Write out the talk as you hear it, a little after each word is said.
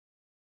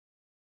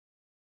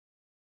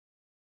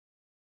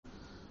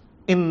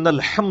ان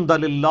الحمد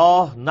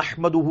للہ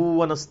نحمده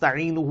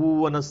ونستعینه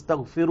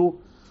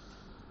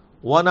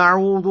ونستغفره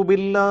ونعوذ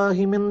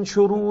باللہ من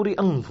شرور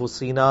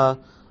انفسنا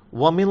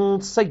ومن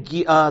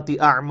سیئات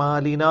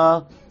اعمالنا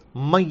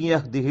من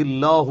يهده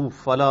الله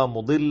فلا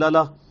مضل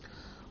له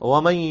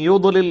ومن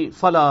يضلل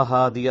فلا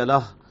هادي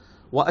له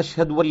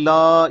واشهد ان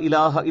لا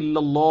اله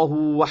الا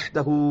الله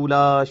وحده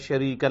لا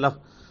شريك له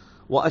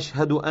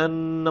واشهد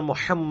ان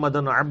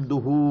محمدا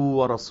عبده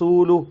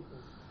ورسوله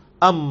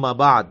اما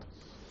بعد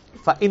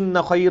فإن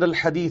خير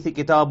الحديث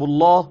كتاب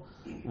الله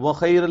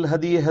وخير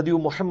الهدي هدي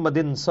محمد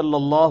صلى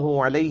الله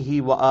عليه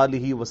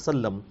وآله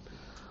وسلم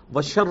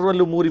وشر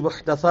الأمور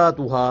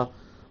محدثاتها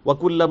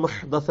وكل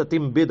محدثة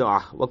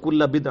بدعة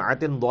وكل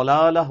بدعة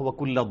ضلالة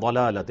وكل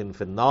ضلالة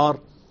في النار.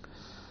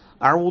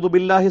 أعوذ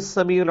بالله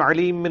السميع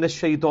العليم من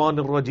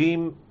الشيطان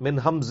الرجيم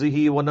من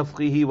همزه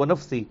ونفخه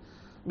ونفثه.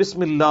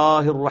 بسم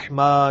الله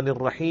الرحمن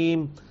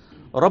الرحيم.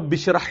 رب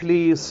اشرح لي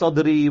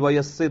صدري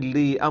ويسر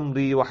لي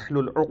امري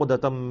واحلل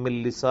عقدة من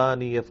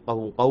لساني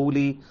يفقهوا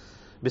قولي.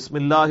 بسم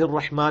الله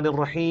الرحمن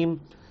الرحيم.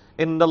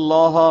 ان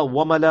الله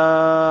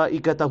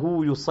وملائكته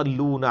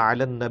يصلون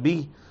على النبي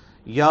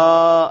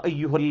يا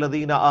ايها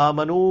الذين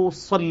امنوا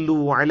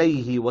صلوا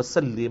عليه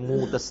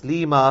وسلموا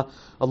تسليما.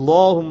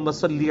 اللهم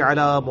صل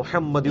على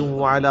محمد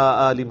وعلى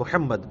ال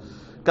محمد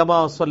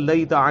كما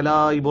صليت على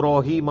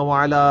ابراهيم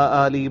وعلى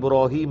ال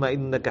ابراهيم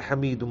انك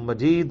حميد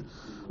مجيد.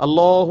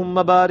 اللهم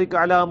بارك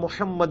على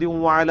محمد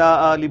وعلى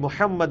آل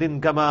محمد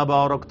كما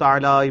باركت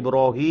على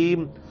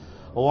إبراهيم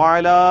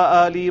وعلى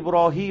آل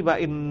إبراهيم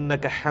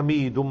إنك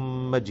حميد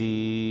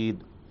مجيد.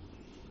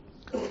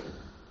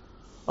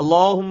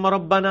 اللهم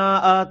ربنا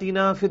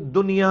آتنا في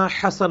الدنيا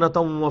حسنة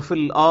وفي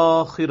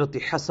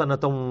الآخرة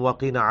حسنة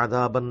وقنا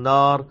عذاب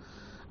النار.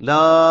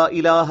 لا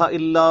إله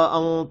إلا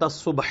أنت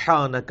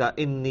سبحانك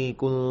إني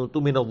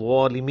كنت من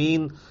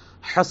الظالمين.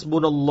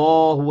 حسبنا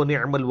الله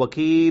ونعم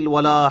الوكيل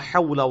ولا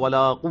حول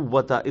ولا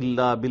قوة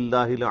إلا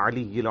بالله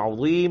العلي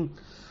العظيم.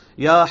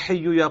 يا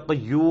حي يا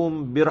قيوم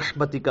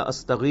برحمتك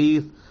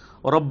أستغيث.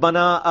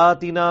 ربنا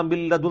آتنا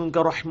من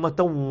لدنك رحمة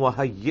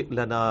وهيئ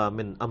لنا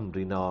من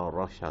أمرنا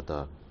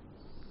رشدا.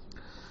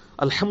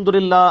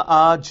 الحمدللہ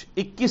آج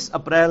 21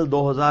 اپریل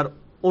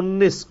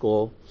 2019 کو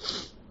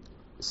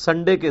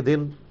سنڈے کے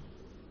دن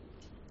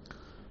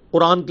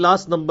قرآن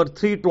کلاس نمبر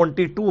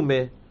 322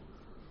 میں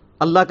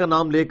اللہ کا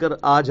نام لے کر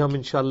آج ہم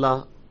انشاءاللہ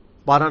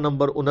پارہ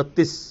نمبر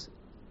 29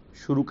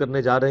 شروع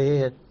کرنے جا رہے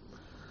ہیں.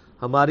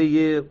 ہماری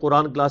یہ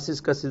قرآن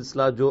کلاسز کا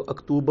سلسلہ جو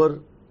اکتوبر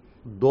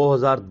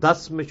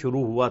 2010 میں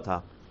شروع ہوا تھا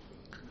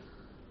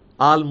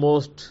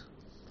آلموسٹ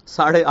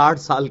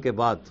 8.5 سال کے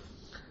بعد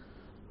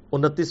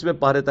 29ویں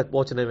پارے تک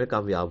پہنچنے میں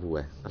کامیاب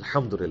ہوا ہے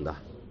الحمدللہ.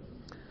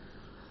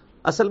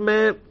 اصل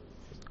میں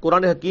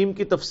قرآن حکیم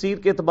کی تفسیر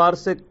کے اعتبار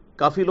سے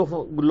کافی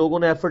لوگوں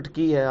نے ایفرٹ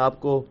کی ہے، آپ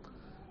کو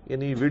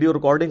یعنی ویڈیو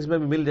ریکارڈنگز میں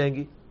بھی مل جائیں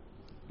گی،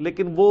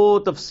 لیکن وہ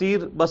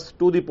تفسیر بس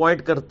ٹو دی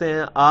پوائنٹ کرتے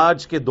ہیں،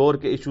 آج کے دور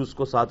کے ایشوز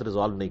کو ساتھ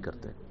ریزالو نہیں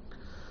کرتے.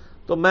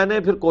 تو میں نے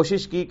پھر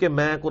کوشش کی کہ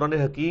میں قرآن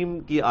حکیم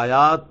کی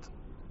آیات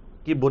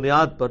کی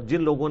بنیاد پر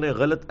جن لوگوں نے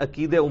غلط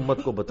عقیدے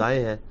امت کو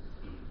بتائے ہیں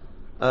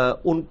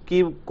ان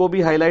کی کو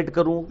بھی ہائی لائٹ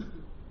کروں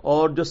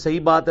اور جو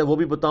صحیح بات ہے وہ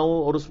بھی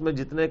بتاؤں، اور اس میں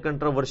جتنے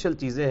کنٹروورشل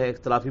چیزیں ہیں،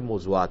 اختلافی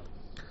موضوعات،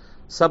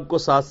 سب کو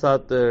ساتھ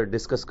ساتھ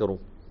ڈسکس کروں.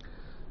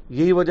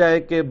 یہی وجہ ہے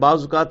کہ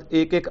بعض اوقات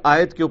ایک ایک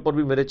آیت کے اوپر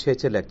بھی میرے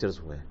 6 لیکچرز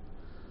ہوئے ہیں،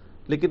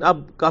 لیکن اب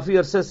کافی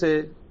عرصے سے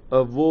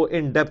وہ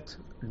ان ڈیپتھ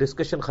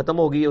ڈسکشن ختم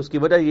ہو گئی ہے. اس کی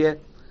وجہ یہ ہے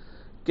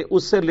کہ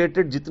اس سے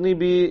ریلیٹڈ جتنی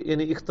بھی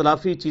یعنی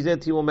اختلافی چیزیں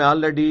تھیں وہ میں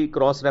آلریڈی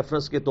کراس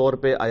ریفرنس کے طور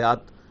پہ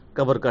آیات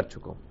کور کر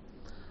چکا ہوں.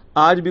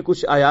 آج بھی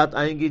کچھ آیات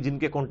آئیں گی جن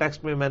کے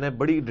کانٹیکسٹ میں نے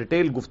بڑی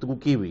ڈیٹیل گفتگو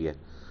کی ہوئی ہے،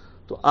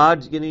 تو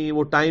آج یعنی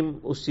وہ ٹائم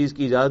اس چیز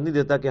کی اجازت نہیں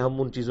دیتا کہ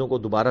ہم ان چیزوں کو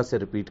دوبارہ سے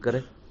ریپیٹ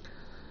کریں.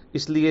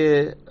 اس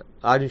لیے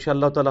آج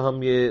انشاءاللہ تعالی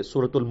ہم یہ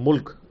سورۃ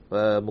الملک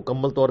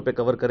مکمل طور پہ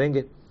کور کریں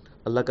گے.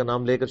 اللہ کا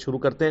نام لے کر شروع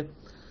کرتے ہیں.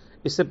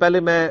 اس سے پہلے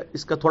میں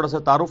اس کا تھوڑا سا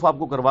تعارف آپ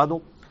کو کروا دوں.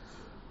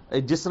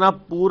 جس طرح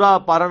پورا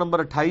پارہ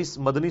نمبر 28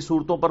 مدنی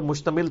صورتوں پر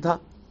مشتمل تھا،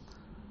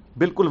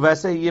 بالکل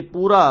ویسے ہی یہ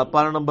پورا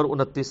پارہ نمبر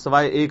 29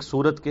 سوائے ایک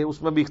صورت کے،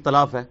 اس میں بھی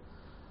اختلاف ہے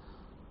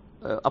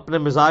اپنے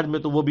مزاج میں،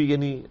 تو وہ بھی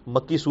یعنی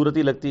مکی صورت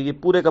ہی لگتی ہے. یہ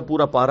پورے کا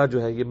پورا پارہ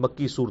جو ہے یہ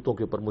مکی صورتوں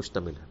کے اوپر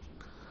مشتمل ہے،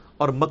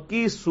 اور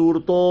مکی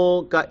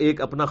صورتوں کا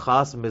ایک اپنا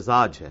خاص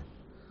مزاج ہے،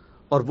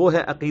 اور وہ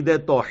ہے عقیدہ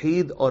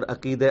توحید اور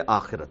عقیدہ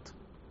آخرت.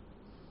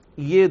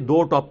 یہ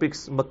 2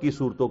 ٹاپکس مکی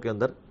صورتوں کے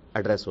اندر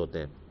ایڈریس ہوتے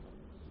ہیں.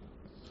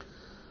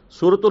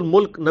 سورۃ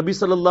الملک نبی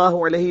صلی اللہ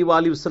علیہ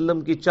وآلہ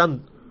وسلم کی چند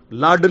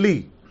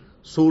لاڈلی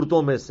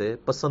صورتوں میں سے،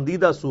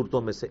 پسندیدہ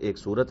صورتوں میں سے ایک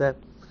صورت ہے.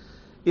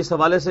 اس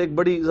حوالے سے ایک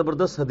بڑی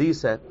زبردست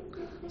حدیث ہے،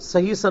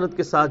 صحیح سند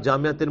کے ساتھ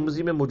جامعہ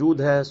ترمذی میں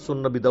موجود ہے،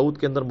 سنن نبی داؤد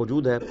کے اندر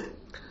موجود ہے،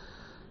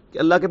 کہ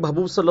اللہ کے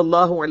محبوب صلی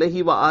اللہ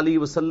علیہ وآلہ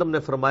وسلم نے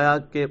فرمایا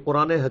کہ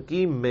قرآن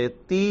حکیم میں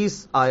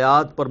 30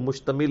 آیات پر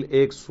مشتمل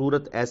ایک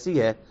صورت ایسی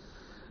ہے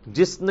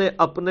جس نے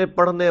اپنے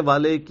پڑھنے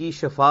والے کی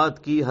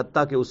شفاعت کی،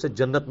 حتیٰ کہ اسے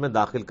جنت میں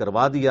داخل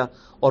کروا دیا،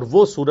 اور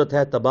وہ صورت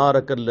ہے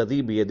تبارک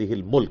الذی بیدہ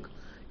الملک.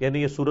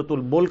 یعنی یہ سورۃ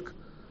الملک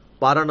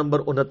پارہ نمبر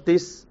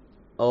 29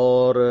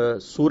 اور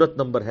سورت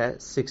نمبر ہے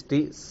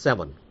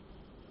 67۔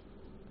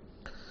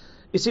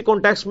 اسی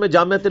کانٹیکسٹ میں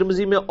جامعہ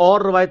ترمذی میں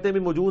اور روایتیں بھی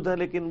موجود ہیں،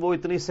 لیکن وہ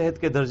اتنی صحت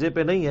کے درجے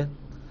پہ نہیں ہیں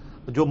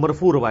جو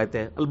مرفوع روایتیں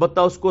ہیں، البتہ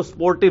اس کو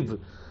سپورٹیو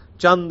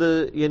چند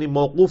یعنی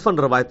موقوفاً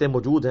روایتیں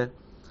موجود ہیں۔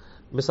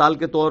 مثال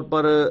کے طور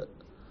پر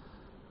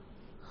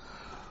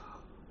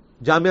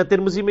جامعہ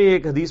ترمذی میں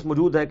ایک حدیث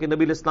موجود ہے کہ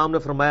نبی علیہ السلام نے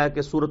فرمایا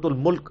کہ سورۃ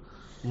الملک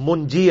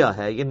منجیہ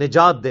ہے، یہ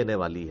نجات دینے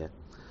والی ہے،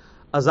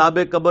 عذاب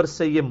قبر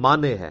سے یہ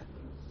مانع ہے۔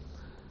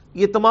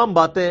 یہ تمام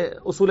باتیں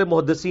اصول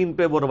محدثین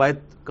پہ وہ روایت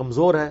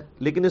کمزور ہے،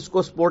 لیکن اس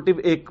کو سپورٹیو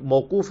ایک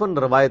موقوفاً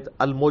روایت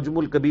المعجم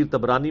الکبیر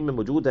طبرانی میں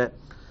موجود ہے۔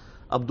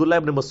 عبداللہ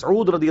ابن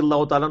مسعود رضی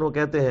اللہ تعالیٰ عنہ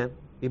کہتے ہیں،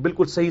 یہ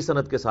بالکل صحیح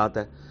سند کے ساتھ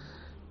ہے،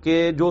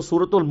 کہ جو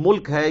سورۃ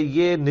الملک ہے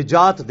یہ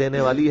نجات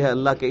دینے والی ہے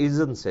اللہ کے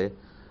اذن سے،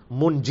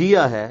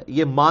 منجیہ ہے،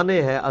 یہ مانع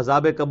ہے،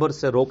 عذاب قبر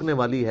سے روکنے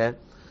والی ہے۔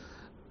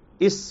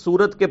 اس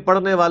سورت کے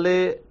پڑھنے والے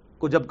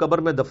کو جب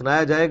قبر میں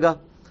دفنایا جائے گا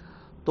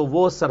تو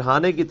وہ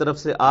سرہانے کی طرف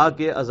سے آ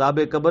کے عذاب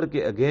قبر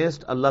کے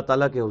اگینسٹ اللہ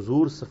تعالیٰ کے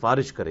حضور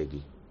سفارش کرے گی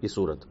یہ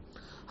سورت،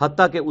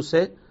 حتیٰ کہ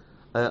اسے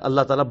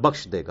اللہ تعالیٰ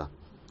بخش دے گا۔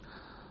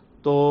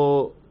 تو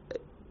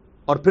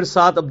اور پھر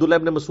ساتھ عبداللہ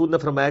ابن مسعود نے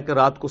فرمایا کہ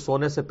رات کو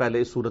سونے سے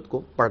پہلے اس سورت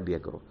کو پڑھ لیا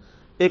کرو۔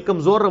 ایک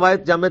کمزور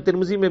روایت جامعہ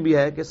ترمذی میں بھی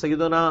ہے کہ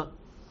سیدنا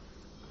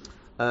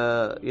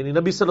یعنی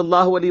نبی صلی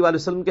اللہ علیہ وآلہ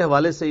وسلم کے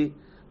حوالے سے ہی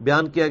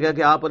بیان کیا گیا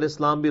کہ آپ علیہ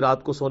السلام بھی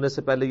رات کو سونے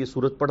سے پہلے یہ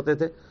سورت پڑھتے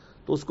تھے،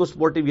 تو اس کو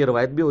سپورٹیو یہ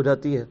روایت بھی ہو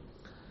جاتی ہے۔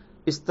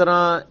 اس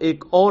طرح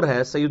ایک اور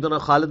ہے سیدنا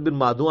خالد بن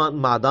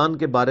معدان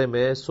کے بارے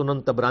میں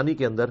سنن طبرانی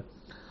کے اندر،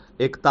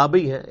 ایک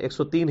تابعی ہیں،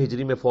 103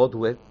 ہجری میں فوت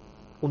ہوئے،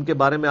 ان کے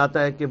بارے میں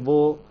آتا ہے کہ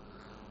وہ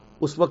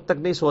اس وقت تک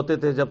نہیں سوتے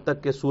تھے جب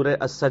تک کہ سورہ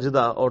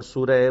السجدہ اور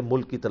سورہ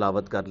ملک کی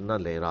تلاوت کر نہ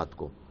لیں رات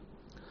کو،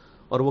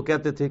 اور وہ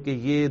کہتے تھے کہ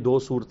یہ دو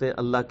صورتیں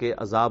اللہ کے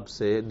عذاب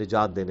سے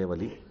نجات دینے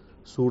والی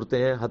صورتیں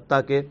ہیں، حتیٰ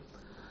کہ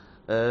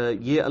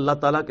یہ اللہ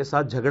تعالیٰ کے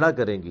ساتھ جھگڑا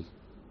کریں گی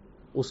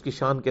اس کی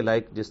شان کے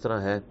لائق، جس طرح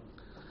ہے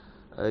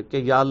کہ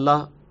یا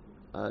اللہ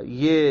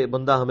یہ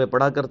بندہ ہمیں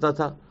پڑھا کرتا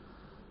تھا،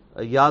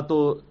 یا تو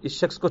اس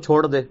شخص کو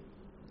چھوڑ دے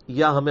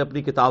یا ہمیں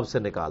اپنی کتاب سے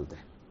نکال دے،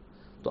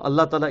 تو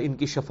اللہ تعالیٰ ان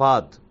کی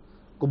شفاعت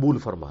قبول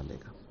فرما لے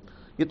گا۔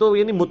 یہ تو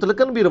یعنی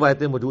مطلقاً بھی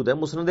روایتیں موجود ہیں۔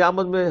 مسند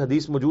احمد میں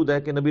حدیث موجود ہے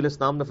کہ نبی علیہ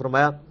السلام نے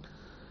فرمایا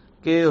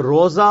کہ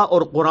روزہ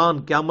اور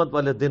قرآن قیامت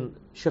والے دن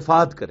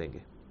شفاعت کریں گے،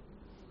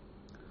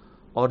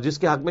 اور جس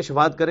کے حق میں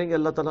شفاعت کریں گے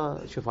اللہ تعالیٰ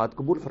شفاعت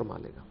قبول فرما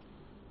لے گا۔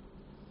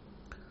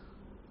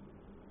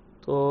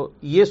 تو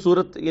یہ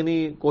صورت یعنی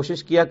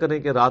کوشش کیا کریں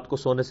کہ رات کو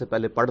سونے سے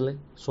پہلے پڑھ لیں،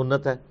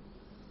 سنت ہے،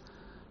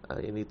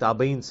 یعنی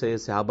تابعین سے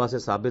صحابہ سے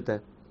ثابت ہے۔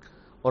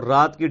 اور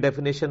رات کی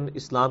ڈیفینیشن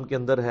اسلام کے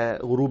اندر ہے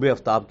غروب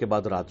آفتاب کے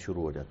بعد رات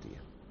شروع ہو جاتی ہے،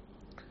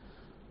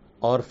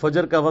 اور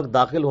فجر کا وقت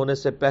داخل ہونے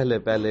سے پہلے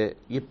پہلے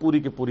یہ پوری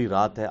کی پوری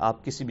رات ہے،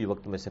 آپ کسی بھی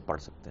وقت میں سے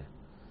پڑھ سکتے ہیں،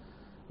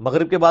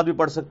 مغرب کے بعد بھی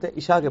پڑھ سکتے ہیں،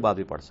 عشاء کے بعد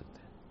بھی پڑھ سکتے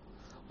ہیں۔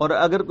 اور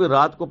اگر کوئی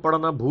رات کو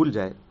پڑھنا بھول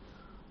جائے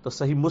تو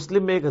صحیح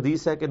مسلم میں ایک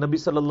حدیث ہے کہ نبی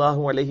صلی اللہ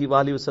علیہ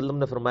وآلہ وسلم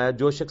نے فرمایا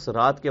جو شخص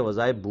رات کے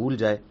وظائف بھول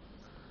جائے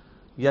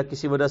یا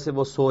کسی وجہ سے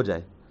وہ سو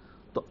جائے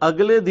تو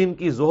اگلے دن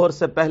کی ظہر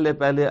سے پہلے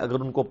پہلے اگر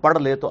ان کو پڑھ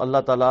لے تو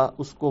اللہ تعالیٰ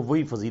اس کو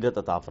وہی فضیلت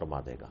عطا فرما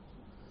دے گا۔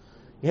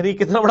 یعنی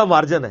کتنا بڑا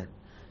مارجن ہے۔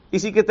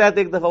 اسی کے تحت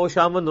ایک دفعہ وہ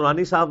شاہ محمد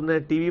نورانی صاحب نے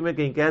ٹی وی میں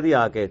کہیں کہہ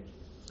دیا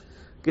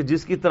کہ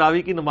جس کی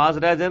تراویح کی نماز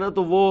رہ جائے نا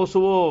تو وہ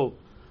صبح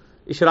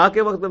اشراق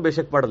کے وقت میں بے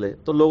شک پڑھ لے،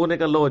 تو لوگوں نے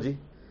کہا لو جی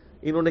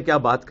انہوں نے کیا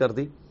بات کر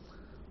دی۔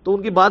 تو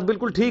ان کی بات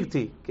بالکل ٹھیک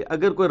تھی کہ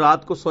اگر کوئی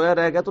رات کو سویا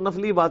رہ گیا تو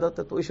نفلی عبادت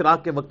ہے، تو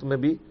اشراق کے وقت میں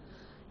بھی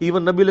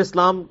ایون نبی علیہ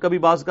السلام کبھی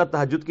بعض کا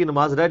تہجد کی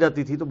نماز رہ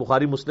جاتی تھی تو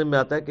بخاری مسلم میں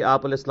آتا ہے کہ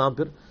آپ علیہ السلام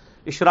پھر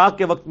اشراق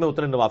کے وقت میں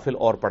اتنے نوافل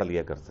اور پڑھ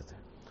لیا کرتے تھے۔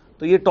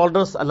 تو یہ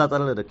ٹالرنس اللہ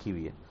تعالیٰ نے رکھی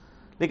ہوئی ہے،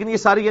 لیکن یہ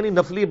ساری یعنی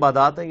نفلی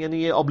عبادات ہیں،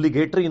 یعنی یہ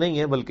اوبلیگیٹری نہیں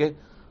ہے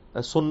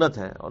بلکہ سنت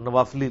ہے اور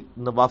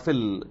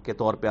نوافل کے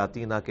طور پہ آتی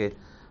ہیں، نہ کہ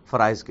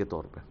فرائض کے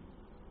طور پہ۔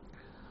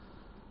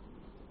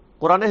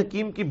 قرآن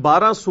حکیم کی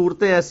 12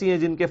 صورتیں ایسی ہیں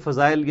جن کے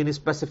فضائل یعنی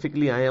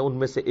اسپیسیفکلی آئے ہیں، ان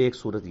میں سے ایک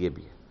صورت یہ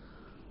بھی ہے۔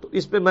 تو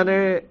اس پہ میں نے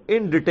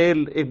ان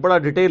ڈیٹیل ایک بڑا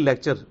ڈیٹیل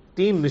لیکچر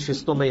 3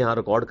 نشستوں میں یہاں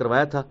ریکارڈ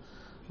کروایا تھا۔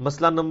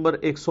 مسئلہ نمبر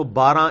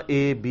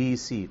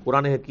 112A-B-C،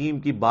 قرآن حکیم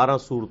کی 12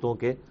 صورتوں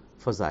کے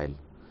فضائل۔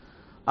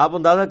 آپ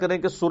اندازہ کریں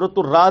کہ سورۃ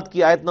الرعد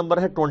کی آیت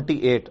نمبر ہے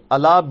 28،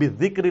 الا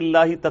بذکر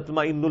اللہ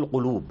تطمئن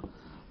القلوب،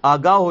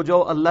 آگاہ ہو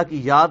جاؤ اللہ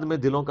کی یاد میں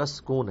دلوں کا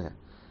سکون ہے۔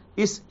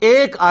 اس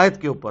ایک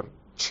آیت کے اوپر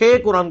 6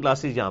 قرآن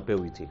کلاسز یہاں پہ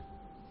ہوئی تھی۔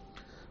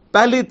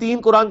 پہلی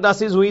 3 قرآن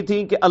کلاسز ہوئی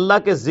تھیں کہ اللہ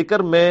کے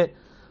ذکر میں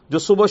جو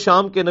صبح و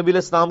شام کے نبی علیہ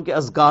السلام کے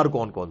اذکار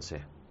کون کون سے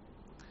ہیں،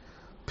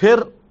 پھر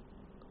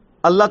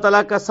اللہ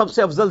تعالیٰ کا سب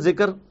سے افضل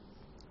ذکر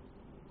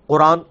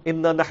قرآن،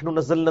 انا نحن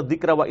نزلنا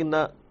الذکر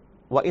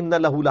وانا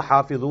لہ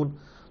لحافظون،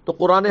 تو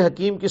قرآن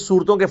حکیم کی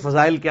صورتوں کے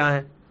فضائل کیا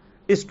ہیں،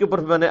 اس کے اوپر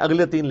میں نے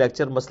اگلے 3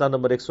 لیکچر مسئلہ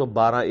نمبر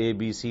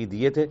 112A-B-C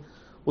دیے تھے۔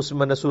 اس میں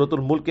میں نے سورۃ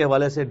الملک کے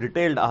حوالے سے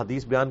ڈیٹیلڈ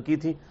احادیث بیان کی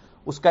تھی،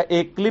 اس کا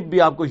ایک کلپ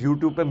بھی آپ کو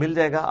یوٹیوب پہ مل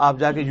جائے گا، آپ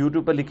جا کے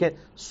یوٹیوب پہ لکھیں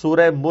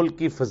سورہ ملک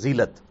کی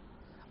فضیلت،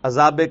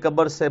 عذاب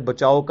قبر سے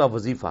بچاؤ کا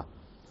وظیفہ،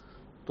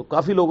 تو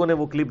کافی لوگوں نے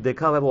وہ کلپ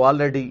دیکھا ہوا ہے، وہ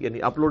آلریڈی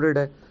یعنی اپلوڈڈ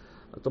ہے،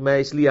 تو میں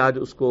اس لیے آج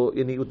اس کو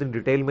یعنی اتنی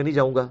ڈیٹیل میں نہیں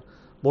جاؤں گا۔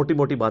 موٹی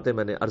موٹی باتیں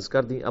میں نے عرض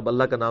کر دی. اب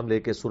اللہ کا نام لے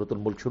کے سورۃ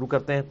الملک شروع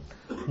کرتے ہیں.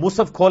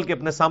 مصحف کھول کے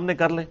اپنے سامنے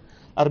کر لیں.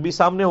 عربی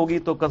سامنے ہوگی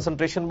تو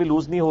کنسنٹریشن بھی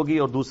لوز نہیں ہوگی,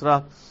 اور دوسرا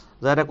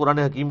ظاہر قرآن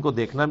حکیم کو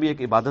دیکھنا بھی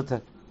ایک عبادت ہے.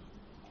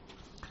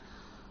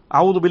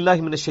 اعوذ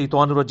باللہ من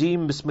الشیطان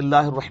الرجیم, بسم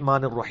اللہ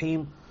الرحمن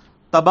الرحیم.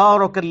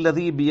 تبارک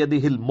الذی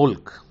بیدہ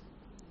الملک,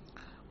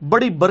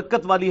 بڑی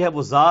برکت والی ہے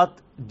وہ ذات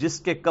جس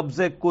کے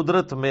قبضے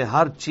قدرت میں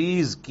ہر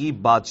چیز کی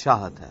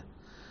بادشاہت ہے,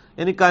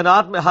 یعنی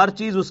کائنات میں ہر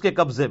چیز اس کے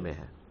قبضے میں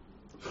ہے.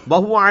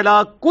 وَهُوَ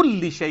عَلَى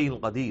كُلِّ شَيْءٍ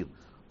قدیر,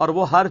 اور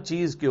وہ ہر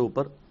چیز کے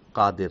اوپر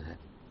قادر ہے.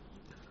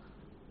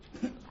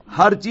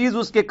 ہر چیز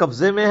اس کے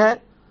قبضے میں ہے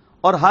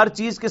اور ہر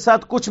چیز کے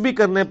ساتھ کچھ بھی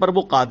کرنے پر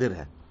وہ قادر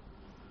ہے.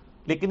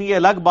 لیکن یہ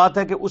الگ بات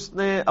ہے کہ اس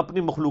نے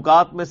اپنی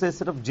مخلوقات میں سے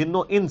صرف جن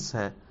و انس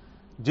ہیں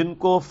جن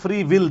کو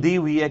فری ول دی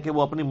ہوئی ہے کہ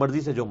وہ اپنی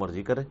مرضی سے جو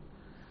مرضی کرے,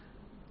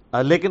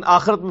 لیکن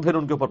آخرت میں پھر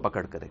ان کے اوپر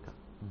پکڑ کرے گا.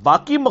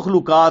 باقی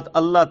مخلوقات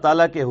اللہ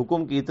تعالیٰ کے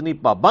حکم کی اتنی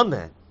پابند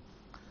ہیں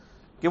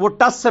کہ وہ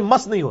ٹس سے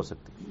مس نہیں ہو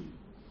سکتی.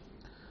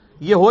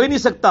 یہ ہو ہی نہیں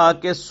سکتا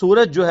کہ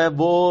سورج جو ہے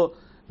وہ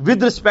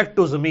ود رسپیکٹ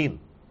ٹو زمین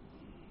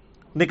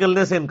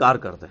نکلنے سے انکار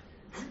کر دے.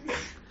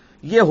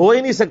 یہ ہو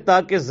ہی نہیں سکتا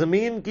کہ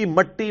زمین کی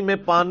مٹی میں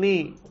پانی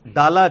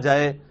ڈالا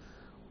جائے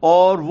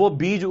اور وہ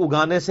بیج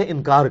اگانے سے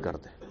انکار کر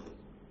دے.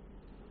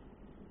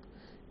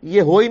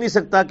 یہ ہو ہی نہیں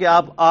سکتا کہ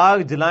آپ آگ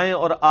جلائیں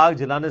اور آگ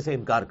جلانے سے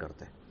انکار کر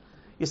دیں.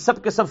 یہ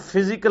سب کے سب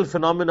فزیکل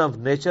فینومینا آف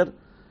نیچر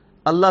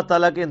اللہ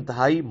تعالیٰ کے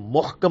انتہائی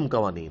محکم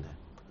قوانین ہیں.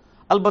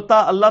 البتہ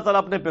اللہ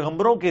تعالیٰ اپنے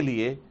پیغمبروں کے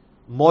لیے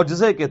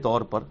معجزے کے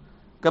طور پر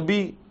کبھی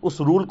اس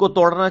رول کو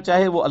توڑنا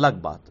چاہے وہ الگ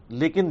بات,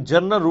 لیکن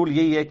جنرل رول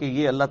یہی ہے کہ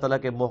یہ اللہ تعالیٰ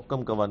کے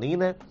محکم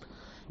قوانین ہیں.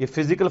 یہ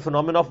فزیکل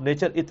فینومینا آف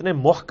نیچر اتنے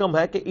محکم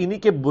ہے کہ انہی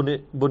کے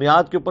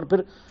بنیاد کے اوپر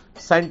پھر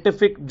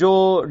سائنٹیفک جو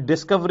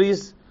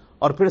ڈسکوریز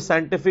اور پھر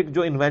سائنٹیفک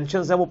جو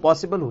انوینشنز ہیں وہ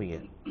پاسبل ہوئی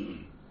ہیں.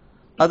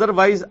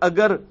 ادروائز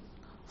اگر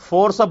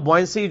فورس آف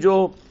بوائنسی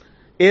جو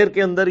ایئر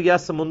کے اندر یا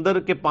سمندر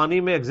کے پانی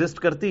میں ایگزسٹ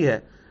کرتی ہے,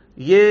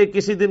 یہ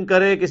کسی دن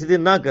کرے کسی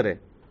دن نہ کرے,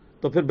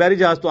 تو پھر بحری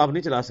جہاز تو آپ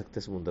نہیں چلا سکتے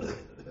سمندر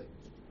میں,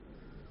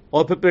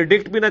 اور پھر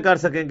پریڈکٹ بھی نہ کر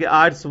سکیں کہ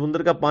آج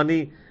سمندر کا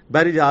پانی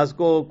بحری جہاز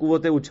کو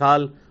قوت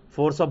اچھال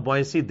فورس آف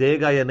بوائنسی دے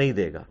گا یا نہیں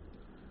دے گا,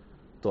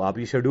 تو آپ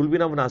یہ شیڈول بھی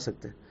نہ بنا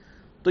سکتے.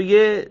 تو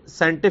یہ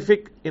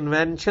سائنٹیفک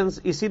انوینشنز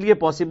اسی لیے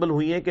پاسبل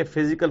ہوئی ہیں کہ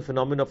فزیکل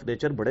فینومینا آف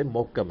نیچر بڑے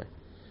محکم ہیں,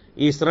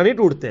 یہ اس طرح نہیں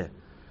ٹوٹتے ہیں.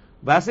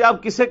 ویسے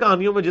آپ کسے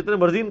کہانیوں میں جتنے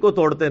مرضی ان کو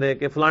توڑتے رہے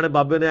کہ فلانے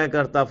بابے نے ایسا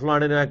کرتا,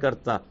 فلانے نے ایسا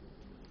کرتا,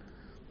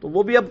 تو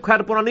وہ بھی اب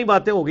خیر پرانی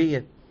باتیں ہو گئی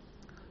ہیں.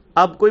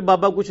 اب کوئی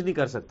بابا کچھ نہیں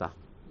کر سکتا.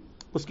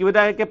 اس کی وجہ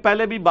ہے کہ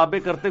پہلے بھی بابے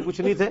کرتے کچھ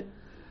نہیں تھے,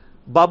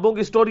 بابوں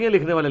کی سٹوریاں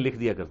لکھنے والے لکھ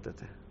دیا کرتے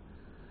تھے.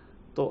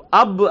 تو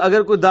اب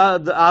اگر کوئی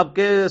آپ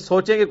کے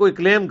سوچیں کہ کوئی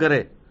کلیم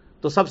کرے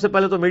تو سب سے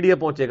پہلے تو میڈیا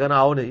پہنچے گا نا,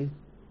 آؤ نہیں,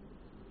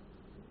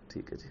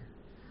 ٹھیک ہے جی.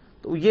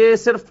 تو یہ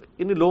صرف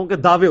ان لوگوں کے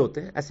دعوے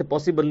ہوتے ہیں, ایسے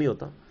پاسبل نہیں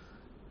ہوتا.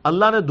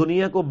 اللہ نے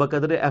دنیا کو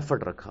بقدر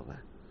ایفرٹ رکھا ہوا ہے.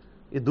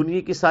 یہ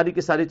دنیا کی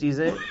ساری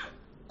چیزیں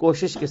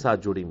کوشش کے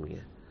ساتھ جڑی ہوئی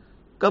ہیں.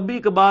 کبھی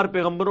کبھار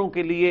پیغمبروں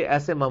کے لیے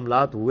ایسے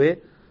معاملات ہوئے,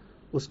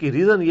 اس کی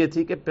ریزن یہ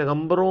تھی کہ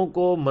پیغمبروں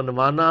کو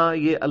منوانا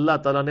یہ اللہ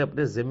تعالیٰ نے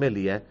اپنے ذمے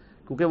لیا ہے,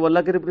 کیونکہ وہ اللہ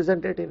کے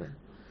ریپریزنٹیٹو ہیں.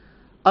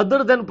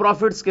 ادر دین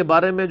پروفٹس کے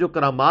بارے میں جو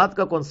کرامات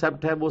کا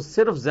کانسیپٹ ہے وہ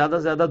صرف زیادہ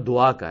سے زیادہ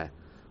دعا کا ہے.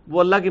 وہ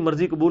اللہ کی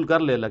مرضی قبول کر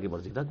لے, اللہ کی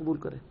مرضی نہ قبول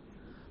کرے.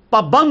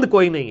 پابند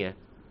کوئی نہیں ہے,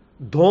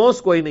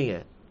 دھونس کوئی نہیں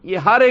ہے. یہ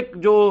ہر ایک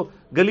جو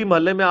گلی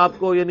محلے میں آپ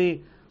کو یعنی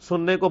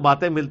سننے کو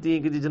باتیں ملتی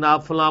ہیں کہ جی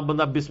جناب فلاں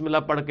بندہ بسم اللہ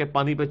پڑھ کے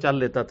پانی پہ چل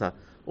لیتا تھا,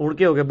 اڑ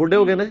کے ہو گئے, بڈھے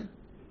ہو گئے نا,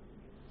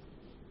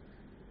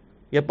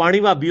 یا پانی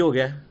بھابی ہو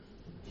گیا.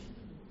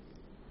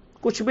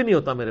 کچھ بھی نہیں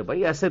ہوتا میرے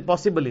بھائی, ایسے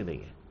پاسبل ہی نہیں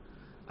ہے.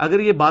 اگر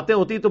یہ باتیں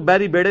ہوتی تو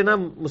بیری بیڑے نا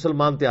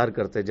مسلمان تیار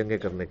کرتے جنگیں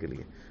کرنے کے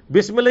لیے.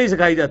 بسم اللہ ہی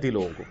سکھائی جاتی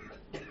لوگوں کو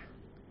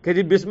کہ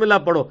جی بسم اللہ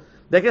پڑھو.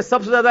 دیکھیں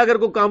سب سے زیادہ اگر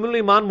کوئی کامل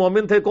ایمان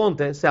مومن تھے کون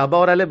تھے؟ صحابہ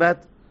اور اہل بیت.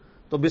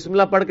 تو بسم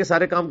اللہ پڑھ کے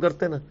سارے کام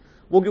کرتے نا.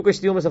 وہ کیوں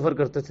کشتیوں میں سفر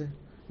کرتے تھے؟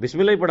 بسم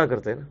اللہ ہی پڑھا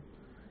کرتے نا.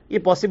 یہ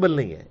پاسبل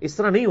نہیں ہے, اس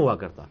طرح نہیں ہوا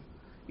کرتا.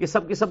 یہ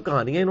سب کی سب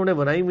کہانیاں انہوں نے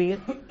بنائی ہوئی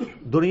ہیں.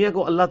 دنیا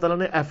کو اللہ تعالیٰ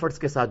نے ایفرٹس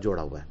کے ساتھ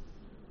جوڑا ہوا ہے.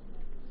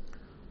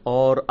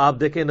 اور آپ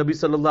دیکھیں نبی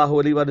صلی اللہ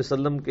علیہ وآلہ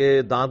وسلم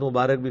کے دانت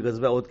مبارک بھی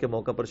غزوہ احد کے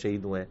موقع پر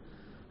شہید ہوئے ہیں,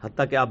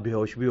 حتیٰ کہ آپ بے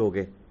ہوش بھی ہو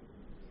گئے,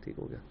 ٹھیک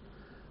ہو گیا.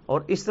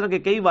 اور اس طرح کے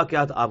کئی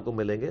واقعات آپ کو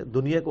ملیں گے.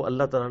 دنیا کو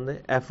اللہ تعالیٰ نے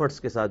ایفرٹس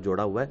کے ساتھ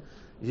جوڑا ہوا ہے.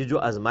 یہ جو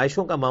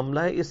آزمائشوں کا معاملہ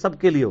ہے یہ سب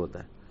کے لیے ہوتا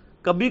ہے.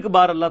 کبھی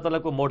کبھار اللہ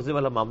تعالیٰ کو معجزے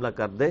والا معاملہ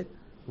کر دے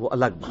وہ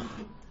الگ بات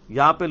ہے.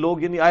 یہاں پہ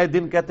لوگ یعنی آئے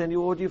دن کہتے ہیں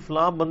وہ جی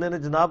فلاں بندے نے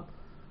جناب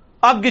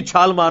آگ کی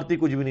چھال مارتی,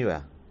 کچھ بھی نہیں ہوا.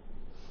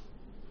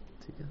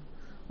 ٹھیک ہے,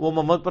 وہ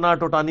محمد پناہ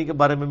ٹوٹانی کے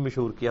بارے میں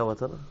مشہور کیا ہوا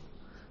تھا نا,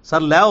 سر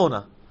لے ہو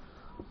نا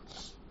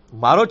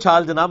مارو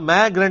چھال جناب,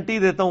 میں گارنٹی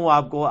دیتا ہوں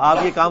آپ کو, آپ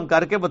یہ کام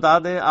کر کے بتا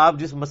دیں آپ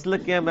جس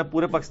مسلک کے ہیں, میں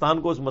پورے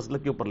پاکستان کو اس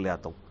مسلک کے اوپر لے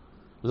آتا ہوں,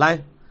 لائیں.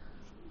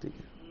 ٹھیک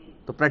ہے,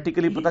 تو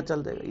پریکٹیکلی پتہ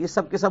چل جائے گا. یہ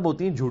سب کے سب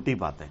ہوتی ہیں جھوٹی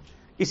باتیں.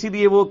 اسی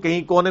لیے وہ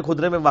کہیں کونے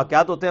خدرے میں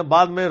واقعات ہوتے ہیں,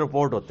 بعد میں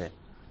رپورٹ ہوتے ہیں,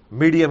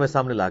 میڈیا میں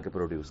سامنے لا کے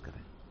پروڈیوس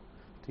کریں.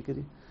 ٹھیک ہے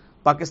جی.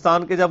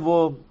 پاکستان کے جب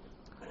وہ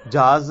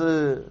جہاز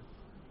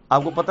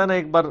آپ کو پتہ نا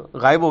ایک بار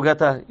غائب ہو گیا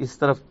تھا اس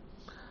طرف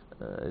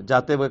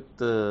جاتے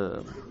وقت,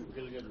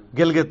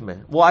 گلگت میں،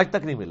 وہ آج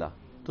تک نہیں ملا.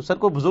 تو سر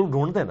کوئی بزرگ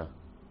ڈھونڈ دے نا،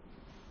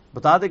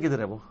 بتا دے کدھر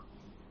ہے وہ.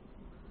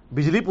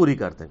 بجلی پوری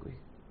کرتے ہیں کوئی،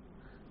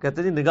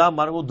 کہتے ہیں جی نگاہ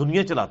مارو، وہ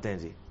دنیا چلاتے ہیں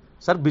جی.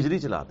 سر بجلی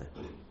چلا دیں،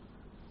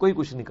 کوئی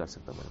کچھ نہیں کر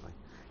سکتا میرے بھائی.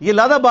 یہ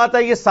لادہ بات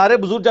ہے، یہ سارے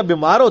بزرگ جب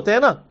بیمار ہوتے ہیں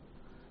نا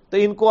تو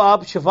ان کو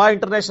آپ شفا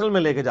انٹرنیشنل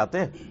میں لے کے جاتے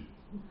ہیں.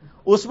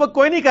 اس وقت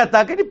کوئی نہیں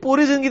کہتا کہ جی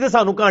پوری زندگی تے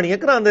سانو کہانیاں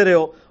کرا دے رہے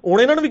ہو، ہوں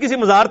انہوں نے بھی کسی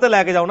مزار تے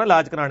لے کے جاؤ نا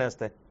علاج کرانے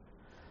واسطے.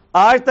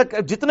 آج تک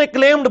جتنے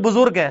کلیمڈ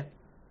بزرگ ہیں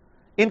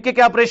ان کے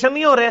کیا آپریشن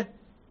نہیں ہو رہے؟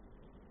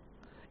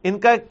 ان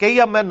کا کئی،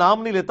 اب میں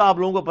نام نہیں لیتا، آپ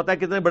لوگوں کو پتا ہے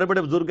کتنے بڑے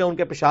بڑے بزرگ ہیں ان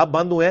کے پیشاب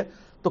بند ہوئے ہیں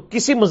تو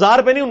کسی مزار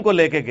پہ نہیں ان کو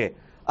لے کے گئے،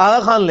 آغا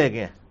خان لے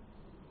گئے.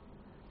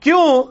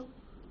 کیوں؟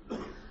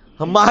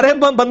 ہمارے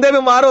بندے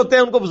بیمار ہوتے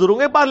ہیں ان کو بزرگوں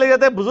کے پاس لے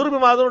جاتے ہیں، بزرگ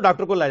بیمار ہوتے ہیں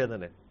ڈاکٹر کو لے جاتے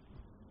ہیں.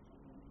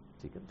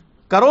 ٹھیک ہے،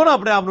 کرو نا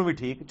اپنے آپ میں بھی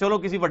ٹھیک، چلو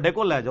کسی بڑے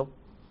کو لے جاؤ.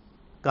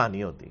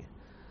 کہانی ہوتی ہے.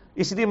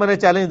 اس لیے میں نے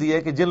چیلنج دیا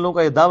ہے کہ جن لوگوں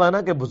کا یہ دعویٰ ہے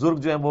نا کہ بزرگ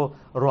جو ہیں وہ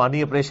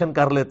روحانی آپریشن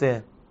کر لیتے ہیں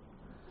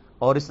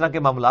اور اس طرح کے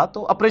معاملات،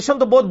 تو آپریشن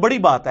تو بہت بڑی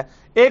بات ہے.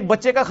 ایک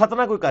بچے کا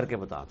ختنہ کوئی کر کے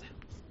بتا دے،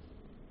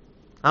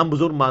 ہم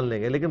بزرگ مان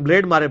لیں گے، لیکن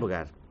بلیڈ مارے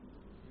بغیر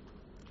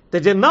تے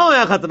جے نہ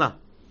ہویا ختنہ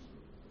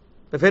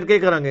تو پھر کیا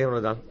کریں گے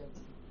انہوں نے.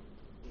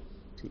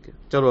 ٹھیک ہے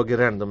چلو آگے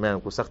رہن دو، میں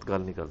کوئی سخت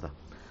گال نہیں کرتا.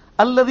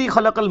 الذی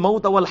خلق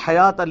الموت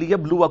والحیات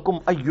لیبلوکم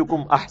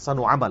ایکم احسن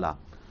عملا.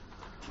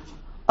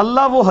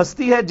 اللہ وہ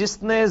ہستی ہے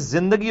جس نے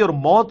زندگی اور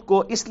موت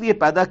کو اس لیے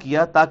پیدا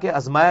کیا تاکہ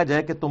آزمایا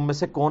جائے کہ تم میں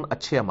سے کون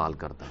اچھے اعمال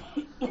کرتا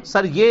ہے.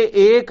 سر یہ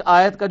ایک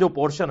آیت کا جو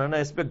پورشن ہے نا،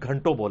 اس پہ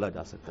گھنٹوں بولا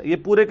جا سکتا ہے. یہ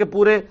پورے کے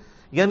پورے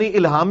یعنی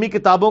الہامی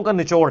کتابوں کا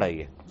نچوڑ ہے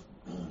یہ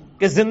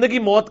کہ زندگی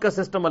موت کا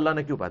سسٹم اللہ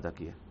نے کیوں پیدا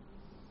کیا.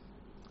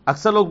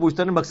 اکثر لوگ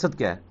پوچھتے ہیں مقصد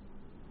کیا ہے.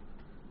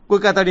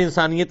 کوئی کہتا ہے جی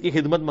انسانیت کی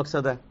خدمت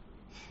مقصد ہے،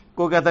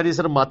 کوئی کہتا ہے جی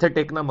صرف ماتھے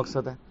ٹیکنا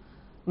مقصد ہے.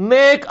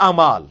 نیک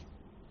اعمال،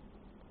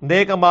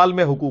 نیک اعمال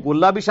میں حقوق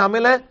اللہ بھی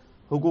شامل ہے،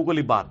 حقوق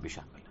العباد بھی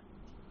شامل ہے.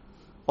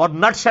 اور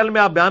نٹ شیل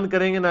میں آپ بیان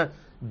کریں گے نا،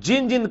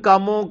 جن جن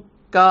کاموں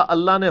کا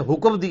اللہ نے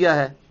حکم دیا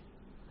ہے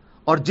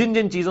اور جن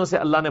جن چیزوں سے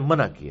اللہ نے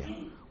منع کیا ہے،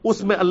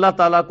 اس میں اللہ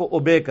تعالیٰ کو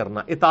اوبے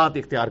کرنا، اطاعت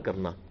اختیار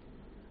کرنا،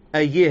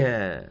 یہ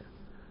ہے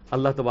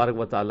اللہ تبارک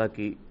و تعالیٰ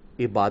کی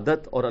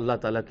عبادت اور اللہ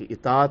تعالیٰ کی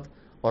اطاعت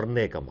اور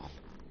نیک اعمال.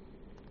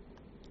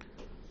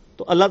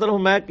 تو اللہ تعالیٰ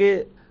فرمایا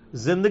کہ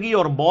زندگی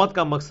اور موت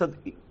کا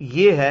مقصد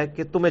یہ ہے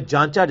کہ تمہیں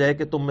جانچا جائے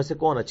کہ تم میں سے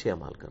کون اچھے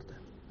اعمال کرتا ہے.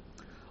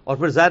 اور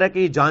پھر ظاہر ہے کہ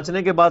یہ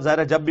جانچنے کے بعد ظاہر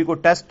ہے جب بھی کوئی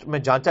ٹیسٹ میں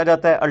جانچا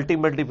جاتا ہے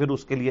الٹیمیٹلی پھر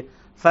اس کے لیے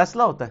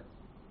فیصلہ ہوتا ہے،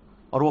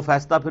 اور وہ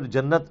فیصلہ پھر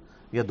جنت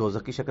یا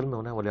دوزخ کی شکل میں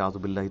ہونا ہے. ولیعوذ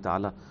باللہ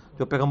تعالی.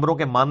 جو پیغمبروں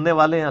کے ماننے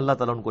والے ہیں اللہ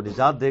تعالیٰ ان کو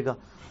نجات دے گا،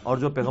 اور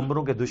جو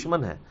پیغمبروں کے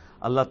دشمن ہیں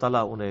اللہ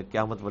تعالیٰ انہیں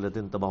قیامت والے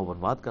دن تباہ و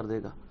برباد کر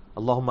دے گا.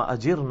 اللہم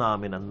اجرنا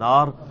من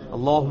النار،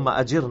 اللہم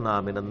اجرنا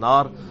من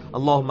النار،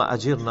 اللہم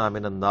اجرنا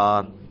من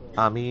النار.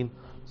 آمین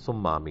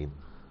ثم آمین.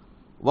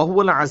 وہو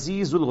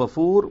العزیز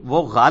الغفور.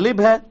 وہ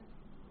غالب ہے،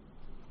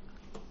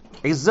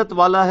 عزت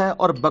والا ہے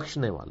اور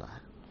بخشنے والا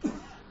ہے.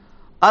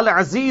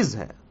 العزیز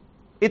ہے،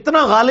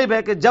 اتنا غالب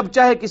ہے کہ جب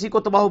چاہے کسی کو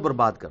تباہ و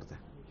برباد کر دے،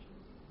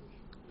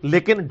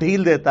 لیکن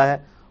ڈھیل دیتا ہے.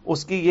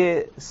 اس کی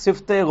یہ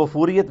صفت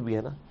غفوریت بھی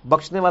ہے نا،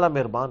 بخشنے والا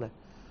مہربان ہے.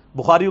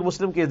 بخاری و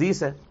مسلم کی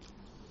حدیث ہے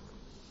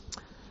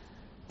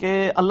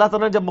کہ اللہ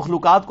تعالیٰ نے جب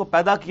مخلوقات کو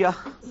پیدا کیا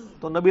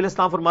تو نبی علیہ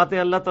السلام فرماتے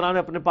ہیں اللہ تعالیٰ نے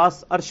اپنے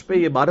پاس عرش پہ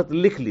یہ عبارت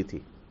لکھ لی تھی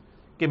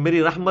کہ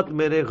میری رحمت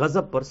میرے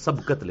غضب پر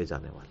سبقت لے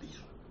جانے والی ہے.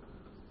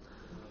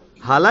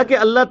 حالانکہ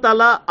اللہ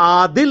تعالیٰ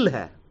عادل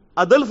ہے،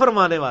 عدل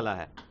فرمانے والا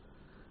ہے.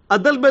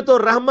 عدل میں تو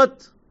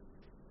رحمت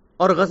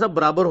اور غضب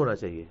برابر ہونا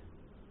چاہیے،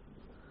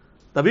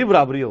 تبھی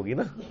برابری ہوگی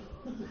نا.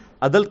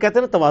 عدل کہتے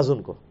ہیں نا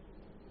توازن کو.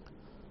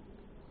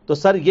 تو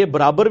سر یہ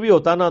برابر بھی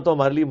ہوتا نا تو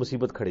ہمارے لیے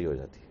مصیبت کھڑی ہو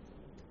جاتی.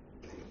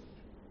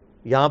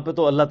 یہاں پہ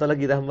تو اللہ تعالیٰ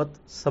کی رحمت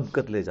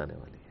سبقت لے جانے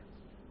والی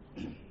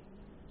ہے.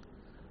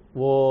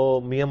 وہ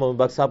میاں محمد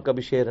بخش صاحب کا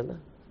بھی شعر ہے نا،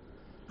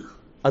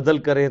 عدل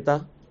کریں تا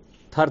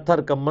تھر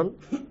تھر کمن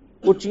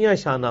اچیاں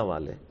شانہ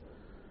والے،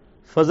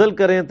 فضل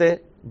کریں تے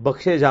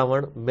بخشے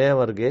جاون میں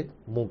ورگے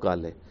منہ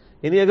کالے.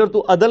 یعنی اگر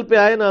تو عدل پہ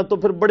آئے نا تو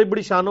پھر بڑی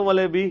بڑی شانوں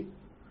والے بھی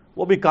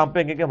وہ بھی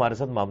کانپیں گے کہ ہمارے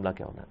ساتھ معاملہ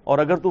کیا ہونا ہے. اور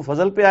اگر تو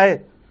فضل پہ آئے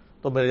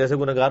تو میرے جیسے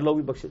گنہگار لوگ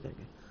بھی بخشے جائیں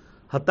گے.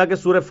 حتیٰ کہ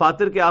سورہ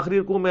فاطر کے آخری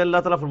رکوع میں اللہ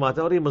تعالیٰ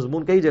فرماتا ہے، اور یہ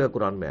مضمون کئی جگہ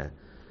قرآن میں ہے،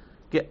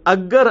 کہ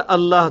اگر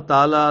اللہ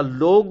تعالیٰ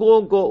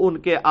لوگوں کو ان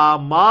کے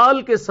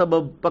اعمال کے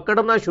سبب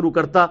پکڑنا شروع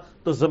کرتا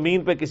تو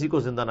زمین پہ کسی کو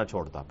زندہ نہ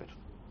چھوڑتا. پھر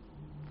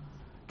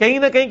کہیں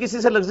نہ کہیں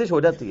کسی سے لغزش ہو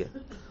جاتی ہے.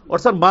 اور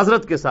سر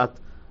معذرت کے ساتھ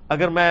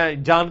اگر میں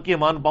جان کی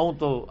امان پاؤں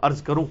تو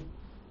عرض کروں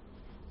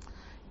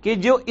کہ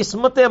جو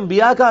عصمت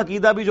انبیاء کا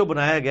عقیدہ بھی جو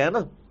بنایا گیا ہے نا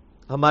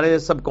ہمارے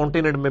سب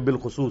کانٹیننٹ میں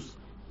بالخصوص،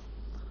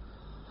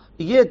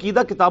 یہ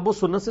عقیدہ کتاب و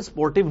سنت سے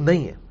سپورٹیو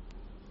نہیں ہے.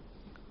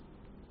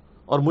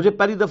 اور مجھے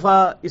پہلی دفعہ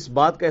اس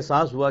بات کا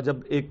احساس ہوا جب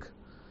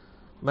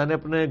میں نے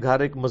اپنے گھر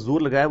ایک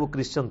مزدور لگایا، وہ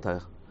کرسچن تھا،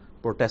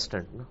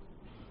 پروٹیسٹنٹ نا.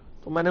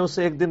 تو میں نے اس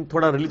سے ایک دن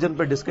تھوڑا ریلیجن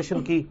پہ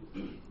ڈسکشن کی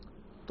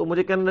تو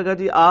مجھے کہنے لگا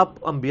جی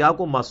آپ انبیاء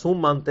کو معصوم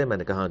مانتے ہیں؟ میں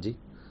نے کہا ہاں جی.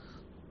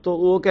 تو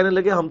وہ کہنے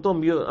لگے ہم تو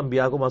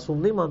انبیاء کو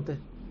معصوم نہیں مانتے.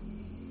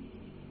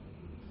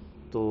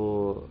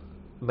 تو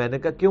میں نے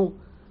کہا کیوں؟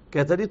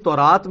 کہتا جی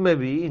تورات میں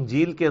بھی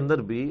انجیل کے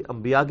اندر بھی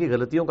انبیاء کی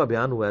غلطیوں کا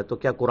بیان ہوا ہے، تو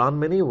کیا قرآن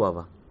میں نہیں ہوا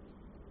ہوا؟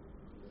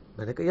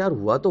 میں نے کہا یار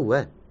ہوا تو ہوا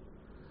ہے.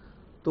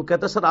 تو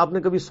کہتا سر آپ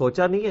نے کبھی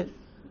سوچا نہیں ہے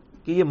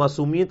کہ یہ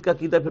معصومیت کا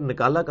عقیدہ پھر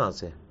نکالا کہاں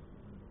سے؟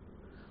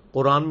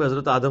 قرآن میں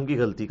حضرت آدم کی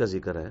غلطی کا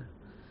ذکر ہے،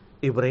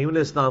 ابراہیم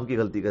علیہ السلام کی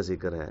غلطی کا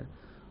ذکر ہے،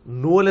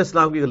 نوح علیہ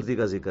السلام کی غلطی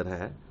کا ذکر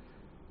ہے،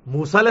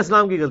 موسیٰ علیہ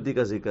السلام کی غلطی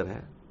کا ذکر ہے،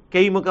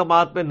 کئی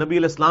مقامات پہ نبی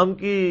علیہ السلام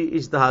کی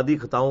اجتہادی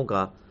خطاؤں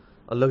کا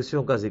اور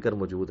لغزشوں کا ذکر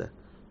موجود ہے.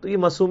 تو یہ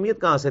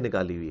معصومیت کہاں سے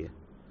نکالی ہوئی ہے؟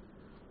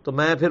 تو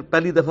میں پھر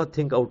پہلی دفعہ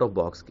تھنک آؤٹ آف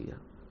باکس کیا،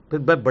 پھر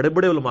میں بڑے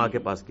بڑے علماء کے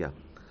پاس گیا،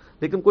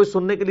 لیکن کوئی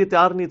سننے کے لیے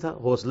تیار نہیں تھا،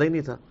 حوصلہ ہی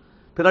نہیں تھا.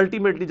 پھر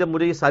الٹیمیٹلی جب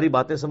مجھے یہ ساری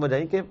باتیں سمجھ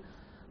آئیں کہ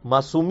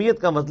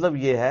معصومیت کا مطلب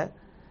یہ ہے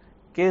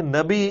کہ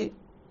نبی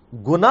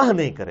گناہ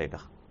نہیں کرے گا،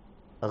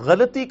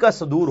 غلطی کا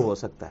صدور ہو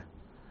سکتا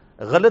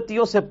ہے،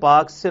 غلطیوں سے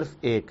پاک صرف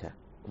ایک ہے،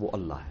 وہ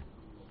اللہ ہے.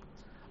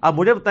 اب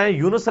مجھے بتائیں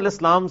یونس علیہ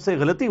السلام سے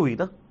غلطی ہوئی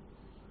نا،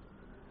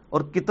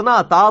 اور کتنا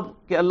عتاب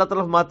کہ اللہ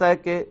تعالیٰ فرماتا ہے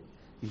کہ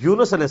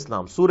یونس علیہ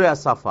السلام سورہ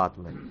الصافات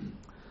میں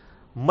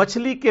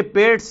مچھلی کے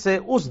پیٹ سے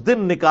اس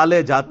دن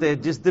نکالے جاتے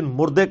جس دن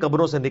مردے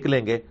قبروں سے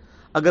نکلیں گے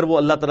اگر وہ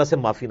اللہ تعالیٰ سے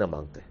معافی نہ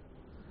مانگتے.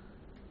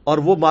 اور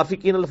وہ معافی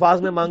کن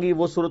الفاظ میں مانگی؟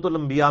 وہ سورۃ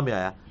الانبیاء میں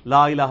آیا،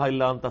 لا الہ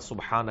الا انت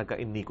سبحانک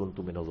انی کنت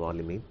من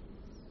الظالمین.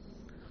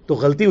 تو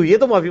غلطی ہوئی ہے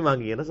تو معافی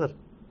مانگی ہے نا سر.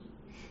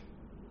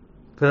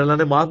 پھر اللہ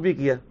نے معاف بھی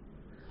کیا.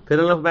 پھر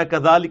اللہ فرمایا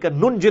کذالک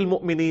ننجی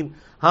المؤمنین،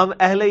 ہم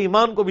اہل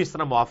ایمان کو بھی اس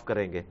طرح معاف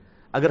کریں گے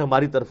اگر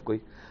ہماری طرف کوئی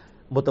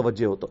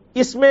متوجہ ہو. تو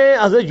اس میں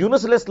حضرت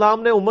یونس علیہ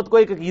السلام نے امت کو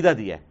ایک عقیدہ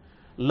دیا ہے،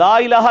 لا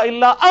الہ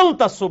الا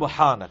انت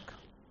سبحانک،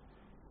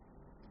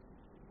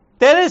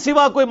 تیرے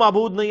سوا کوئی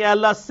معبود نہیں ہے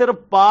اللہ، صرف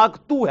پاک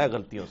تو ہے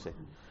غلطیوں سے.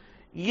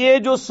 یہ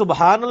جو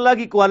سبحان اللہ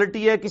کی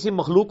کوالٹی ہے کسی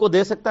مخلوق کو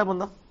دے سکتا ہے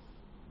بندہ؟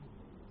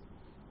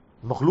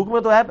 مخلوق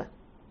میں تو عیب ہے.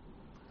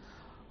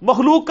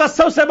 مخلوق کا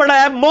سب سے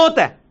بڑا عیب موت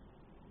ہے.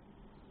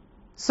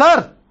 سر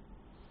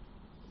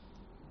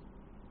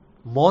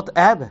موت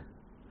عیب ہے،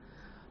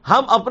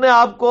 ہم اپنے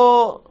آپ کو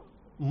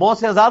موت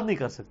سے آزاد نہیں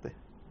کر سکتے.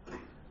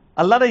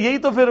 اللہ نے یہی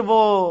تو پھر وہ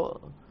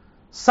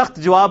سخت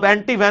جواب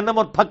اینٹی وینم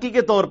اور پھکی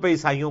کے طور پہ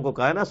عیسائیوں کو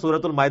کہا ہے نا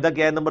سورۃ المائدہ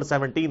کی آیت نمبر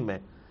 17 میں،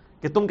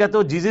 کہ تم کہتے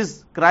ہو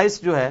جیزس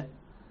کرائسٹ جو ہے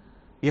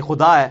یہ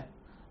خدا ہے،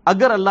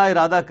 اگر اللہ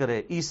ارادہ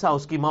کرے عیسیٰ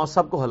اس کی ماں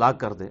سب کو ہلاک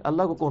کر دے،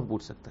 اللہ کو کون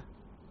پوچھ سکتا ہے؟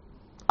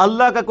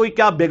 اللہ کا کوئی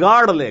کیا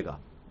بگاڑ لے گا؟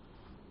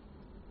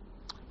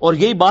 اور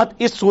یہی بات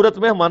اس صورت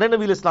میں ہمارے نبی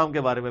علیہ السلام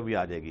کے بارے میں بھی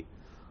آ جائے گی.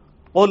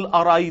 قل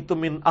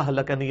ارأیتم ان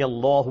اہلکنی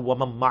اللہ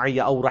ومن معی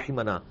او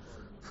رحمنا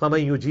فمن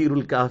یجیر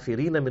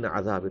الکافرین من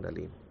عذاب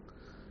علیم.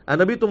 اے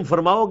نبی تم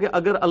فرماؤ کہ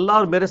اگر اللہ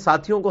اور میرے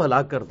ساتھیوں کو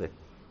ہلاک کر دے،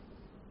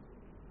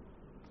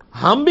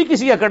 ہم بھی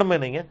کسی اکڑ میں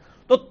نہیں ہیں،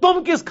 تو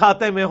تم کس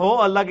کھاتے میں ہو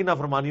اللہ کی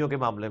نافرمانیوں کے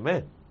معاملے میں؟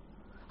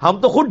 ہم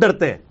تو خود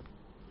ڈرتے ہیں.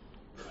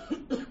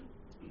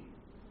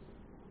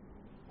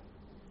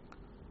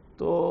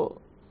 تو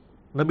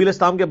نبی علیہ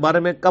السلام کے بارے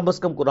میں کم از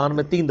کم قرآن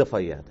میں 3 دفعہ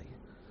یہ آتا ہے،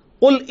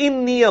 قل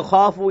انی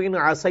اخاف ان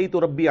عصیت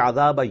ربی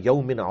عذاب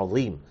یوم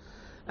عظیم.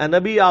 اے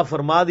نبی آپ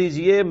فرما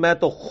دیجئے میں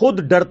تو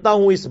خود ڈرتا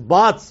ہوں اس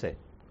بات سے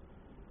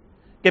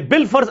کہ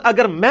بالفرض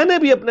اگر میں نے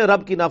بھی اپنے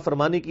رب کی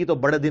نافرمانی کی تو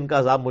بڑے دن کا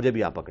عذاب مجھے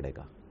بھی آ پکڑے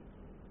گا.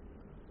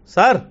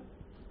 سر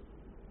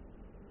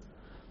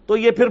تو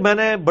یہ پھر میں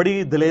نے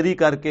بڑی دلیری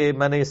کر کے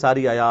میں نے یہ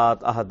ساری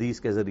آیات احادیث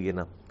کے ذریعے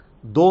نا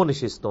 2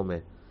 نشستوں میں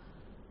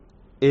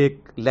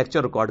ایک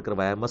لیکچر ریکارڈ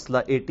کروایا، مسئلہ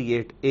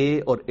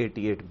 88A اور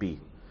 88B،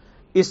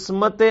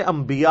 عصمت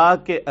انبیاء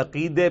کے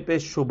عقیدے پہ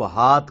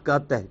شبہات کا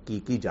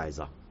تحقیقی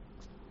جائزہ.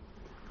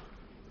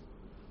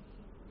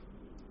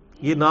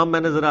 یہ نام میں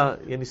نے ذرا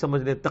یعنی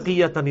سمجھ لیں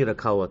تقیۃً نہیں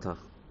رکھا ہوا تھا.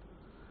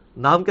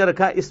 نام کیا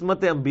رکھا؟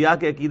 عصمت انبیاء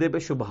کے عقیدے پہ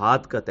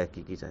شبہات کا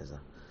تحقیقی جائزہ.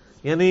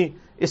 یعنی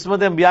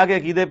عصمت انبیاء کے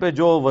عقیدے پہ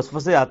جو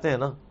وسوسے آتے ہیں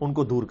نا ان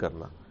کو دور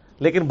کرنا.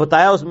 لیکن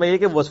بتایا اس میں یہ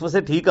کہ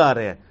وسوسے ٹھیک آ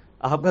رہے ہیں،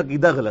 آپ کا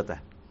عقیدہ غلط ہے.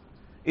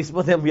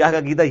 عصمت انبیاء کا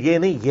عقیدہ یہ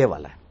نہیں، یہ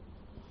والا ہے.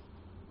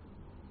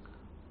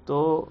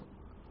 تو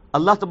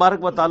اللہ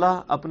تبارک و تعالیٰ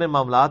اپنے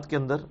معاملات کے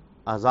اندر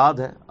آزاد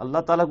ہے. اللہ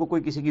تعالیٰ کو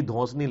کوئی کسی کی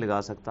دھونس نہیں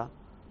لگا سکتا.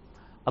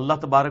 اللہ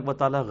تبارک و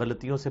تعالیٰ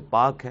غلطیوں سے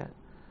پاک ہے.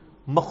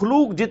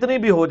 مخلوق جتنی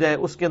بھی ہو جائے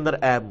اس کے اندر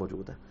عیب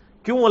موجود ہے.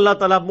 کیوں اللہ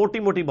تعالیٰ موٹی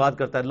موٹی بات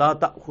کرتا ہے، لا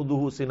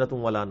تأخذہ سنۃ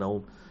ولا نوم.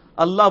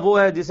 اللہ وہ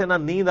ہے جسے نہ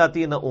نیند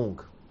آتی ہے نہ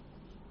اونگ.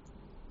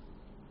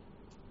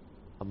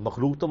 اب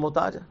مخلوق تو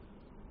محتاج ہے،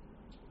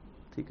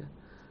 ٹھیک ہے.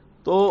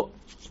 تو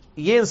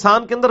یہ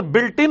انسان کے اندر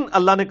بلٹ ان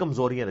اللہ نے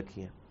کمزوریاں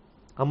رکھی ہیں.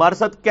 ہمارے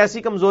ساتھ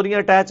کیسی کمزوریاں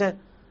اٹیچ ہیں؟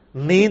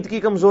 نیند کی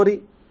کمزوری،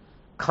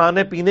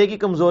 کھانے پینے کی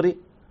کمزوری.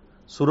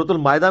 سورۃ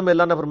المائدہ میں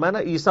اللہ نے فرمایا نا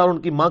عیسیٰ اور ان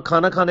کی ماں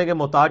کھانا کھانے کے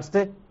محتاج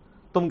تھے،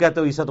 تم کہتے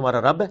ہو عیسیٰ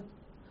تمہارا رب ہے.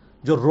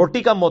 جو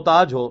روٹی کا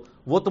محتاج ہو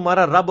وہ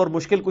تمہارا رب اور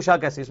مشکل کشا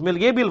کیسے؟ اس میں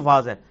یہ بھی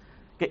الفاظ ہیں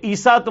کہ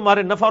عیسیٰ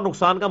تمہارے نفع اور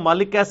نقصان کا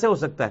مالک کیسے ہو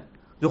سکتا ہے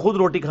جو خود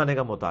روٹی کھانے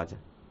کا محتاج ہے.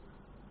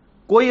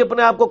 کوئی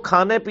اپنے آپ کو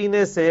کھانے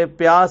پینے سے،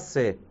 پیاس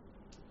سے،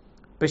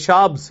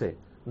 پیشاب سے،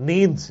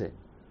 نیند سے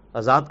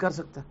آزاد کر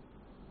سکتا ہے؟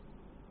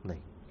 نہیں،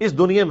 اس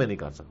دنیا میں نہیں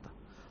کر سکتا.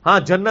 ہاں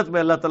جنت میں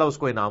اللہ تعالیٰ اس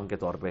کو انعام کے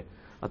طور پہ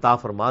عطا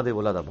فرما دے،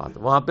 بولا بات.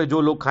 وہاں پہ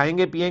جو لوگ کھائیں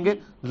گے پیئیں گے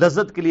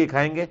لذت کے لیے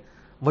کھائیں گے،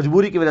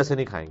 مجبوری کی وجہ سے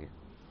نہیں کھائیں گے.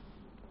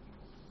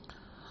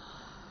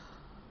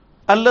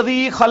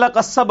 الذی خلق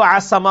السبع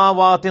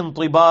سماوات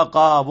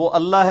طباقا، وہ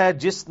اللہ ہے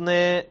جس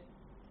نے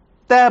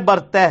تہ بر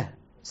تہ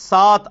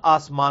 7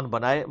 آسمان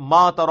بنائے.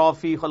 ما تری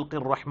فی خلق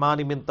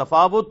الرحمن من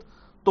تفاوت،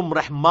 تم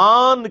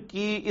رحمان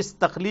کی اس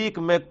تخلیق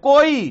میں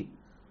کوئی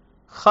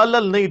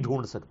خلل نہیں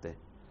ڈھونڈ سکتے.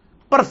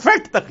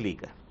 پرفیکٹ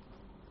تخلیق ہے.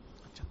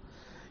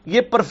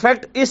 یہ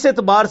پرفیکٹ اس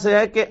اعتبار سے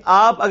ہے کہ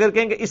آپ اگر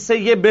کہیں گے اس سے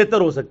یہ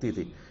بہتر ہو سکتی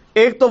تھی،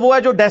 ایک تو وہ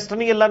ہے جو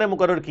ڈیسٹنی اللہ نے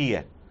مقرر کی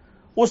ہے،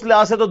 اس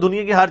لحاظ سے تو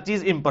دنیا کی ہر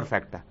چیز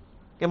امپرفیکٹ ہے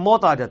کہ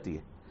موت آ جاتی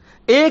ہے.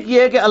 ایک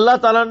یہ ہے کہ اللہ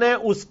تعالیٰ نے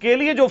اس کے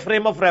لیے جو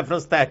فریم آف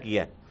ریفرنس طے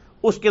کیا ہے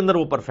اس کے اندر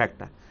وہ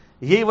پرفیکٹ ہے.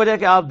 یہی وجہ ہے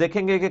کہ آپ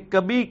دیکھیں گے کہ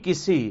کبھی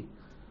کسی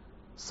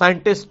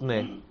سائنٹسٹ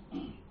نے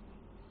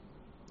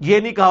یہ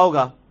نہیں کہا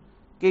ہوگا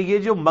کہ یہ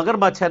جو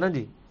مگرمچھ ہے نا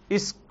جی،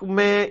 اس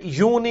میں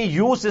یوں نہیں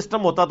یوں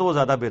سسٹم ہوتا تو وہ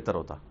زیادہ بہتر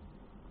ہوتا.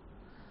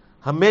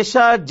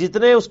 ہمیشہ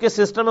جتنے اس کے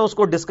سسٹم ہے اس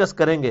کو ڈسکس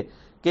کریں گے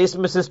کہ اس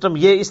میں سسٹم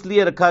یہ اس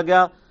لیے رکھا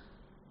گیا،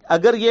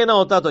 اگر یہ نہ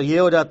ہوتا تو یہ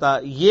ہو جاتا،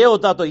 یہ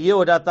ہوتا تو یہ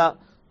ہو جاتا.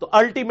 تو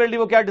الٹیمیٹلی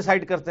وہ کیا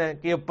ڈیسائیڈ کرتے ہیں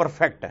کہ یہ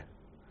پرفیکٹ ہے.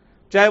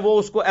 چاہے وہ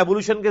اس کو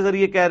ایوولوشن کے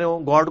ذریعے کہہ رہے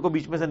ہوں، گاڈ کو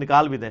بیچ میں سے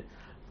نکال بھی دیں،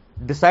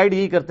 ڈیسائیڈ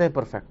یہی کرتے ہیں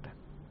پرفیکٹ ہے.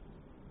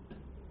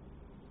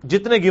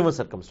 جتنے گیون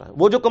سرکمسٹانس،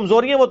 وہ جو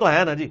کمزوریاں وہ تو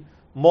ہیں نا جی،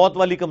 موت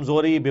والی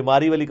کمزوری،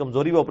 بیماری والی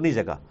کمزوری، وہ اپنی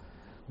جگہ.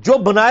 جو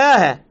بنایا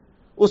ہے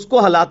اس کو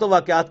حالات و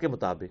واقعات کے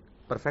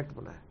مطابق پرفیکٹ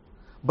بنایا.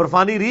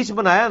 برفانی ریچھ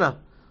بنایا نا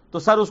تو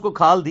سر اس کو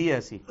کھال دی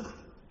ایسی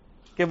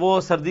کہ وہ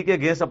سردی کے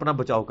گیس اپنا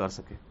بچاؤ کر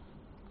سکے.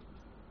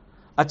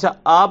 اچھا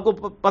آپ کو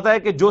پتا ہے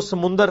کہ جو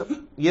سمندر،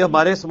 یہ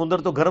ہمارے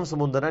سمندر تو گرم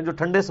سمندر ہیں، جو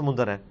ٹھنڈے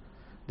سمندر ہیں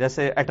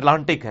جیسے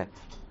اٹلانٹک ہے،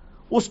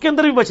 اس کے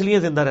اندر بھی مچھلیاں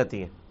زندہ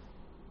رہتی ہیں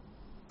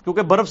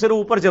کیونکہ برف صرف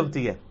اوپر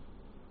جمتی ہے،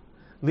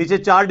 نیچے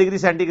 4 ڈگری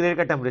سینٹی گریڈ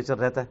کا ٹیمپریچر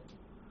رہتا ہے.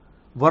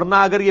 ورنہ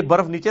اگر یہ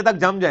برف نیچے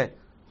تک جم جائے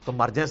تو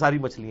مر جائیں ساری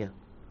مچھلیاں.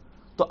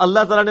 تو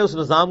اللہ تعالیٰ نے اس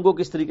نظام کو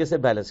کس طریقے سے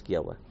بیلنس کیا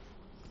ہوا ہے.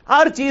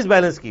 ہر چیز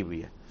بیلنس کی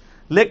ہوئی ہے،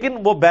 لیکن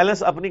وہ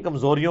بیلنس اپنی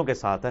کمزوریوں کے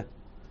ساتھ ہے.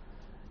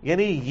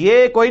 یعنی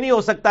یہ کوئی نہیں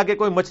ہو سکتا کہ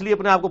کوئی مچھلی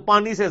اپنے آپ کو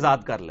پانی سے آزاد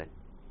کر لے،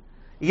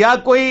 یا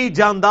کوئی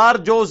جاندار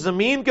جو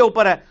زمین کے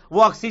اوپر ہے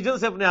وہ آکسیجن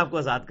سے اپنے آپ کو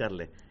آزاد کر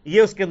لے.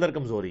 یہ اس کے اندر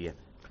کمزوری ہے.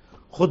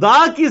 خدا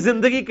کی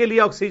زندگی کے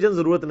لیے آکسیجن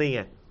ضرورت نہیں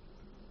ہے،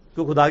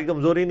 کیونکہ خدا کی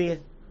کمزوری نہیں ہے.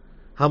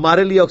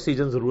 ہمارے لیے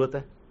آکسیجن ضرورت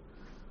ہے.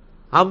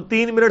 ہم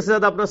 3 منٹ سے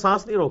زیادہ اپنا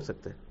سانس نہیں روک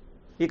سکتے.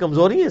 یہ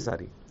کمزوری ہے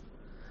ساری.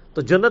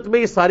 تو جنت میں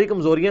یہ ساری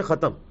کمزوریاں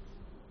ختم.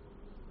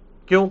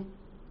 کیوں؟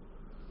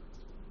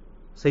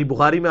 صحیح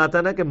بخاری میں آتا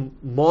ہے نا کہ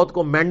موت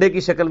کو مینڈے کی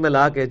شکل میں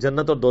لا کے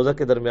جنت اور دوزخ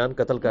کے درمیان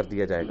قتل کر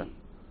دیا جائے گا،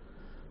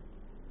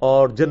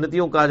 اور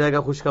جنتیوں کو کہا جائے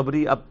گا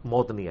خوشخبری اب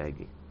موت نہیں آئے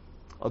گی،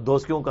 اور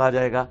دوزخیوں کو کہا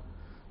جائے گا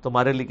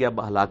تمہارے لیے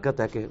اب ہلاکت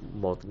ہے کہ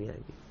موت نہیں آئے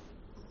گی.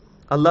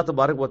 اللہ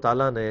تبارک و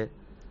تعالیٰ نے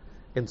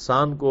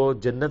انسان کو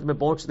جنت میں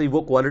پہنچتے ہی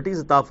وہ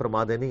کوالٹیز عطا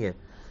فرما دینی ہے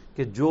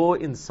کہ جو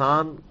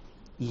انسان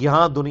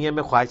یہاں دنیا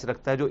میں خواہش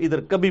رکھتا ہے، جو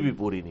ادھر کبھی بھی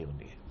پوری نہیں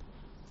ہونی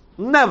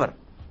ہے. نیور.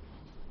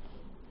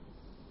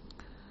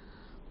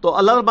 تو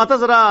اللہ ماتا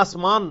ذرا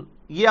آسمان،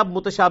 یہ اب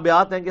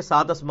متشابہات ہیں کہ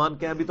 7 آسمان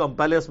کے ہیں. ابھی تو ہم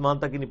پہلے آسمان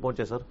تک ہی نہیں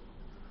پہنچے سر.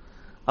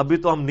 ابھی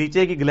تو ہم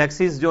نیچے کی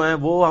گلیکسیز جو ہیں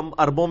وہ ہم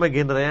اربوں میں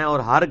گن رہے ہیں، اور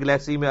ہر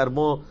گلیکسی میں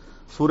اربوں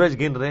سورج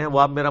گن رہے ہیں. وہ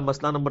آپ میرا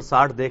مسئلہ نمبر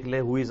 60 دیکھ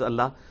لیں، ہو از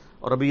اللہ.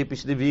 اور ابھی یہ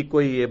پچھلی ویک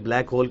کو یہ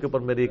بلیک ہول کے اوپر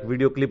میری ایک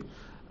ویڈیو کلپ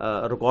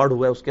ریکارڈ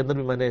ہوا ہے، اس کے اندر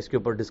بھی میں نے اس کے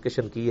اوپر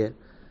ڈسکشن کی ہے.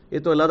 یہ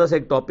تو علیحدہ سے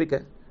ایک ٹاپک ہے.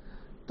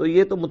 تو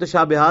یہ تو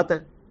متشابہات ہیں.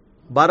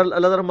 بہرحال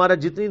اللہ تعالیٰ ہمارا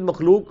جتنی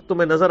مخلوق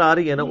تمہیں نظر آ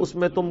رہی ہے نا، اس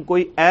میں تم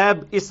کوئی عیب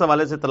اس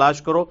حوالے سے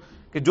تلاش کرو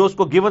کہ جو اس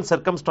کو گیون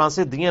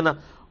سرکمسٹانسز دیے نا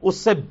اس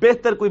سے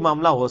بہتر کوئی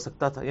معاملہ ہو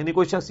سکتا تھا. یعنی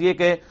کوئی شخص یہ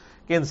کہے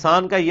کہ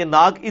انسان کا یہ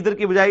ناک ادھر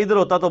کی بجائے ادھر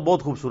ہوتا تو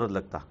بہت خوبصورت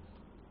لگتا،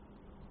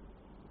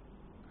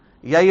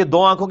 یا یہ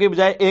 2 آنکھوں کی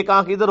بجائے 1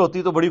 آنکھ ادھر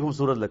ہوتی تو بڑی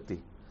خوبصورت لگتی.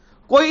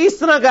 کوئی اس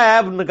طرح کا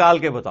عیب نکال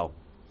کے بتاؤ.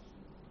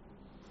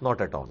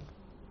 Not at all.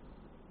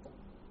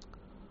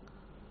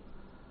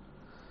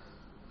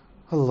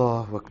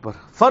 اللہ اکبر.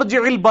 فرجع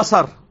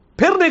البصر،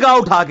 پھر نگاہ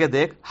اٹھا کے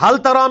دیکھ. ہل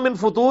تری من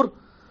فطور،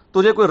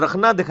 تجھے کوئی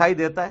رخنا دکھائی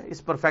دیتا ہے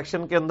اس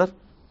پرفیکشن کے اندر؟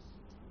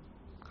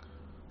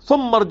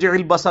 ثم ارجع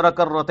البصر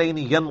کرتین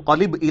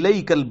ينقلب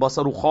الیک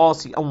البصر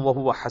خاسئا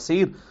وهو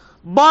حسیر.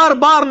 بار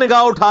بار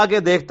نگاہ اٹھا کے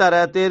دیکھتا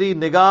رہ، تیری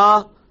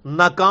نگاہ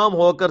ناکام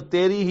ہو کر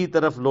تیری ہی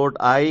طرف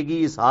لوٹ آئے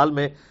گی اس حال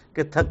میں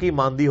کہ تھکی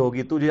ماندی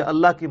ہوگی. تجھے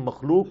اللہ کی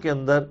مخلوق کے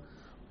اندر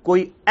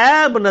کوئی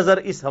عیب نظر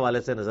اس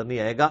حوالے سے نظر نہیں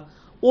آئے گا.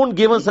 ان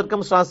گیون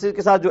سرکمسٹانسز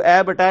کے ساتھ جو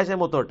عیب اٹیچ ہے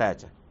وہ تو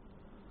اٹیچ ہے.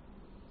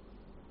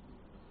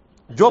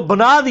 جو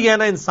بنا دیا ہے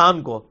نا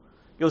انسان کو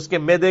کہ اس کے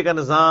معدے کا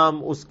نظام،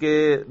 اس کے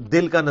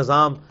دل کا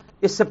نظام،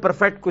 اس سے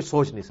پرفیکٹ کوئی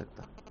سوچ نہیں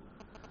سکتا.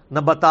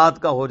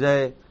 نباتات کا ہو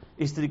جائے،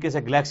 اس طریقے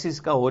سے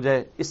گلیکسیز کا ہو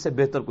جائے، اس سے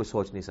بہتر کوئی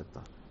سوچ نہیں سکتا.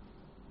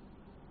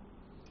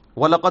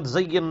 وَلَقَدْ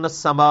زَيَّنَّا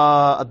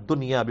السَّمَاءَ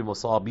الدُّنْيَا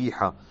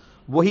بِمَصَابِيحَ،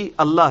 وہی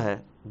اللہ ہے،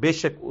 بے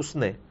شک اس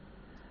نے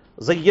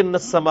زَيَّنَّا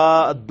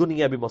السَّمَاءَ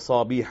الدُّنْيَا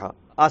بِمَصَابِيحَ،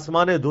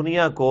 آسمان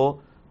دنیا کو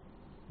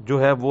جو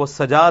ہے وہ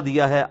سجا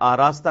دیا ہے،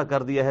 آراستہ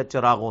کر دیا ہے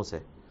چراغوں سے،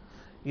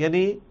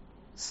 یعنی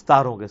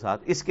ستاروں کے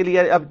ساتھ. اس کے لیے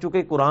اب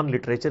چونکہ قرآن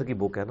لٹریچر کی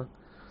بک ہے نا،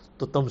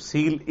 تو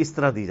تمثیل اس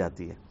طرح دی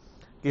جاتی ہے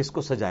کہ اس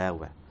کو سجایا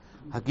ہوا ہے.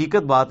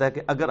 حقیقت بات ہے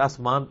کہ اگر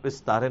آسمان پہ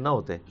ستارے نہ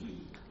ہوتے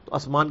تو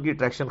آسمان کی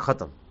اٹریکشن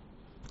ختم.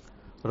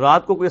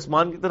 رات کو کوئی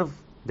آسمان کی طرف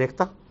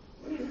دیکھتا؟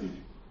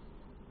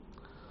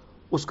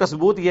 اس کا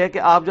ثبوت یہ ہے کہ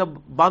آپ جب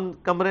بند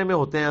کمرے میں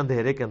ہوتے ہیں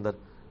اندھیرے کے اندر,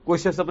 کوئی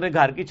شخص اپنے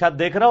گھر کی چھت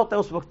دیکھ رہا ہوتا ہے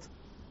اس وقت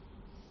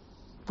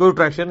کوئی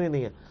اٹریکشن ہی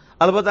نہیں ہے.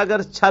 البتہ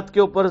اگر چھت کے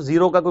اوپر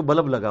زیرو کا کوئی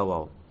بلب لگا ہوا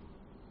ہو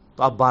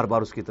تو آپ بار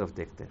بار اس کی طرف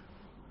دیکھتے ہیں.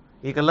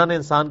 ایک اللہ نے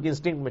انسان کی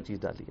انسٹنکٹ میں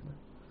چیز ڈالی ہے نا.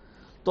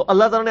 تو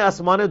اللہ تعالیٰ نے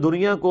آسمان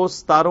دنیا کو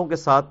ستاروں کے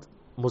ساتھ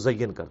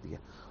مزین کر دیا.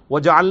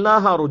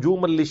 وَجَعَلْنَاهَا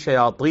رُجُومًا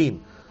لِلشَّيَاطِينِ,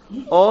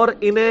 اور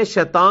انہیں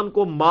شیطان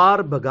کو مار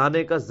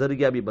بھگانے کا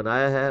ذریعہ بھی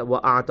بنایا ہے.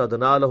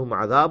 وَأَعْتَدْنَا لَهُمْ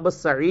عَذَابَ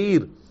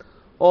السَّعِيرِ,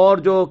 اور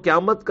جو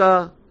قیامت کا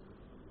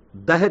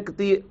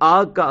دہکتی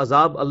آگ کا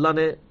عذاب اللہ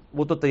نے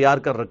وہ تو تیار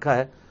کر رکھا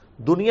ہے.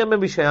 دنیا میں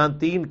بھی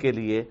شیاطین کے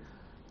لیے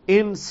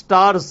ان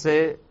سٹارز سے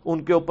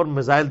ان کے اوپر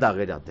میزائل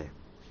داغے جاتے ہیں.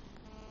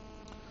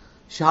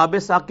 شہاب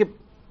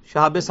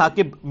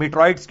ثاقب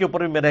میٹرائٹس کے اوپر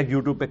بھی میرا ایک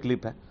یوٹیوب پہ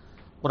کلپ ہے.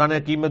 قرآن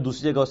حکیم میں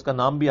دوسری جگہ اس کا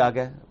نام بھی آ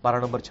گیا ہے, پارہ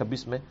نمبر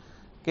 26 میں,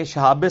 کہ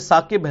شہاب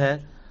ثاقب ہیں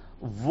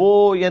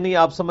وہ, یعنی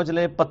آپ سمجھ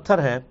لیں پتھر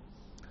ہیں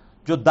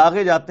جو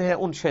داغے جاتے ہیں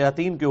ان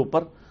شیاطین کے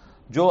اوپر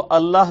جو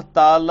اللہ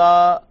تعالی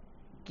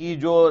کی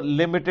جو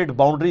لمیٹڈ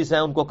باؤنڈریز ہیں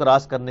ان کو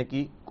کراس کرنے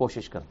کی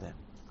کوشش کرتے ہیں.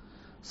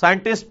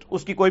 سائنٹسٹ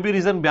اس کی کوئی بھی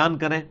ریزن بیان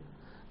کریں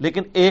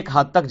لیکن ایک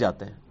حد تک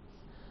جاتے ہیں.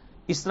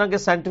 اس طرح کے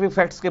سائنٹیفک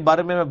فیکٹس کے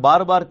بارے میں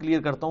بار بار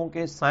کلیئر کرتا ہوں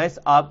کہ سائنس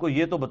آپ کو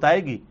یہ تو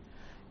بتائے گی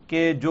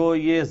کہ جو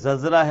یہ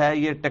زلزلہ ہے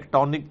یہ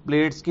ٹیکٹونک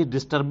پلیٹس کی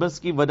ڈسٹربنس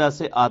کی وجہ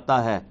سے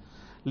آتا ہے,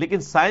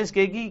 لیکن سائنس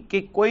کہے گی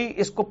کہ کوئی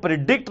اس کو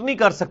پریڈکٹ نہیں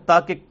کر سکتا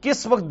کہ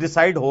کس وقت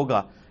ڈیسائیڈ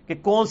ہوگا کہ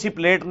کون سی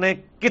پلیٹ نے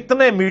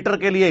کتنے میٹر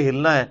کے لیے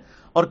ہلنا ہے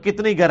اور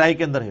کتنی گہرائی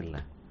کے اندر ہلنا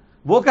ہے.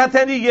 وہ کہتے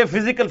ہیں جی یہ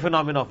فزیکل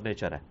فینومینا آف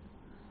نیچر ہے,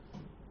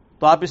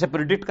 تو آپ اسے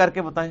پریڈکٹ کر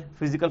کے بتائیں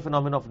فزیکل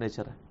فینومینا آف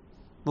نیچر ہے.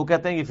 وہ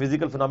کہتے ہیں یہ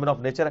فزیکل فینومینا آف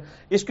نیچر ہے,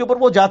 اس کے اوپر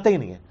وہ جاتے ہی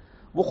نہیں ہے.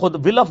 وہ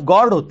خود ول آف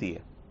گاڈ ہوتی ہے,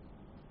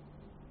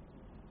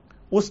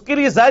 اس کے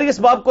لیے ظاہری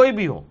اسباب کوئی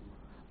بھی ہو,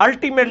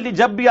 الٹیمیٹلی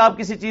جب بھی آپ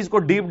کسی چیز کو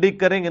ڈیپ ڈگ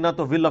کریں گے نا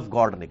تو ول آف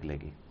گاڈ نکلے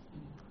گی.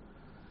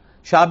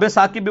 شہاب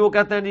ثاقب بھی وہ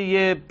کہتے ہیں جی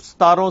یہ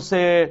ستاروں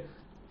سے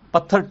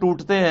پتھر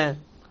ٹوٹتے ہیں,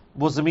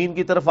 وہ زمین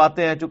کی طرف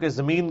آتے ہیں, چونکہ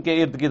زمین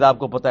کے ارد گرد آپ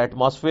کو پتا ہے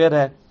ایٹماسفیئر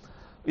ہے,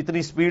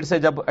 اتنی سپیڈ سے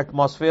جب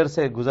ایٹماسفیئر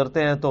سے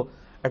گزرتے ہیں تو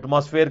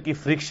ایٹماسفیئر کی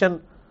فرکشن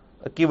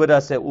کی وجہ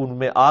سے ان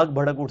میں آگ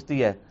بھڑک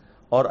اٹھتی ہے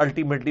اور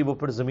الٹیمیٹلی وہ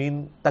پھر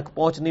زمین تک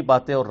پہنچ نہیں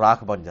پاتے اور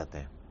راکھ بن جاتے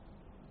ہیں.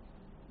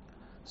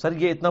 سر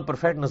یہ اتنا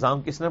پرفیکٹ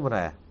نظام کس نے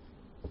بنایا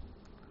ہے؟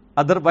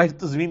 ادروائز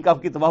تو زمین کا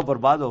آپ کی تباہ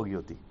برباد ہو گئی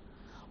ہوتی.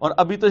 اور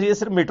ابھی تو یہ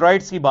صرف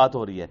میٹرائٹس کی بات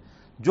ہو رہی ہے.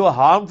 جو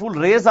ہارمفل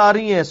ریز آ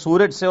رہی ہیں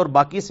سورج سے اور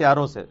باقی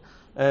سیاروں سے,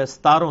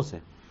 ستاروں سے,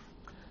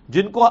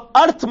 جن کو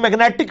ارتھ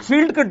میگنیٹک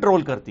فیلڈ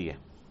کنٹرول کرتی ہے,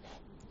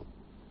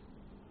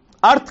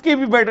 ارتھ کی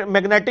بھی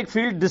میگنیٹک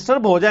فیلڈ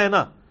ڈسٹرب ہو جائے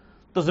نا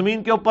تو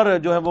زمین کے اوپر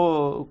جو ہے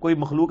وہ کوئی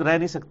مخلوق رہ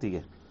نہیں سکتی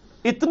ہے.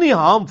 اتنی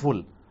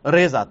ہارمفل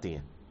ریز آتی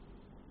ہیں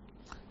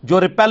جو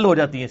ریپیل ہو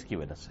جاتی ہیں اس کی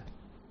وجہ سے.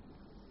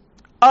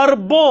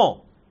 اربوں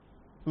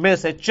میں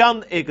سے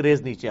چند ایک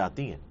ریز نیچے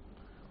آتی ہیں,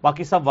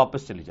 باقی سب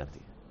واپس چلی جاتی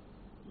ہیں.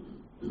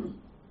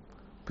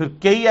 پھر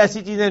کئی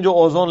ایسی چیزیں جو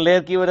اوزون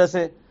لیئر کی وجہ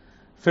سے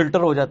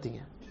فلٹر ہو جاتی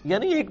ہیں,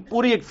 یعنی ایک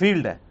پوری ایک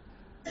فیلڈ ہے.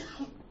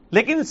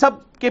 لیکن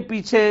سب کے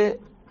پیچھے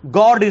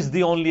God is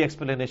the only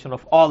explanation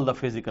of all the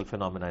physical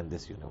phenomena in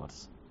this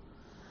universe.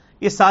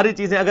 یہ ساری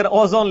چیزیں اگر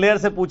اوزون لیئر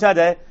سے پوچھا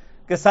جائے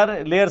کہ سر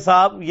لیئر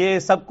صاحب یہ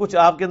سب کچھ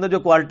آپ کے اندر جو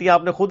کوالٹیاں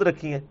آپ نے خود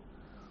رکھی ہیں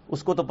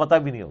اس کو تو پتہ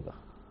بھی نہیں ہوگا,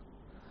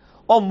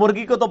 اور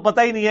مرغی کو تو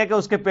پتہ ہی نہیں ہے کہ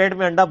اس کے پیٹ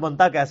میں انڈا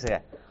بنتا کیسے ہے,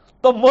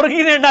 تو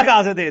مرغی نے انڈا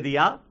کہاں سے دے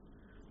دیا؟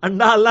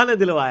 انڈا اللہ نے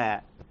دلوایا ہے.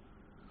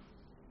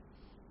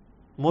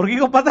 مرغی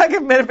کو پتا ہے کہ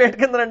میرے پیٹ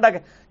کے اندر انڈا کیا.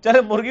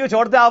 چلے مرغی کو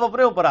چھوڑتے آپ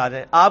اپنے اوپر آ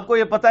جائیں. آپ کو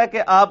یہ پتا ہے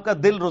کہ آپ کا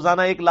دل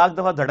روزانہ 1,00,000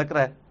 دفعہ دھڑک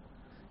رہا ہے,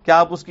 کیا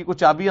آپ اس کی کچھ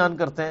چابی آن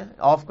کرتے ہیں,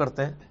 آف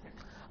کرتے ہیں؟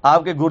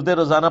 آپ کے گردے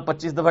روزانہ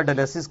 25 دفعہ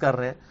ڈائلیسس کر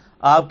رہے ہیں,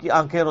 آپ کی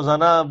آنکھیں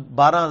روزانہ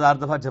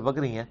 12,000 دفعہ جھپک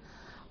رہی ہیں,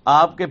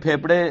 آپ کے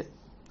پھیپڑے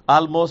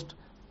آلموسٹ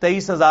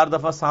 23,000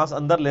 دفعہ سانس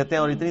اندر لیتے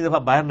ہیں اور اتنی دفعہ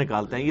باہر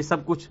نکالتے ہیں. یہ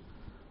سب کچھ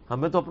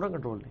ہمیں تو اپنا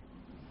کنٹرول نہیں.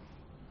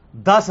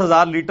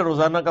 10,000 لیٹر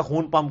روزانہ کا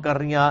خون پمپ کر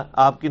رہی ہیں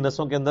آپ کی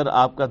نسوں کے اندر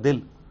آپ کا دل,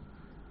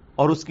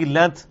 اور اس کی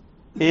لینتھ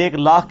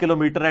 1,00,000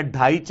 کلومیٹر ہے.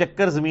 2.5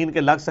 چکر زمین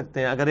کے لگ سکتے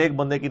ہیں اگر ایک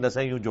بندے کی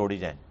نسیں یوں جوڑی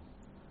جائیں,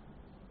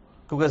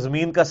 کیونکہ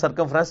زمین کا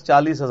سرکمفرنس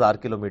 40,000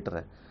 کلومیٹر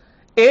ہے.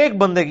 ایک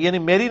بندے کی, یعنی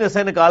میری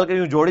نسیں نکال کے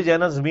یوں جوڑی جائے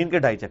نا, زمین کے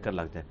 2.5 چکر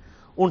لگ جائیں.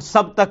 ان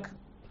سب تک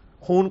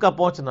خون کا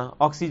پہنچنا,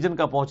 آکسیجن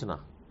کا پہنچنا,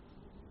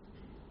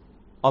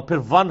 اور پھر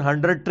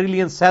 100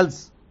 ٹریلین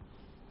سیلز,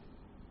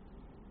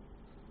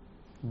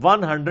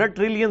 100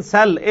 ٹریلین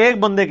سیل ایک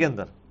بندے کے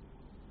اندر.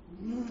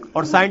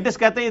 اور سائنٹسٹ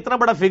کہتے ہیں اتنا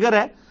بڑا فگر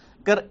ہے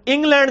کہ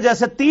انگلینڈ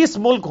جیسے 30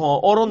 ملک ہوں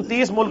اور ان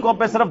 30 ملکوں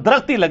پہ صرف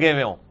درخت ہی لگے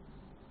ہوئے ہوں,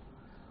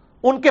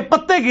 ان کے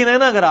پتے گنے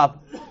نا اگر آپ,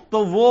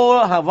 تو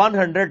وہ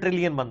 100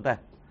 ٹریلین بنتا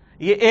ہے.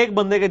 یہ ایک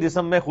بندے کے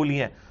جسم میں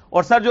خلیاں ہیں.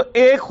 اور سر جو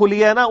ایک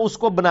خلیہ ہے نا اس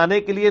کو بنانے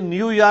کے لیے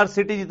نیو یارک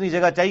سٹی جتنی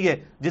جگہ چاہیے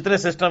جتنے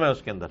سسٹم ہے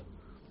اس کے اندر.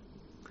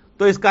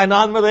 تو اس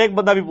کائنات میں تو ایک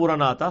بندہ بھی پورا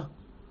نہ آتا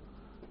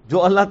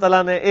جو اللہ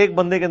تعالیٰ نے ایک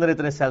بندے کے اندر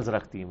اتنے سیلز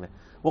رکھتی ہیں.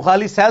 وہ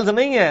خالی سیلز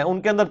نہیں ہے،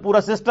 ان کے اندر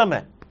پورا سسٹم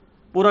ہے،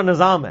 پورا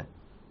نظام ہے.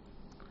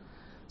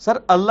 سر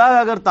اللہ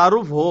اگر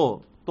تعارف ہو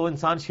تو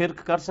انسان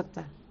شرک کر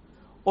سکتا ہے؟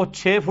 اور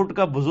 6 فٹ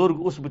کا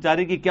بزرگ اس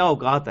بیچاری کی کیا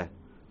اوقات ہے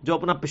جو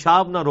اپنا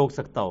پیشاب نہ روک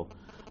سکتا ہو،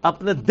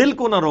 اپنے دل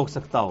کو نہ روک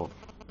سکتا ہو،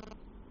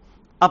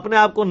 اپنے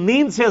آپ کو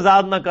نیند سے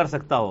آزاد نہ کر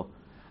سکتا ہو،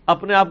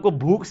 اپنے آپ کو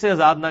بھوک سے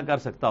آزاد نہ کر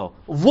سکتا ہو،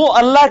 وہ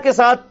اللہ کے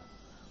ساتھ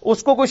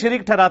اس کو کوئی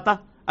شریک ٹھہراتا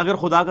اگر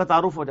خدا کا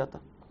تعارف ہو جاتا؟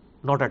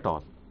 Not at all.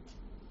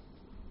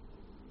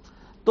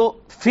 تو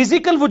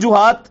فزیکل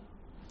وجوہات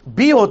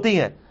بھی ہوتی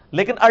ہیں،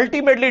 لیکن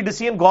الٹیمیٹلی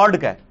ڈیسیژن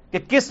گاڈ کا ہے کہ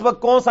کس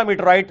وقت کون سا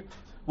میٹرائٹ.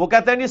 وہ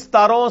کہتے ہیں جی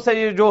ستاروں سے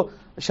یہ جو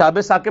شاب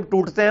ثاقب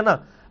ٹوٹتے ہیں نا،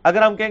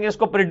 اگر ہم کہیں گے اس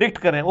کو پریڈکٹ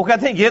کریں، وہ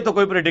کہتے ہیں یہ تو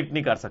کوئی پریڈکٹ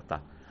نہیں کر سکتا.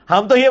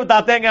 ہم تو یہ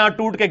بتاتے ہیں کہ ہاں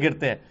ٹوٹ کے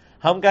گرتے ہیں،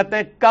 ہم کہتے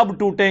ہیں کب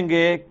ٹوٹیں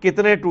گے،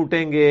 کتنے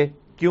ٹوٹیں گے،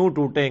 کیوں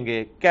ٹوٹیں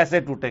گے، کیسے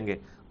ٹوٹیں گے.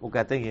 وہ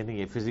کہتے ہیں یہ نہیں،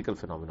 یہ فزیکل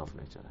فینومینا آف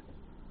نیچر ہے.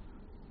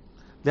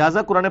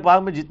 لہٰذا قرآن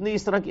پاک میں جتنی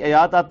اس طرح کی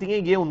آیات آتی ہیں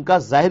یہ ان کا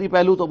ظاہری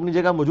پہلو تو اپنی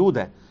جگہ موجود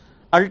ہے،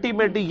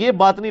 الٹیمیٹلی یہ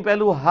باطنی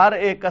پہلو ہر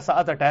ایک کا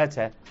ساتھ اٹیچ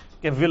ہے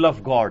کہ ول آف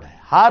گاڈ ہے،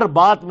 ہر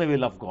بات میں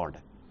ول آف گاڈ ہے.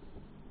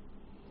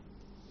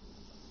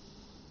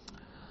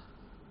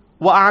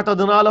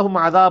 وَأَعْتَدْنَا لَهُمْ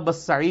عَذَابَ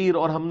السَّعِيرِ،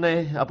 اور ہم نے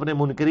اپنے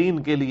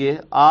منکرین کے لیے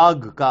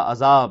آگ کا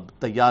عذاب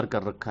تیار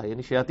کر رکھا ہے.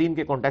 یعنی شیاطین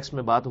کے کانٹیکسٹ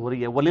میں بات ہو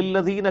رہی ہے.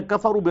 وَلِلَّذِينَ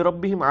كَفَرُوا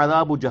بِرَبِّهِمْ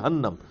عَذَابُ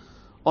جَهَنَّمَ،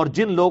 اور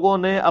جن لوگوں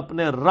نے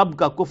اپنے رب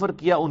کا کفر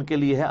کیا ان کے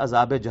لیے ہے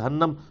عذاب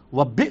جہنم.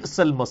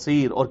 وَبِئْسَ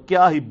الْمَصِيرُ، اور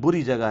کیا ہی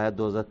بری جگہ ہے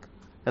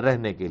دوزخ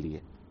رہنے کے لیے.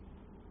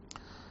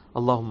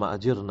 اللہم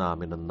اجرنا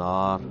من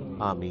النار،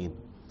 آمین.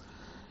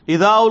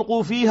 اذا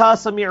القوا فیہا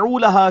سمعوا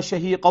لہا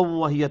شہیقا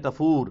وہی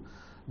تفور،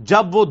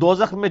 جب وہ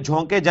دوزخ میں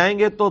جھونکے جائیں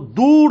گے تو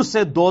دور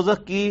سے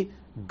دوزخ کی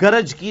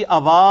گرج کی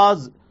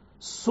آواز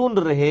سن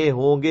رہے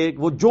ہوں گے،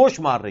 وہ جوش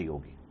مار رہی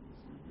ہوگی.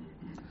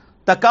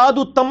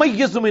 تکاد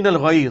تمیز من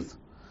الغیظ،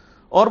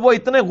 اور وہ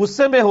اتنے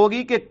غصے میں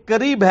ہوگی کہ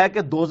قریب ہے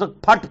کہ دوزخ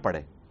پھٹ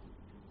پڑے.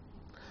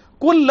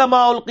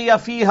 کلما القی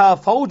فیہا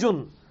فوج،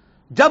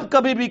 جب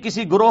کبھی بھی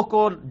کسی گروہ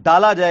کو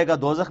ڈالا جائے گا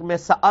دوزخ میں،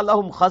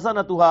 سألہم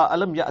خزنتہا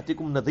الم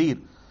یأتکم نذیر،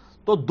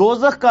 تو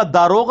دوزخ کا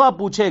داروغہ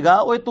پوچھے گا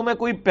اوے تمہیں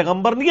کوئی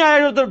پیغمبر نہیں آیا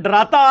جو تو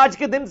ڈراتا آج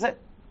کے دن سے،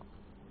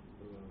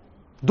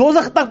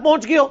 دوزخ تک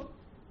پہنچ گئے ہو.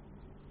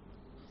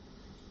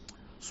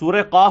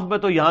 سورہ قاف میں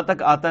تو یہاں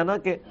تک آتا ہے نا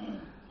کہ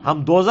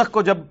ہم دوزخ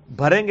کو جب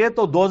بھریں گے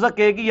تو دوزخ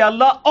کہے گی یا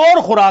اللہ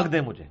اور خوراک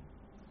دے مجھے.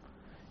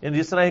 یعنی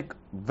جس طرح ایک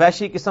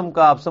وحشی قسم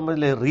کا آپ سمجھ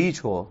لیں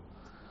ریچھ ہو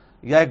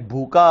یا ایک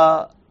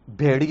بھوکا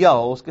بھیڑیا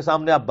ہو، اس کے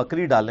سامنے آپ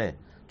بکری ڈالیں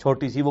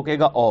چھوٹی سی، وہ کہے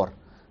گا اور.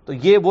 تو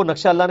یہ وہ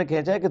نقشہ اللہ نے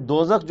کھینچا ہے کہ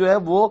دوزخ جو ہے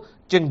وہ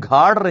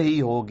چنگھاڑ رہی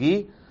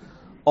ہوگی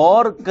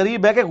اور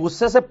قریب ہے کہ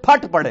غصے سے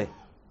پھٹ پڑے.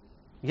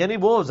 یعنی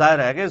وہ ظاہر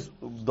ہے کہ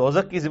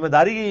دوزخ کی ذمہ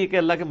داری یہ کہ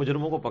اللہ کے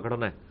مجرموں کو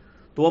پکڑنا ہے،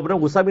 تو وہ اپنا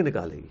غصہ بھی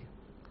نکالے گی.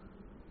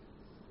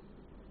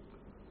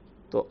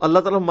 تو اللہ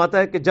تعالیٰ فرماتا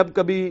ہے کہ جب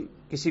کبھی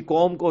کسی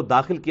قوم کو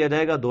داخل کیا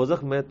جائے گا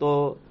دوزخ میں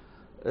تو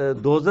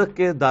دوزخ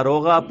کے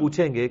داروغہ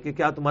پوچھیں گے کہ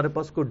کیا تمہارے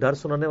پاس کوئی ڈر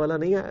سنانے والا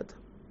نہیں آیا تھا،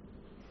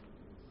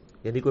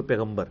 یعنی کوئی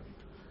پیغمبر.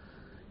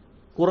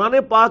 قرآن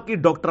پاک کی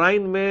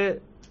ڈاکٹرائن میں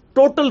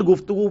ٹوٹل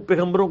گفتگو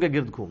پیغمبروں کے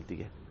گرد گھومتی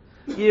ہے.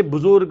 یہ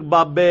بزرگ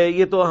بابے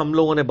یہ تو ہم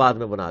لوگوں نے بعد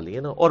میں بنا لیے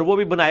نا، اور وہ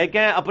بھی بنائے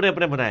کیا ہیں، اپنے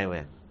اپنے بنائے ہوئے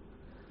ہیں.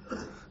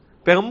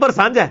 پیغمبر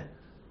سانجا ہے.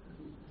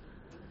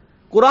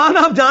 قرآن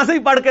آپ جہاں سے ہی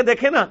پڑھ کے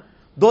دیکھیں نا،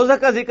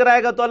 دوزخ کا ذکر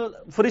آئے گا تو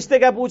فرشتے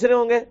کیا پوچھ رہے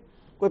ہوں گے،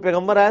 کوئی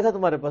پیغمبر آیا تھا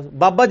تمہارے پاس؟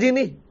 بابا جی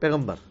نہیں،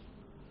 پیغمبر.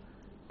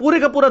 پورے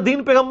کا پورا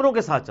دین پیغمبروں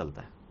کے ساتھ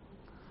چلتا ہے.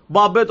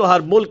 بابے تو ہر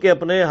ملک کے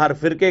اپنے، ہر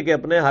فرقے کے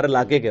اپنے، ہر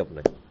علاقے کے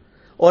اپنے،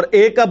 اور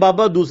ایک کا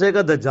بابا دوسرے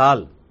کا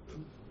دجال.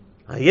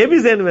 یہ بھی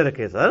ذہن میں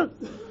رکھے سر،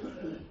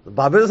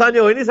 بابے تو سانجے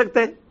ہو ہی نہیں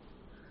سکتے.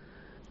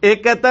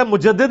 ایک کہتا ہے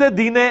مجدد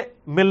دین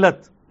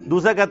ملت،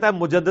 دوسرا کہتا ہے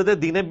مجدد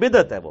دین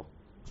بدعت ہے وہ.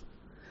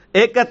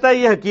 ایک کہتا ہے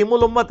یہ حکیم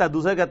الامت ہے،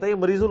 دوسرا کہتا ہے یہ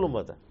مریض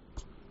الامت ہے.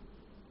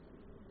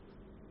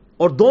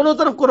 اور دونوں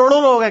طرف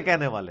کروڑوں لوگ ہیں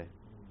کہنے والے،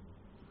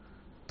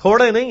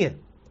 تھوڑے نہیں ہیں.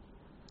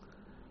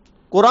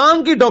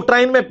 قرآن کی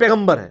ڈاکٹرائن میں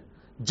پیغمبر ہے.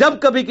 جب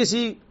کبھی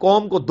کسی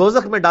قوم کو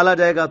دوزخ میں ڈالا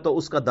جائے گا تو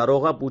اس کا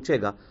داروغہ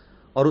پوچھے گا،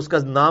 اور اس کا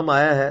نام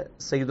آیا ہے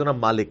سیدنا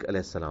مالک علیہ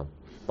السلام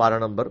پارہ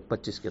نمبر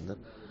 25 کے اندر،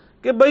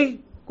 کہ بھئی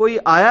کوئی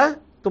آیا ہے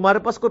تمہارے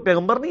پاس، کوئی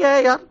پیغمبر نہیں آیا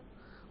یار؟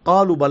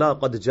 قالوا بلا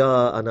قد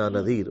جاءنا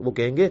نذیر، وہ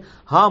کہیں گے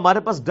ہاں ہمارے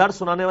پاس ڈر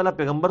سنانے والا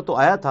پیغمبر تو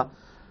آیا تھا.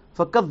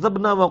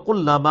 فکذبنا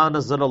وقلنا ما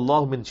نزل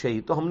اللہ من شیء،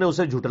 تو ہم نے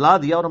اسے جھٹلا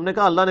دیا اور ہم نے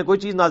کہا اللہ نے کوئی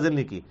چیز نازل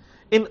نہیں کی.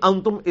 ان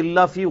انتم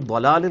الا فی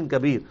ضلال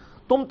کبیر،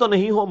 تم تو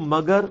نہیں ہو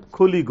مگر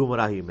کھلی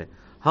گمراہی میں.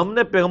 ہم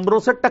نے پیغمبروں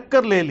سے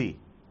ٹکر لے لی.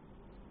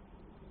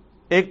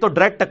 ایک تو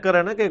ڈائریکٹ ٹکر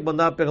ہے نا کہ ایک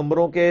بندہ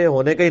پیغمبروں کے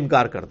ہونے کا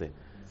انکار کر دے،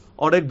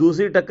 اور ایک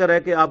دوسری ٹکر ہے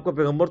کہ آپ کو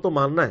پیغمبر تو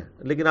ماننا ہے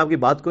لیکن آپ کی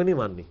بات کوئی نہیں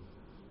ماننی.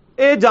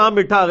 اے جہاں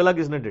مٹھا اگلا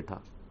کس نے ڈٹھا.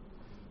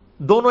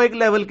 دونوں ایک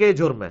لیول کے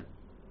جرم ہیں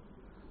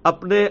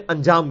اپنے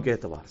انجام کے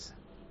اعتبار سے.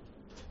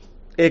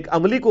 ایک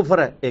عملی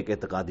کفر ہے، ایک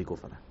اعتقادی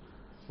کفر ہے.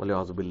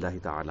 والعیاذ باللہ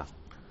تعالی.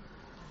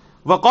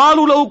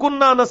 وقالوا لو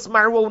كنا نسمع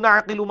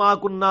ونعقل ما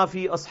كنا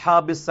في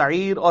اصحاب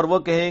السعیر، اور وہ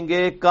کہیں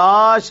گے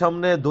کاش ہم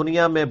نے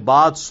دنیا میں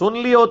بات سن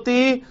لی ہوتی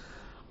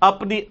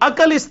اپنی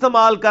عقل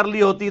استعمال کر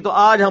لی ہوتی تو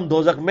آج ہم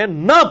دوزخ میں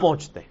نہ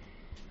پہنچتے.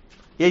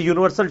 یہ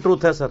یونیورسل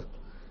ٹروتھ ہے سر.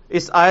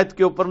 اس آیت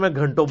کے اوپر میں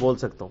گھنٹوں بول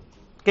سکتا ہوں.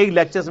 کئی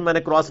لیکچرز میں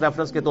نے کراس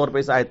ریفرنس کے طور پہ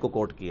اس آیت کو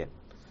کوٹ کیا ہے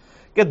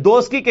کہ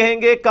دوست کی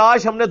کہیں گے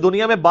کاش ہم نے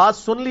دنیا میں بات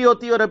سن لی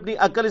ہوتی اور اپنی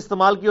عقل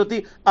استعمال کی ہوتی,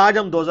 آج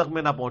ہم دوزخ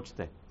میں نہ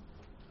پہنچتے.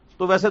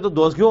 تو ویسے تو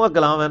دوزخیوں کا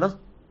کلام ہے نا,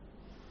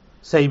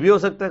 صحیح بھی ہو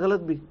سکتا ہے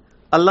غلط بھی.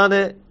 اللہ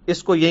نے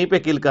اس کو یہیں پہ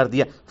کل کر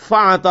دیا.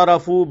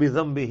 فَاعْتَرَفُوا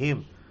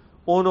بِذَنبِهِمْ,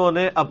 انہوں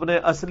نے اپنے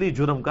اصلی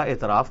جرم کا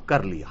اعتراف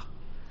کر لیا.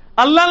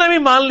 اللہ نے بھی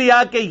مان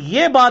لیا کہ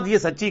یہ بات یہ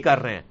سچی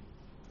کر رہے ہیں.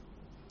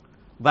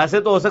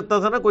 ویسے تو ہو سکتا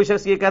تھا نا کوئی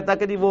شخص یہ کہتا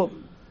کہ جی وہ,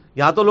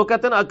 یہاں تو لوگ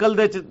کہتے ہیں نا عقل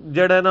دے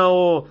جڑے نا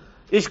وہ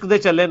عشق دے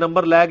چلے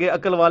نمبر لے گئے,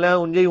 عقل والے ہیں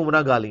انجے ہی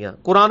عمرہ گالیاں.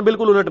 قرآن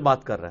بالکل الٹ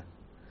بات کر رہا ہے.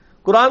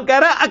 قرآن کہہ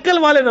رہا ہے عقل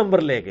والے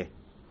نمبر لے گئے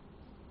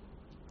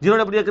جنہوں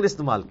نے اپنی عقل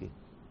استعمال کی.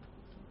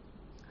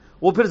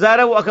 وہ پھر ظاہر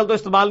ہے وہ عقل تو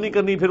استعمال نہیں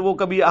کرنی, پھر وہ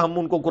کبھی ہم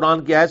ان کو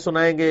قرآن کی آیت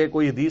سنائیں گے,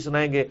 کوئی حدیث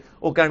سنائیں گے,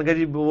 وہ کہیں گے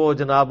جی وہ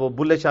جناب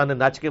بلے شاہ نے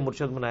نچ کے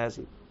مرشد بنایا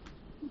سی.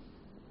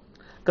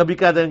 کبھی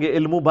کہہ دیں گے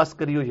علمو بس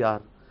کریو یار.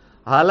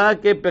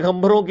 حالانکہ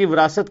پیغمبروں کی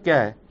وراثت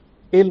کیا ہے؟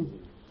 علم.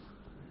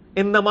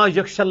 انما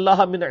یخش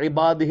اللہ من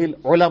عبادہ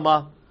العلماء,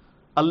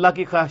 اللہ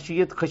کی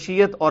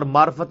خشیت اور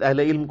معرفت اہل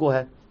علم کو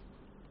ہے.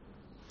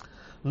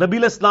 نبی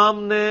علیہ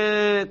السلام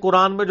نے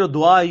قرآن میں جو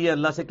دعا آئی ہے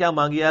اللہ سے کیا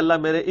مانگی ہے؟ اللہ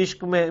میرے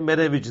عشق میں,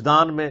 میرے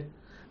وجدان میں,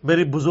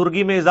 میری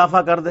بزرگی میں اضافہ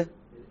کر دے.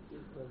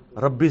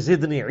 ربی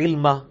زدنی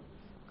علما.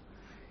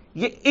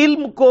 یہ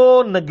علم کو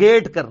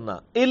نگیٹ کرنا,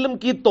 علم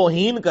کی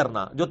توہین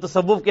کرنا جو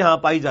تصوف کے ہاں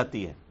پائی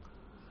جاتی ہے,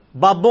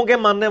 بابوں کے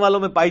ماننے والوں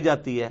میں پائی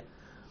جاتی ہے,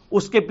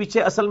 اس کے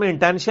پیچھے اصل میں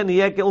انٹینشن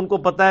یہ ہے کہ ان کو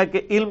پتا ہے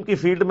کہ علم کی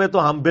فیلڈ میں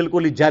تو ہم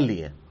بالکل ہی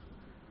جعلی ہیں.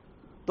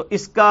 تو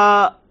اس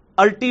کا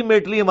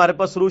الٹیمیٹلی ہمارے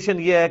پاس سولوشن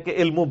یہ ہے کہ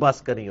علم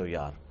بس کریں ہو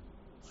یار,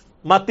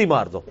 ماتی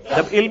مار دو.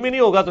 جب علم ہی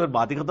نہیں ہوگا تو پھر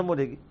بات ہی ختم ہو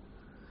جائے گی,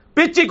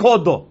 پچ ہی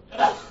کھود دو.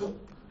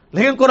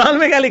 لیکن قرآن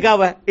میں کیا لکھا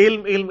ہوا ہے؟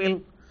 علم علم علم.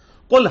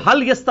 قل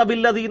هل يستوي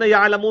الذين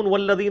يعلمون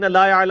والذين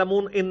لا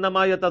يعلمون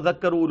انما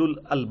يتذكر اولو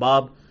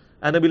الالباب.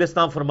 اے نبی علیہ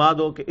السلام فرما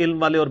دو کہ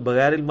علم والے اور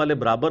بغیر علم والے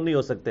برابر نہیں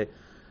ہو سکتے.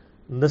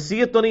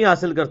 نصیحت تو نہیں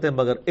حاصل کرتے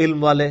مگر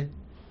علم والے,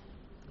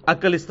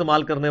 عقل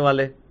استعمال کرنے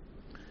والے.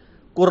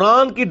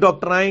 قرآن کی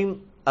ڈاکٹرائن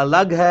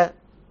الگ ہے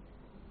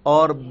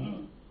اور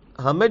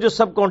ہمیں جو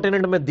سب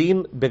کانٹیننٹ میں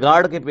دین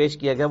بگاڑ کے پیش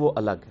کیا گیا وہ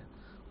الگ ہے.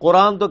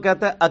 قرآن تو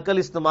کہتا ہے عقل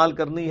استعمال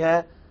کرنی ہے,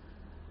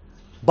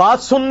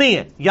 بات سننی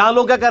ہے. یہاں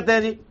لوگ کیا کہتے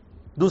ہیں جی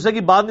دوسرے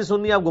کی بات نہیں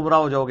سننی, آپ گمراہ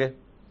ہو جاؤ گے.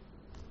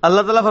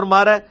 اللہ تعالیٰ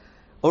فرما رہا ہے,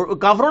 اور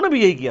کافروں نے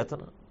بھی یہی کیا تھا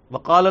نا,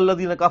 وقال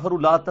الذین کفروا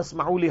لا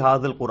تسمعوا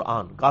لهذا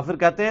القرآن. کافر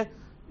کہتے ہیں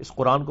اس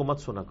قرآن کو مت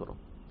سنا کرو.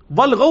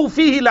 والغوا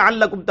فیہ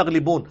لعلکم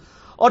تغلبون.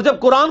 اور جب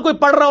قرآن کوئی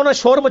پڑھ رہا ہو نا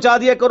شور مچا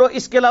دیا کرو,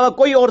 اس کے علاوہ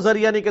کوئی اور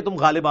ذریعہ نہیں کہ تم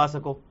غالب آ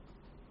سکو.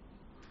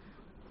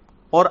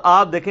 اور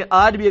آپ دیکھیں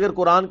آج بھی اگر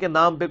قرآن کے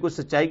نام پہ کوئی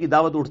سچائی کی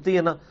دعوت اٹھتی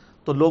ہے نا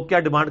تو لوگ کیا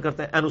ڈیمانڈ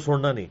کرتے ہیں؟ اینو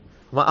سننا نہیں.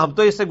 ہم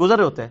تو اس سے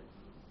گزر ہوتے ہیں,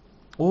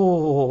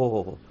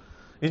 او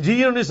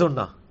انجینئر نہیں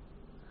سننا.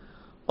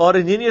 اور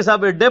انجینئر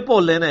صاحب ایڈے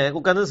بولے نے وہ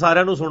کہتے ہیں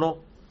سارے نو سنو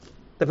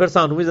تو پھر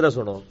سانو بھی ذرا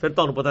سنو, پھر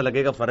تمہیں پتہ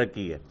لگے گا فرق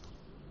کی ہے.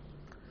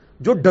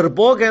 جو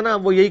ڈرپوک ہے نا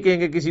وہ یہی کہیں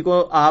گے کسی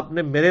کو آپ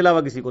نے میرے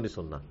علاوہ کسی کو نہیں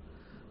سننا.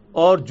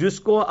 اور جس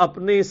کو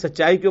اپنی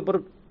سچائی کے اوپر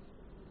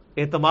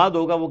اعتماد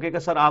ہوگا وہ کہے گا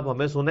سر آپ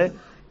ہمیں سنیں,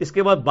 اس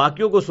کے بعد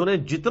باقیوں کو سنیں.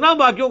 جتنا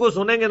باقیوں کو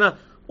سنیں گے نا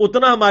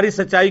اتنا ہماری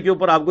سچائی کے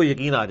اوپر آپ کو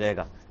یقین آ جائے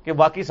گا کہ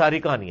باقی ساری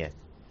کہانی ہے.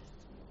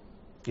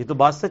 یہ تو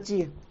بات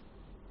سچی ہے.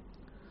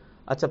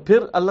 اچھا پھر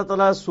اللہ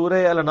تعالیٰ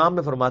سورہ الانعام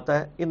میں فرماتا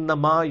ہے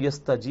انما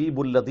یستجیب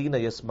الذین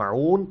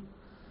یسمعون.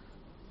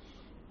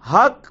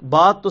 حق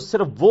بات تو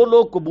صرف وہ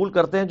لوگ قبول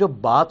کرتے ہیں جو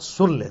بات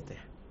سن لیتے ہیں.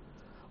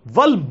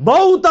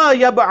 والموتى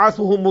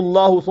یبعثهم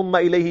اللہ ثم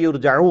الیہ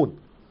یرجعون.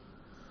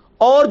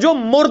 اور جو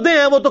مردے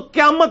ہیں وہ تو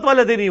قیامت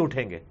والے دن ہی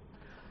اٹھیں گے.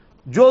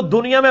 جو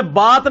دنیا میں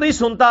بات نہیں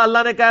سنتا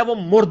اللہ نے کہا ہے وہ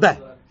مردہ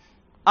ہے.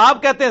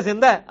 آپ کہتے ہیں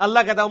زندہ ہے, اللہ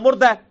کہتا ہے وہ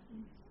مردہ ہے.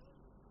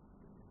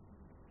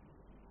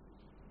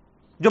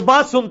 جو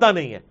بات سنتا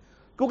نہیں ہے,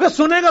 کیونکہ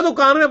سنے گا تو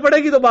کان میں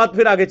پڑے گی تو بات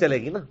پھر آگے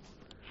چلے گی نا.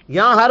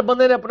 یہاں ہر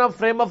بندے نے اپنا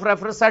فریم آف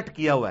ریفرنس سیٹ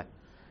کیا ہوا ہے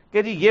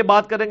کہ جی یہ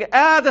بات کریں گے,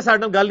 اے ساڈے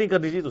نال گل نہیں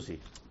کرنی جی, تسی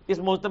اس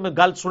موضوع میں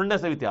گل سننے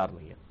سے بھی تیار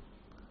نہیں ہے.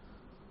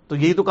 تو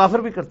یہی تو کافر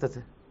بھی کرتے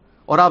تھے.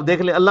 اور آپ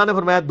دیکھ لیں اللہ نے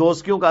فرمایا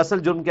دوستیوں کا اصل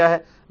جرم کیا ہے؟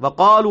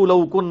 وقالوا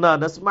لو كنا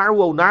نسمع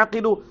او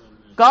نعقل.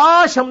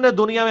 کاش ہم نے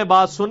دنیا میں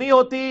بات سنی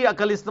ہوتی,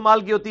 عقل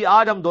استعمال کی ہوتی,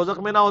 آج ہم دوزخ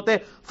میں نہ ہوتے.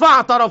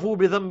 فاعترفوا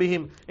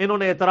بذنبهم, انہوں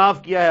نے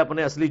اعتراف کیا ہے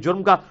اپنے اصلی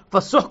جرم کا.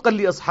 فسحقا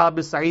لاصحاب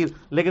السعیر,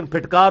 لیکن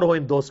پھٹکار ہو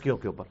ان دوستیوں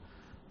کے اوپر.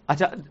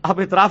 اچھا اب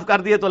اعتراف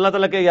کر دیے تو اللہ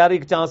تعالیٰ کہ یار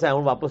ایک چانس ہے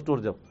ہوں واپس ٹور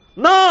جاؤ,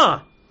 نہ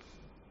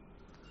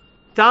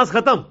چانس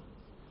ختم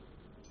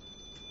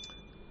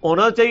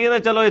ہونا چاہیے نا.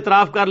 چلو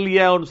اعتراف کر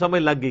لیا ہے اور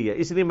سمجھ لگ گئی ہے.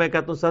 اس لیے میں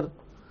کہتا ہوں سر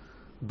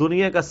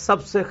دنیا کا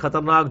سب سے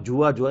خطرناک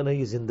جوا جو ہے نا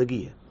یہ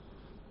زندگی ہے.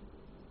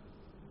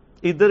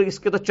 ادھر اس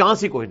کے تو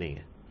چانس ہی کوئی نہیں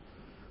ہے.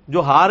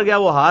 جو ہار گیا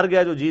وہ ہار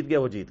گیا, جو جیت گیا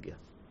وہ جیت گیا.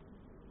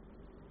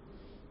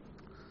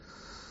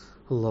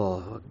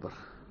 اللہ اکبر.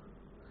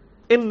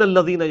 ان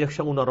الذین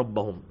یخشون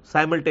ربہم,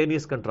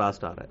 سائملٹینیس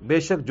کنٹراسٹ آ رہا ہے. بے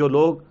شک جو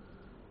لوگ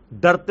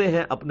ڈرتے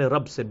ہیں اپنے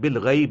رب سے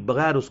بالغیب,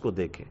 بغیر اس کو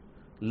دیکھے.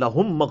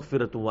 لہم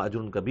مغفرت و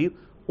اجر کبیر،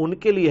 ان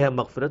کے لیے ہے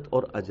مغفرت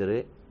اور اجر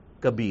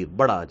کبیر،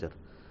 بڑا اجر.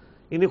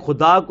 یعنی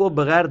خدا کو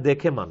بغیر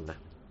دیکھے ماننا ہے.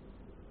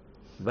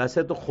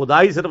 ویسے تو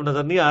خدا ہی صرف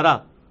نظر نہیں آ رہا،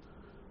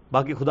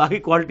 باقی خدا کی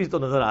کوالٹیز تو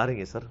نظر آ رہی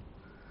ہیں سر.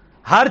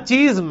 ہر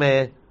چیز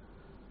میں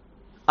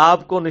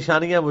آپ کو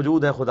نشانیاں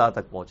موجود ہیں خدا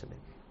تک پہنچنے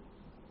کی،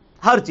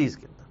 ہر چیز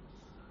کے اندر.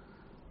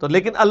 تو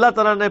لیکن اللہ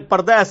تعالیٰ نے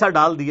پردہ ایسا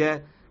ڈال دیا ہے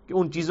کہ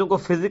ان چیزوں کو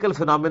فزیکل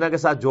فینومینا کے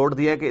ساتھ جوڑ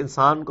دیا ہے کہ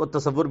انسان کو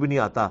تصور بھی نہیں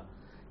آتا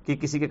کہ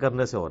کسی کے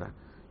کرنے سے ہو رہا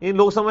ہے. ان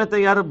لوگ سمجھتے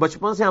ہیں یار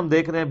بچپن سے ہم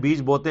دیکھ رہے ہیں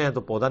بیج بوتے ہیں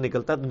تو پودا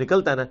نکلتا ہے، تو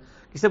نکلتا ہے نا.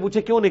 کسی سے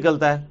پوچھے کیوں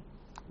نکلتا ہے،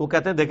 وہ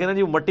کہتے ہیں دیکھیں نا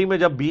جی، مٹی میں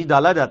جب بیج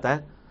ڈالا جاتا ہے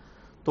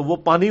تو وہ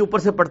پانی اوپر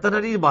سے پڑتا ہے نا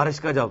جی بارش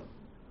کا، جب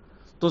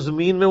تو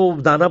زمین میں وہ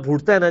دانا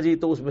پھوٹتا ہے نا جی،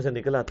 تو اس میں سے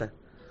نکل آتا ہے.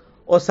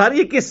 اور سر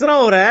یہ کس طرح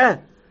ہو رہا ہے؟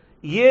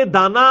 یہ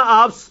دانا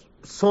آپ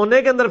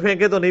سونے کے اندر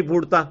پھینکے تو نہیں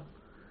پھوٹتا،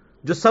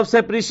 جو سب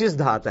سے پریشیس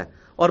دھات ہے،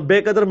 اور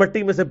بے قدر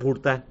مٹی میں سے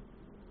پھوٹتا ہے.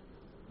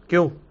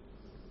 کیوں؟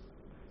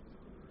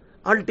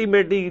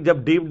 الٹیمیٹلی جب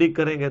ڈیپ ڈیگ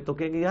کریں گے تو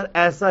کہیں گے یار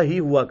ایسا ہی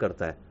ہوا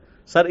کرتا ہے.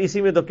 سر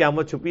اسی میں تو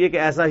قیامت چھپی ہے کہ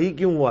ایسا ہی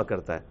کیوں ہوا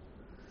کرتا ہے.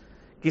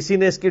 کسی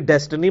نے اس کی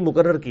ڈیسٹنی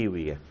مقرر کی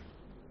ہوئی ہے،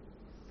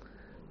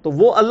 تو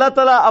وہ اللہ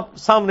تعالیٰ اب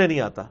سامنے نہیں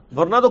آتا.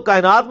 ورنہ تو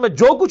کائنات میں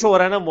جو کچھ ہو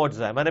رہا ہے نا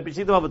معجزہ ہے. میں نے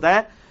پچھلی دفعہ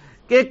بتایا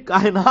کہ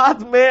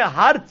کائنات میں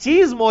ہر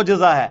چیز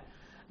معجزہ ہے،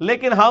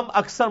 لیکن ہم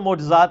اکثر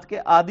معجزات کے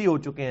عادی ہو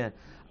چکے ہیں.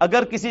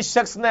 اگر کسی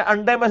شخص نے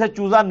انڈے میں سے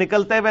چوزا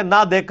نکلتے ہوئے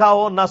نہ دیکھا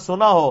ہو نہ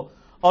سنا ہو،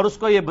 اور اس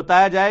کو یہ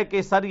بتایا جائے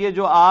کہ سر یہ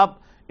جو آپ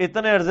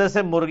اتنے عرصے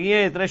سے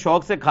مرغیاں اتنے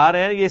شوق سے کھا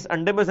رہے ہیں یہ اس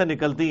انڈے میں سے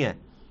نکلتی ہیں،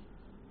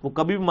 وہ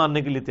کبھی بھی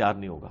ماننے کے لیے تیار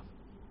نہیں ہوگا.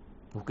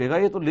 وہ کہے گا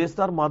یہ تو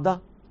لیسدار مادہ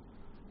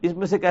اس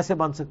میں سے کیسے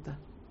بن سکتا ہے.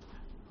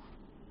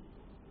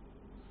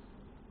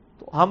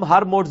 تو ہم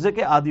ہر معجزے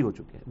کے عادی ہو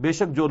چکے ہیں. بے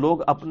شک جو لوگ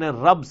اپنے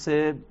رب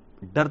سے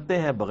ڈرتے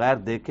ہیں بغیر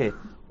دیکھے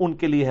ان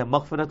کے لیے ہے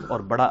مغفرت اور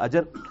بڑا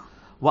اجر.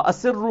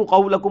 وَأَسِرُّوا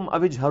قَوْلَكُمْ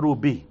أَوِ اجْهَرُوا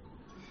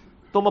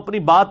بِهِ، تم اپنی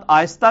بات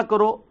آہستہ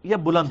کرو یا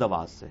بلند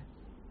آواز سے.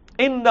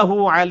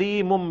 إِنَّهُ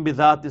عَلِيمٌ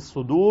بِذَاتِ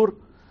الصُّدُورِ،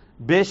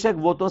 بے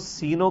شک وہ تو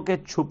سینوں کے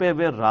چھپے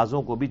ہوئے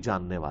رازوں کو بھی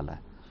جاننے والا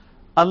ہے.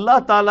 اللہ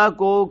تعالیٰ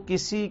کو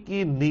کسی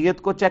کی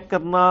نیت کو چیک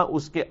کرنا،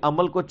 اس کے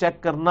عمل کو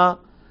چیک کرنا،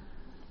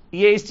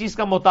 یہ اس چیز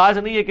کا محتاج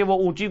نہیں ہے کہ وہ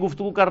اونچی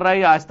گفتگو کر رہا ہے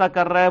یا آہستہ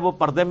کر رہا ہے، وہ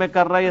پردے میں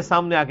کر رہا ہے یا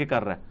سامنے آ کے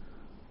کر رہا ہے.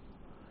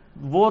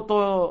 وہ تو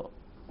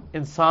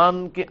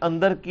انسان کے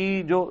اندر کی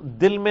جو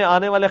دل میں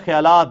آنے والے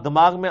خیالات،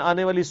 دماغ میں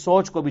آنے والی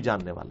سوچ کو بھی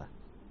جاننے والا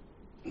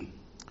ہے.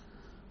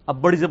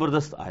 اب بڑی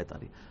زبردست آیت آ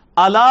رہی.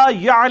 الا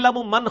یعلم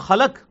من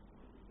خلق،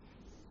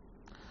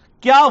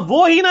 کیا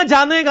وہ ہی نہ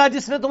جانے گا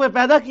جس نے تمہیں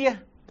پیدا کیا.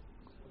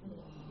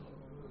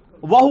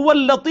 وَهُوَ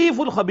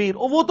اللَّطِيفُ الْخَبِيرُ،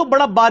 وہ تو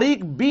بڑا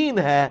باریک بین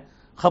ہے،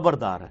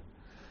 خبردار ہے.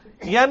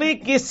 یعنی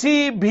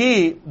کسی بھی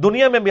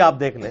دنیا میں بھی آپ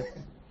دیکھ لیں،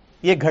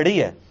 یہ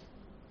گھڑی ہے،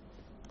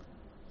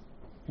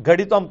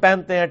 گھڑی تو ہم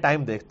پہنتے ہیں،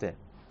 ٹائم دیکھتے ہیں،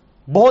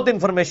 بہت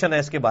انفارمیشن ہے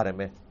اس کے بارے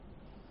میں،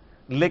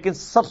 لیکن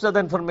سب سے زیادہ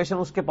انفارمیشن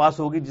اس کے پاس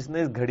ہوگی جس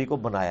نے اس گھڑی کو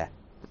بنایا ہے،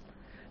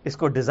 اس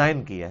کو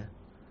ڈیزائن کیا ہے،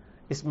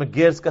 اس میں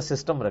گیئرز کا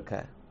سسٹم رکھا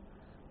ہے،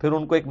 پھر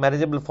ان کو ایک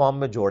مینیجبل فارم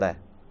میں جوڑا ہے،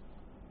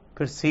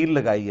 پھر سیل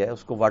لگائی ہے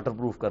اس کو واٹر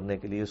پروف کرنے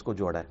کے لیے، اس کو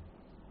جوڑا ہے.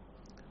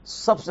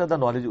 سب سے زیادہ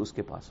نالج اس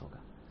کے پاس ہوگا.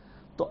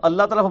 تو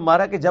اللہ تعالیٰ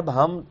ہمارا کہ جب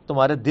ہم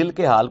تمہارے دل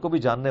کے حال کو بھی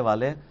جاننے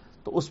والے ہیں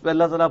تو اس پہ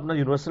اللہ تعالیٰ اپنا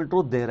یونیورسل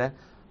ٹروتھ دے رہا ہے.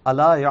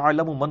 الا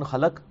یعلم من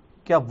خلق،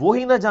 کیا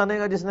وہی نہ جانے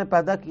گا جس نے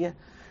پیدا کیا.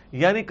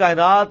 یعنی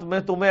کائنات میں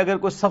تمہیں اگر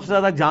کوئی سب سے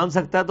زیادہ جان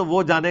سکتا ہے تو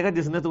وہ جانے گا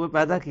جس نے تمہیں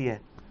پیدا کیا ہے.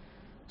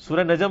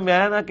 سورہ نجم میں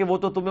آیا نا کہ وہ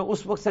تو تمہیں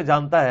اس وقت سے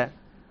جانتا ہے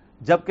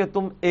جب کہ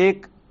تم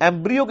ایک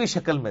ایمبریو کی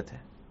شکل میں تھے.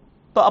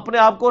 تو اپنے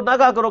آپ کو نہ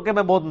کہا کرو کہ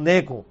میں بہت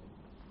نیک ہوں،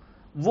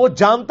 وہ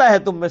جانتا ہے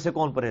تم میں سے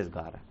کون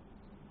پرہیزگار ہے.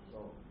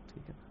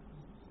 ٹھیک ہے،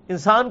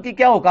 انسان کی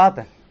کیا اوقات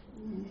ہے.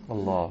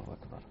 اللہ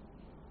اکبر.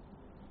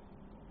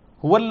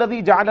 هو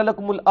الذی جعل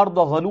لکم الارض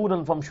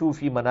ظلولا فامشوا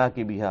فی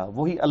مناکبها،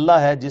 وہی اللہ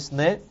ہے جس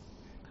نے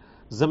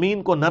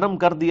زمین کو نرم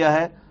کر دیا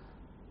ہے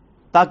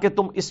تاکہ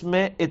تم اس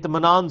میں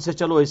اطمینان سے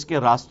چلو اس کے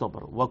راستوں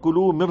پر.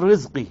 وَكُلُوا مِن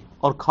رِزْقِهِ،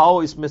 اور کھاؤ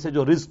اس میں سے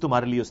جو رزق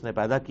تمہارے لیے اس نے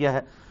پیدا کیا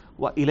ہے.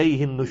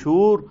 وَإِلَيْهِ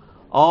النُّشُورُ،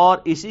 اور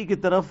اسی کی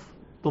طرف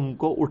تم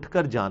کو اٹھ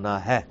کر جانا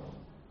ہے.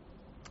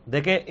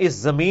 دیکھیں اس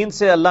زمین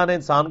سے اللہ نے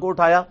انسان کو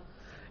اٹھایا،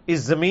 اس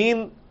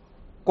زمین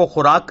کو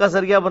خوراک کا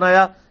ذریعہ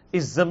بنایا،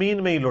 اس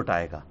زمین میں ہی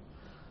لوٹائے گا.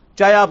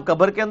 چاہے آپ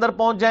قبر کے اندر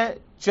پہنچ جائیں،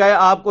 چاہے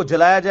آپ کو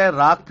جلایا جائے،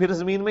 راکھ پھر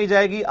زمین میں ہی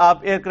جائے گی. آپ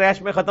ایئر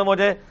کریش میں ختم ہو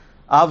جائے،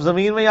 آپ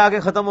زمین میں ہی آگے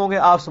ختم ہوں گے.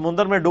 آپ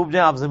سمندر میں ڈوب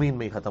جائیں، آپ زمین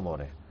میں ہی ختم ہو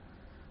رہے ہیں.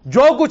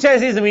 جو کچھ ہے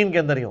اسی زمین کے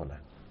اندر ہی ہونا ہے،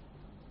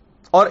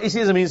 اور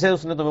اسی زمین سے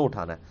اس نے تمہیں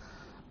اٹھانا ہے.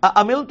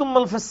 أَأَمِنْتُم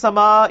مَّن فِي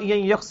السَّمَاءِ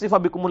أَن يَخْسِفَ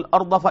بِكُمُ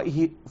الْأَرْضَ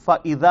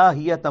فَإِذَا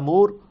هِيَ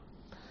تَمُورُ،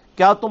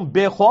 کیا تم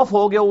بے خوف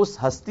ہو گے اس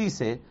ہستی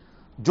سے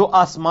جو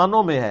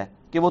آسمانوں میں ہے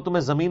کہ وہ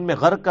تمہیں زمین میں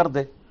غرق کر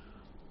دے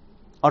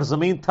اور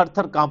زمین تھر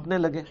تھر کانپنے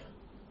لگے.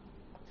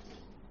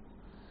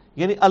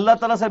 یعنی اللہ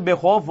تعالیٰ سے بے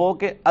خوف ہو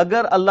کہ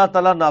اگر اللہ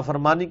تعالیٰ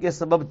نافرمانی کے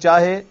سبب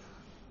چاہے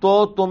تو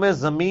تمہیں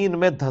زمین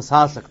میں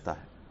دھسا سکتا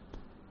ہے.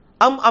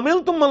 ام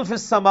امنتم من فی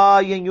السماء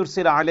ان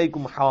یرسل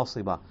علیکم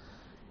حاصبا،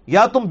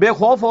 یا تم بے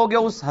خوف ہو گے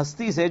اس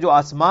ہستی سے جو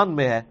آسمان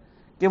میں ہے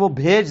کہ وہ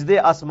بھیج دے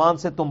آسمان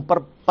سے تم پر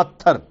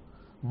پتھر.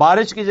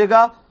 بارش کی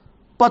جگہ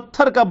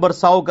پتھر کا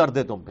برساؤ کر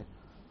دے تم پہ.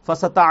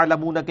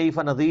 فَسَتَعْلَمُونَ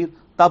كَيْفَ نَذِيرٌ,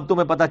 تب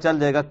تمہیں پتہ چل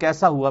جائے گا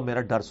کیسا ہوا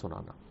میرا ڈر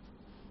سنانا.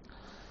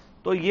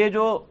 تو یہ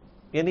جو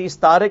یعنی اس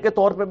تارے کے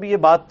طور پہ بھی یہ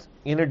بات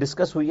انہیں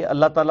ڈسکس ہوئی ہے.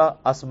 اللہ تعالیٰ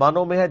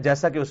آسمانوں میں ہے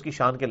جیسا کہ اس کی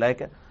شان کے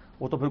لائق ہے.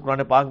 وہ تو پھر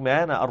قرآن پاک میں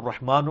آیا نا,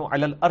 الرحمن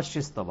علی العرش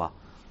استویٰ,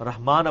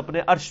 رحمان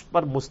اپنے عرش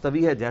پر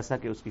مستوی ہے جیسا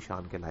کہ اس کی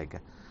شان کے لائق ہے.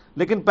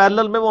 لیکن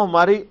پیرلل میں وہ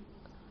ہماری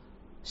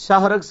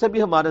شاہرگ سے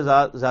بھی ہمارے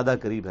زیادہ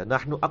قریب ہے.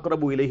 نحن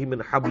اقرب الیہ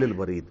من حبل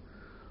الورید.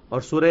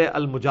 اور سورہ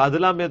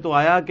المجادلہ میں تو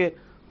آیا کہ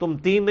تم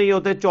 3 نہیں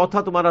ہوتے,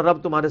 چوتھا تمہارا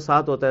رب تمہارے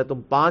ساتھ ہوتا ہے,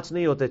 تم 5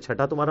 نہیں ہوتے,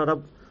 چھٹا تمہارا رب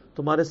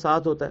تمہارے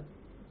ساتھ ہوتا ہے.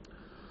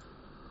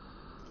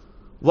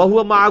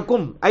 وَهُوَ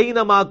مَعَكُمْ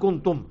أَيْنَمَا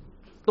كُنْتُمْ,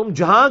 تم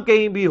جہاں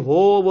کہیں بھی ہو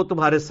وہ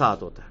تمہارے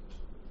ساتھ ہوتا ہے.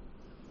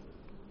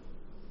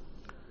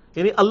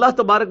 یعنی اللہ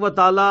تبارک و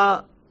تعالی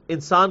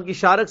انسان کی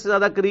شارک سے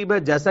زیادہ قریب ہے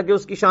جیسا کہ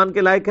اس کی شان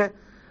کے لائق ہے,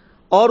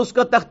 اور اس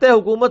کا تخت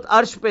حکومت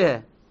عرش پہ ہے,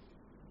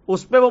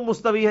 اس پہ وہ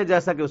مستوی ہے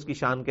جیسا کہ اس کی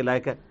شان کے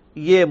لائق ہے.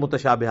 یہ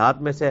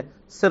متشابہات میں سے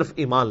صرف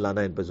ایمان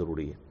لانا ان پہ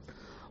ضروری ہے.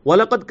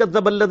 وَلَقَدْ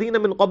كَذَّبَ الَّذِينَ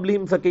مِن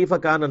قَبْلِهِمْ فَكَيْفَ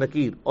كَانَ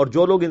نَكِيرٌ, اور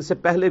جو لوگ ان سے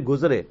پہلے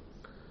گزرے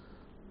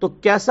تو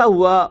کیسا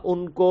ہوا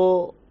ان کو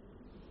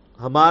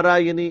ہمارا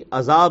یعنی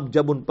عذاب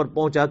جب ان پر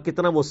پہنچا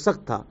کتنا وہ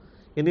سخت تھا.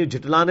 یعنی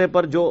جھٹلانے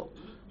پر جو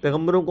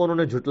پیغمبروں کو انہوں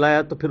نے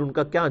جھٹلایا تو پھر ان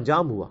کا کیا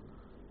انجام ہوا.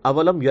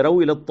 اولم یروا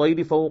الی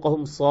الطیر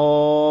فوقہم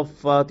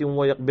صافات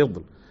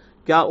ویقبضن,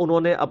 کیا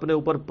انہوں نے اپنے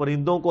اوپر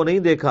پرندوں کو نہیں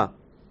دیکھا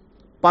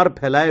پر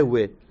پھیلائے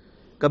ہوئے,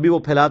 کبھی وہ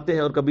پھیلاتے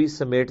ہیں اور کبھی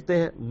سمیٹتے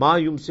ہیں. ما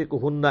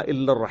یمسکہن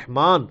الا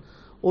الرحمن,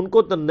 ان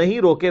کو تو نہیں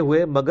روکے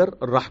ہوئے مگر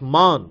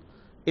رحمان.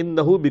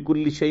 انہ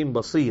بکل شیء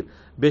بصیر,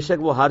 بے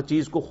شک وہ ہر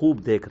چیز کو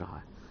خوب دیکھ رہا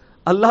ہے.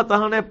 اللہ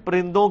تعالیٰ نے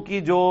پرندوں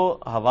کی جو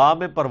ہوا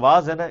میں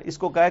پرواز ہے نا, اس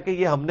کو کہا کہ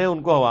یہ ہم نے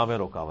ان کو ہوا میں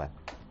روکا ہوا ہے,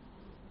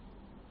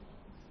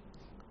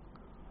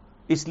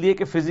 اس لیے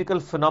کہ فزیکل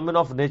فینومین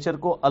آف نیچر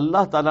کو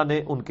اللہ تعالیٰ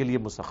نے ان کے لیے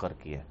مسخر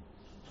کیا ہے.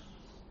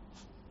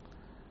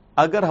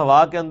 اگر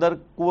ہوا کے اندر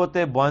قوت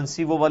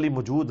بوئنسی وہ والی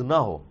موجود نہ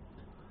ہو,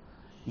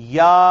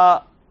 یا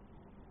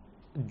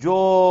جو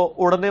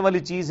اڑنے والی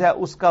چیز ہے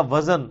اس کا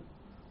وزن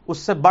اس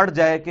سے بڑھ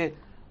جائے کہ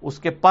اس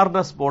کے پر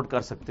نہ سپورٹ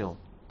کر سکتے ہوں,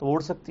 تو وہ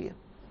اڑ سکتی ہے.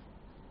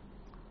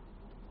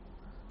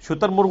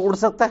 شتر مرغ اڑ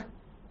سکتا ہے,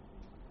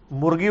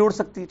 مرغی اڑ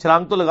سکتی,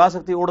 چھلانگ تو لگا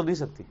سکتی, اڑ نہیں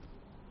سکتی,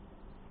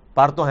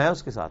 پر تو ہیں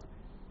اس کے ساتھ.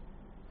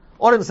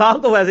 اور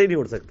انسان تو ویسے ہی نہیں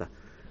اڑ سکتا,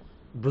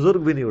 بزرگ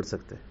بھی نہیں اڑ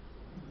سکتے,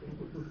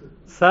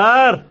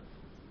 سر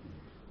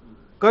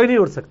کوئی نہیں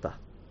اڑ سکتا,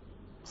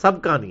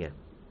 سب کہانی ہے.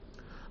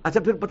 اچھا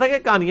پھر پتہ کیا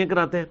کہانیاں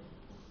کراتے ہیں,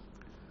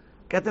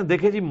 کہتے ہیں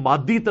دیکھیں جی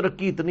مادی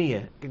ترقی اتنی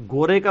ہے کہ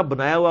گورے کا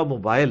بنایا ہوا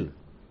موبائل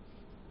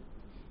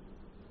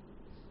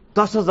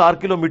 10,000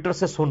 کلومیٹر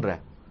سے سن رہا ہے,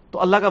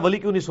 تو اللہ کا ولی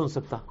کیوں نہیں سن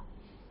سکتا؟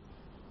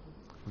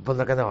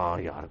 بندہ کہتا ہے ہاں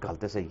یار گل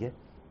تو صحیح ہے,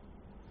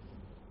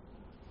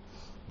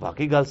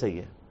 واقعی گل صحیح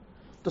ہے.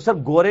 تو سر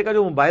گورے کا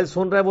جو موبائل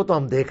سن رہا ہے وہ تو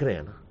ہم دیکھ رہے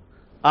ہیں نا,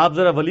 آپ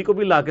ذرا ولی کو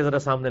بھی لا کے ذرا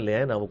سامنے لے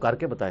آئے نا, وہ کر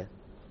کے بتائے.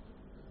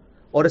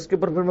 اور اس کے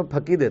اوپر پھر میں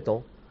پھکی دیتا ہوں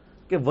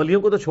کہ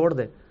ولیوں کو تو چھوڑ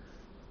دیں,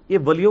 یہ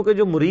ولیوں کے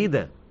جو مرید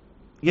ہیں,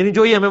 یعنی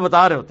جو یہ ہمیں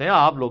بتا رہے ہوتے ہیں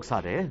آپ لوگ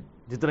سارے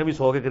جتنے بھی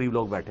 100 کے قریب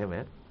لوگ بیٹھے ہوئے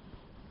ہیں,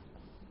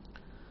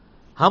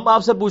 ہم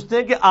آپ سے پوچھتے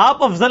ہیں کہ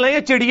آپ افضل ہیں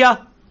یا چڑیا؟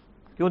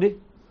 کیوں نہیں,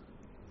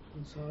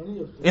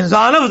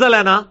 انسان افضل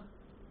ہے نا,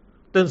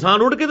 تو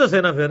انسان اڑ کے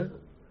دسے نا, پھر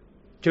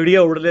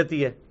چڑیا اڑ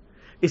لیتی ہے.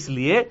 اس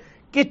لیے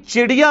کہ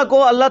چڑیا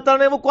کو اللہ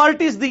تعالیٰ نے وہ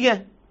کوالٹیز دی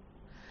ہیں,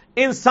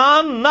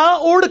 انسان نہ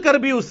اڑ کر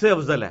بھی اس سے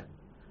افضل ہے.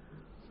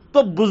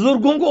 تو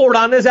بزرگوں کو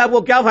اڑانے سے آپ کو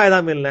کیا فائدہ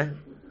ملنا ہے؟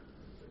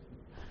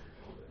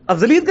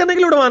 افضلیت کرنے کے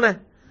لیے اڑوانا ہے.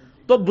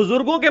 تو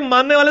بزرگوں کے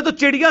ماننے والے تو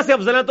چڑیا سے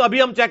افضل ہیں. تو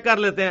ابھی ہم چیک کر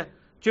لیتے ہیں,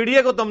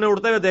 چڑیا کو تم نے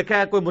اڑتے ہوئے دیکھا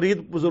ہے, کوئی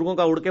مرید بزرگوں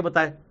کا اڑ کے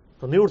بتائے,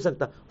 تو نہیں اڑ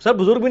سکتا. سر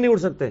بزرگ بھی نہیں اڑ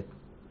سکتے,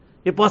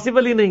 یہ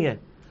پاسبل ہی نہیں ہے.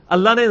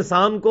 اللہ نے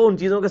انسان کو ان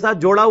چیزوں کے ساتھ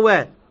جوڑا ہوا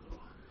ہے.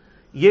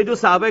 یہ جو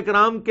صحابہ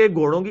کرام کے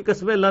گھوڑوں کی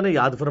قسمیں اللہ نے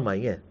یاد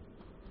فرمائی ہیں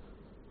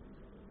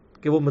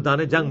کہ وہ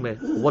میدان جنگ میں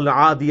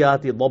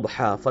والعادیات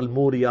ضبحا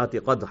فالموریات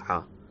قدحا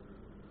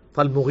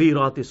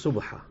فالمغیرات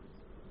صبحا,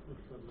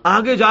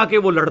 آگے جا کے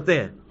وہ لڑتے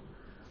ہیں.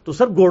 تو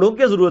سر گھوڑوں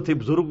کی ضرورت تھی,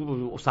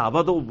 بزرگ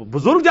صحابہ تو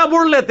بزرگ جب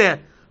اڑ لیتے ہیں,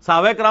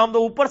 صحابہ کرام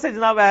تو اوپر سے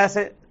جناب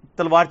ایسے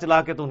تلوار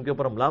چلا کے تو ان کے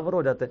اوپر حملہ آور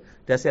ہو جاتے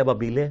ہیں جیسے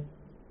ابابیلیں.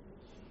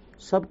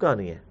 سب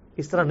کہانی ہے,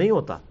 اس طرح نہیں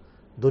ہوتا.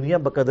 دنیا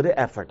بقدر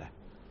ایفرٹ ہے.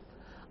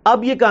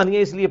 اب یہ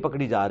کہانیاں اس لیے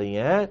پکڑی جا رہی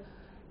ہیں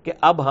کہ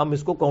اب ہم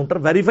اس کو کاؤنٹر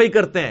ویریفائی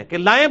کرتے ہیں کہ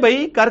لائیں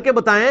بھائی کر کے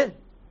بتائیں.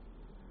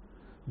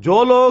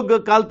 جو لوگ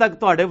کل تک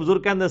تھوڑے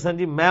بزرگ کہتے سن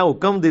جی میں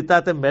حکم دیتا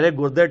تے میرے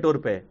گردے ٹر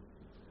پہ,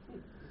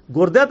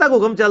 گردے تک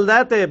حکم چل رہا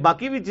ہے تے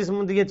باقی بھی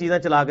جسم دی چیزاں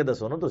چلا کے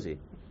دسو نا تسی.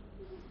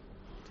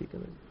 ٹھیک ہے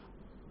نا,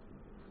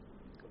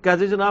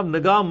 کہتے جناب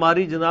نگاہ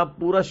ماری جناب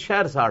پورا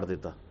شہر ساڑ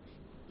دیتا.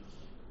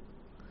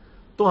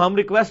 تو ہم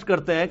ریکویسٹ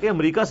کرتے ہیں کہ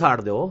امریکہ ساڑ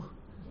دو.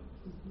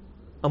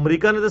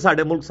 امریکہ نے تو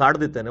ساڑے ملک ساڑ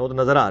دیتے ہیں, وہ تو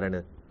نظر آ رہے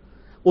ہیں,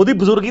 وہ دی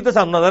بزرگی تو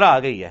سامنے نظر آ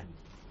گئی ہے.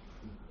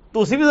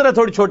 تو اسی بھی ذرا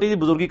تھوڑی چھوٹی سی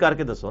بزرگی کر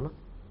کے دسو نا.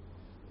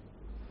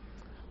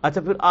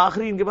 اچھا پھر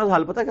آخری ان کے پاس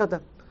حال پتہ کیا ہوتا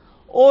ہے,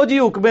 او جی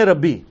حکم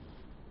ربی,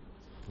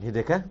 یہ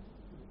دیکھا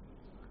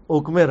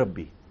حکم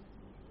ربی,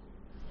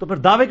 تو پھر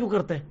دعوے کیوں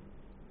کرتے ہیں؟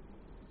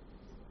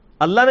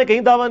 اللہ نے کہیں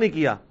دعویٰ نہیں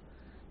کیا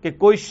کہ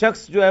کوئی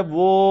شخص جو ہے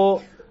وہ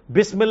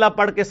بسم اللہ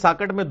پڑھ کے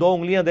ساکٹ میں 2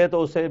 انگلیاں دے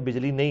تو اسے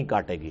بجلی نہیں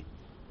کاٹے گی.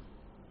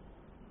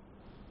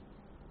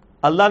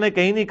 اللہ نے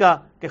کہیں نہیں کہا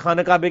کہ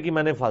خانہ کعبے کی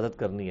میں نے حفاظت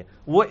کرنی ہے.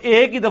 وہ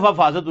ایک ہی دفعہ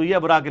حفاظت ہوئی ہے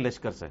ابرا کے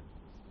لشکر سے.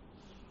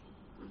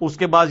 اس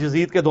کے بعد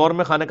یزید کے دور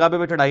میں خانہ کعبے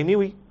پہ چڑھائی نہیں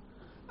ہوئی,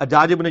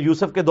 حجاج ابن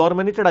یوسف کے دور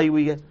میں نہیں چڑھائی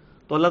ہوئی ہے.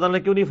 تو اللہ تعالیٰ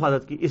نے کیوں نہیں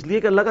حفاظت کی؟ اس لیے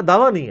کہ اللہ کا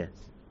دعویٰ نہیں ہے,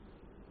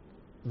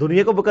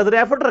 دنیا کو بقدر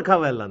ایفرٹ رکھا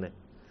ہوا ہے اللہ نے.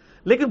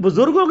 لیکن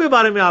بزرگوں کے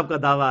بارے میں آپ کا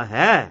دعویٰ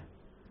ہے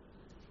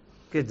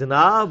کہ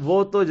جناب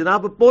وہ تو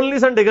جناب پول نہیں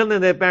سن ڈگن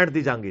دے 65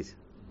 دی جانگی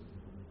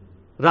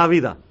سے راوی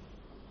دا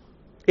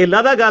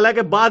اللہ دا گال ہے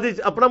کہ بعد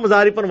اپنا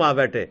مزاری پر وہاں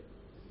بیٹھے,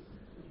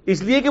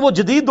 اس لیے کہ وہ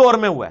جدید دور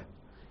میں ہوا ہے.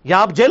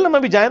 یا آپ جیل میں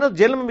بھی جائیں نا,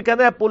 جیل میں بھی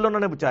کہتے ہیں پل انہوں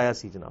نے بچایا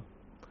سی. جناب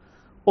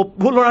وہ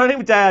پل انہوں نے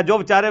نہیں بچایا, جو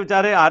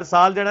بچارے ہر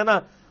سال جو ہے نا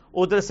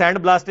ادھر سینڈ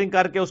بلاسٹنگ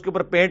کر کے اس کے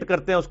اوپر پینٹ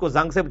کرتے ہیں, اس کو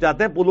زنگ سے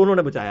بچاتے ہیں, پل انہوں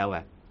نے بچایا ہوا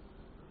ہے.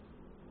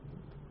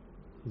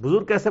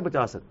 بزرگ کیسے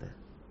بچا سکتے ہیں؟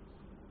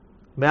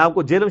 میں آپ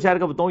کو جیلم شہر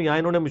کا بتاؤں, یہاں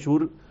انہوں نے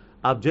مشہور,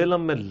 آپ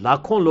جیلم میں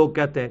لاکھوں لوگ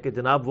کہتے ہیں کہ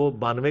جناب وہ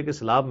 92 کے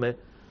سیلاب میں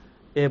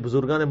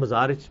بزرگاں نے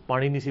مزار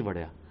پانی نہیں سی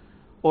بڑھیا,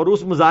 اور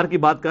اس مزار کی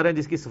بات کر رہے ہیں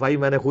جس کی صفائی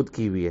میں نے خود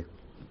کی ہوئی ہے.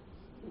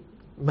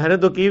 میں نے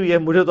تو کی ہوئی ہے,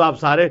 مجھے تو آپ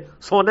سارے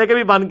سونے کے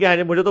بھی بن کے آئے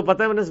ہیں, مجھے تو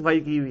پتہ ہے میں نے صفائی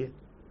کی ہوئی ہے,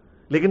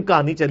 لیکن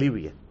کہانی چلی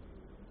ہوئی ہے,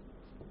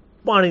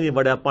 پانی نہیں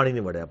بڑھیا, پانی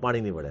نہیں بڑھیا, پانی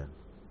نہیں بڑھیا.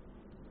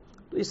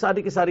 تو یہ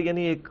ساری کی ساری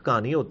یعنی ایک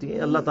کہانی ہوتی ہے.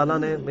 اللہ تعالیٰ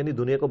نے یعنی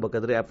دنیا کو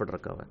بقدر ایفرٹ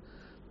رکھا ہوا ہے.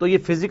 تو یہ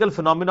فزیکل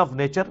فینومینا آف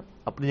نیچر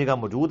اپنی جگہ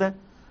موجود ہے,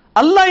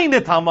 اللہ ہی نے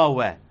تھاما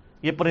ہوا ہے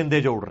یہ پرندے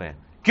جو اڑ رہے ہیں.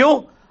 کیوں؟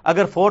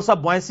 اگر فورس آف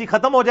بوائنسی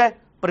ختم ہو جائے,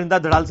 پرندہ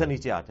دھڑال سے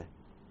نیچے آ جائے.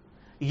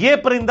 یہ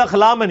پرندہ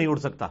خلا میں نہیں اڑ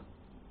سکتا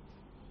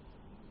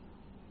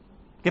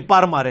کہ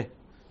پر مارے,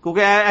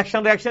 کیونکہ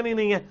ایکشن ریئیکشن ہی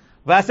نہیں ہے.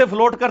 ویسے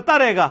فلوٹ کرتا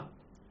رہے گا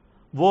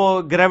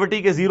وہ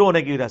گریوٹی کے زیرو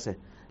ہونے کی وجہ سے,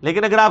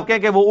 لیکن اگر آپ کہیں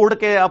کہ وہ اڑ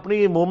کے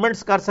اپنی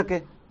موومنٹس کر سکے,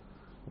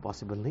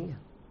 پاسبل نہیں ہے.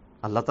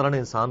 اللہ تعالیٰ نے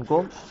انسان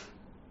کو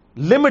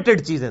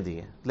لمیٹڈ چیزیں دی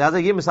ہیں, لہذا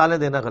یہ مثالیں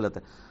دینا غلط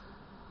ہے.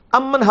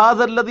 امن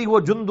ھذا الذی هو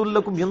جند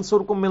لکم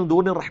ینصرکم من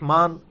دون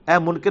الرحمن, اے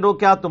منکرو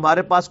کیا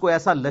تمہارے پاس کوئی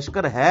ایسا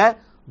لشکر ہے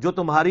جو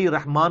تمہاری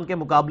رحمان کے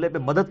مقابلے پہ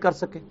مدد کر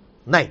سکے؟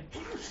 نہیں.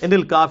 ان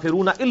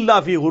الکافرون الا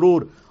فی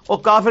غرور, اور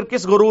کافر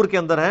کس غرور کے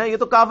اندر ہیں؟ یہ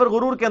تو کافر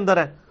غرور کے اندر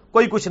ہے,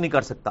 کوئی کچھ نہیں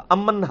کر سکتا.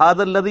 امن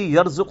ھذا الذی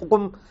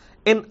یرزقکم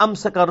ان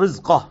امسک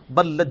رزقہ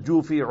بل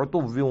لجوا فی عتو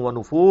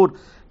ونفور,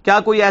 کیا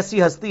کوئی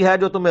ایسی ہستی ہے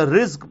جو تمہیں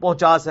رزق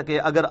پہنچا سکے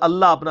اگر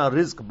اللہ اپنا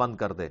رزق بند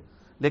کر دے؟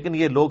 لیکن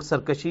یہ لوگ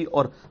سرکشی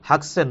اور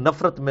حق سے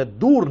نفرت میں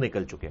دور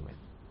نکل چکے ہیں.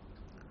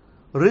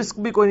 رزق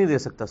بھی کوئی نہیں دے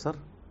سکتا سر.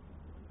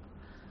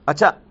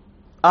 اچھا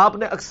آپ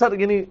نے اکثر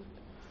یعنی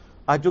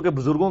آج چونکہ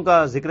بزرگوں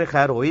کا ذکر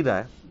خیر ہو ہی رہا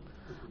ہے,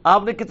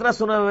 آپ نے کتنا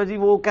سنا ہوا جی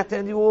وہ کہتے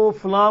ہیں جی وہ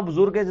فلاں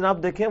بزرگ ہیں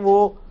جناب, دیکھیں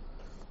وہ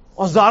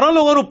ہزاروں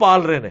لوگوں کو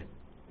پال رہے ہیں.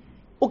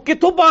 وہ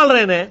کتوں پال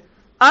رہے ہیں؟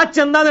 آج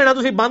چندہ دینا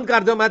تسی بند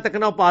کر دو, میں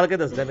تکنا پال کے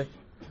دس دینے.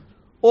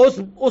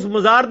 اس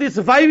مزار دی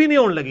صفائی بھی نہیں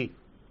ہونے لگی.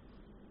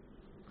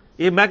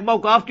 یہ محکمہ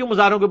اوقاف کیوں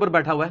مزاروں کے اوپر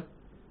بیٹھا ہوا ہے؟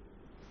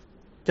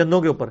 چندوں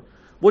کے اوپر.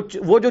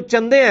 وہ جو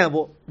چندے ہیں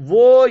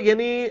وہ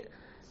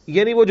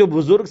یعنی وہ جو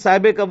بزرگ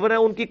صاحب قبر ہیں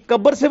ان کی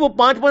قبر سے وہ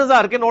 5-5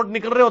 ہزار کے نوٹ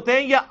نکل رہے ہوتے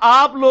ہیں, یا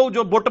آپ لوگ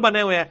جو بٹ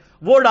بنے ہوئے ہیں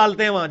وہ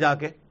ڈالتے ہیں وہاں جا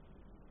کے.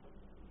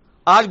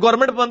 آج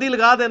گورنمنٹ پابندی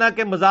لگا دینا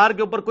کہ مزار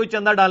کے اوپر کوئی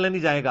چندہ ڈالنے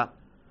نہیں جائے گا.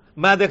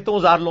 میں دیکھتا ہوں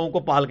 1000 لوگوں کو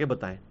پال کے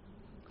بتائیں,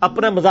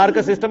 اپنے مزار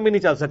کا سسٹم بھی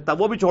نہیں چل سکتا,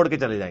 وہ بھی چھوڑ کے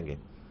چلے جائیں گے.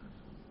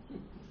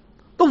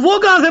 تو وہ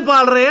کہاں سے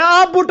پال رہے ہیں؟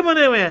 آپ بٹ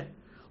بنے ہوئے ہیں.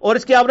 اور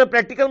اس کی آپ نے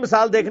پریکٹیکل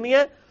مثال دیکھنی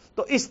ہے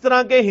تو اس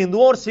طرح کے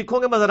ہندوؤں اور سکھوں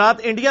کے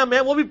مزارات انڈیا میں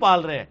وہ بھی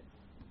پال رہے ہیں.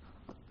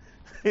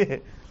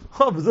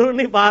 وہ بزرگ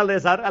نہیں پال رہے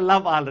سر, اللہ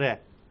پال رہے ہیں.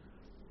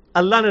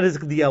 اللہ نے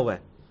رزق دیا ہوا ہے,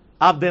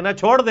 آپ دینا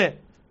چھوڑ دیں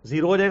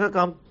زیرو ہو جائے گا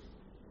کام.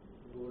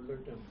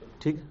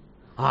 ٹھیک ہے,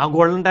 ہاں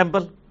گولڈن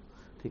ٹیمپل,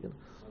 ٹھیک ہے.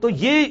 تو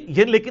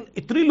یہ لیکن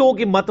اتنی لوگوں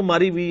کی مت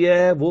ماری ہوئی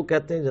ہے, وہ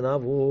کہتے ہیں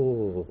جناب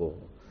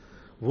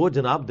وہ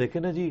جناب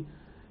دیکھیں نا جی,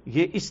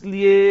 یہ اس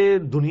لیے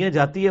دنیا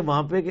جاتی ہے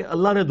وہاں پہ کہ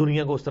اللہ نے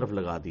دنیا کو اس طرف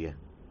لگا دیا ہے.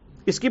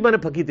 اس کی میں نے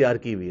پھکی تیار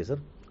کی ہوئی ہے سر,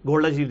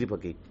 گولڈا شریف کی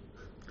پھکی.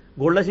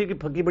 گولڈا شریف کی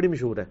پھکی بڑی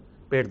مشہور ہے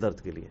پیٹ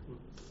درد کے لیے,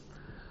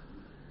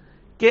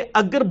 کہ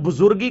اگر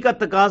بزرگی کا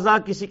تقاضا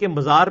کسی کے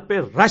مزار پہ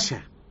رش ہے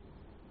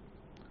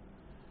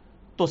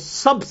تو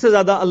سب سے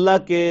زیادہ اللہ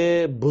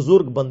کے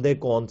بزرگ بندے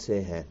کون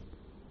سے ہیں؟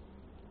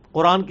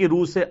 قرآن کی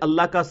روح سے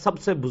اللہ کا سب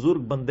سے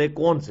بزرگ بندے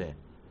کون سے ہیں؟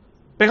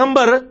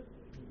 پیغمبر.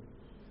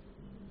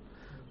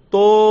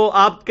 تو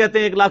آپ کہتے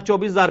ہیں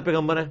 1,24,000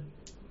 پیغمبر ہیں,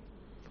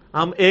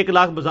 ہم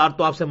 1,00,000 مزار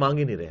تو آپ سے مانگ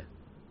ہی نہیں رہے.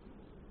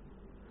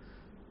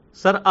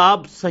 سر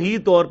آپ صحیح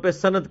طور پہ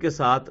سند کے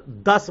ساتھ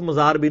 10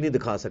 مزار بھی نہیں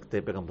دکھا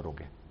سکتے پیغمبروں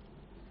کے,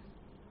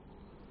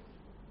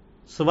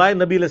 سوائے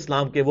نبی علیہ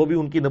السلام کے. وہ بھی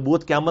ان کی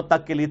نبوت قیامت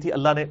تک کے لیے تھی,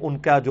 اللہ نے ان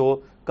کا جو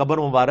قبر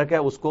مبارک ہے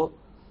اس کو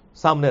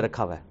سامنے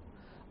رکھا ہوا ہے.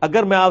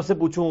 اگر میں آپ سے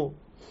پوچھوں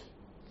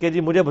کہ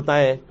جی مجھے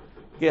بتائیں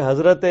کہ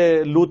حضرت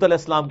لوط علیہ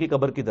السلام کی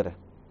قبر کدھر ہے,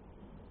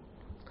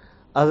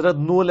 حضرت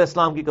نوح علیہ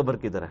السلام کی قبر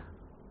کدھر ہے,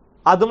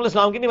 آدم علیہ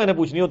السلام کی نہیں میں نے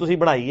پوچھنی, ہو تسی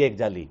بڑھائی ہے ایک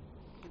جالی,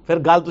 پھر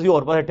گل تسی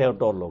اور پاسے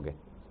ٹور لوگے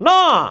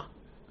نا.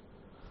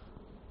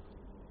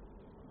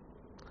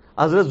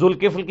 حضرت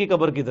ذوالکفل کی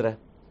قبر کدھر ہے؟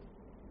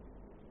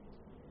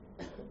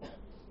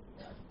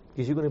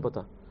 کسی کو نہیں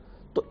پتا.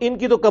 تو ان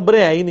کی تو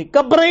قبریں ہے ہی نہیں،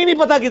 قبریں ہی نہیں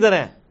پتا کدھر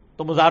ہیں،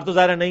 تو مزار تو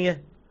ظاہر نہیں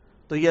ہے.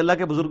 تو یہ اللہ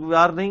کے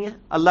بزرگوار نہیں ہیں،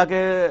 اللہ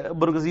کے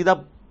برگزیدہ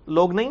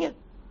لوگ نہیں ہیں.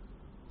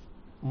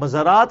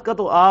 مزارات کا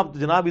تو آپ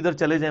جناب ادھر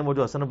چلے جائیں، وہ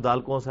جو حسن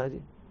ابدال کون سا ہے جی،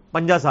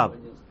 پنجا صاحب،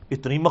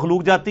 اتنی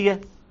مخلوق جاتی ہے،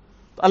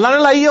 تو اللہ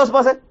نے لائی ہے اس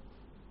پاس ہے.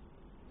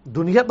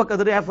 دنیا پر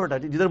قدر ایفرٹ ہے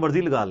جی، جدھر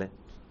مرضی لگا لیں.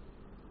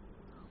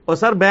 اور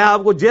سر میں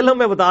آپ کو جیل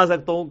میں بتا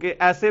سکتا ہوں کہ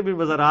ایسے بھی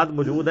مزارات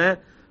موجود ہیں،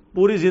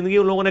 پوری زندگی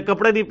ان لوگوں نے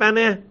کپڑے نہیں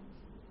پہنے ہیں،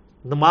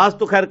 نماز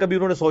تو خیر کبھی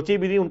انہوں نے سوچی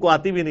بھی نہیں، ان کو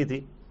آتی بھی نہیں تھی،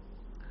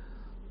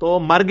 تو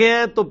مر گئے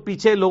ہیں، تو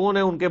پیچھے لوگوں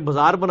نے ان کے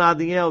بازار بنا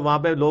دیے ہیں، اور وہاں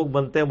پہ لوگ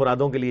بنتے ہیں،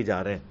 مرادوں کے لیے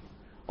جا رہے ہیں،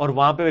 اور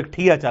وہاں پہ ایک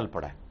ٹھیا چل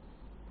پڑا ہے.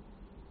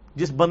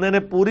 جس بندے نے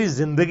پوری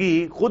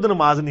زندگی خود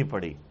نماز نہیں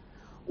پڑھی،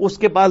 اس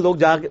کے پاس لوگ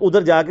جا کے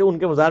ادھر جا کے ان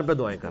کے مزار پہ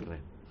دعائیں کر رہے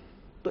ہیں.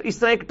 تو اس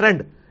طرح ایک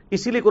ٹرینڈ،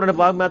 اسی لیے قرآن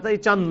پاک میں آتا ہے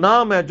یہ چند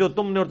نام ہے جو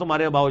تم نے اور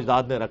تمہارے آباء و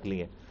اجداد نے رکھ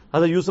لیے.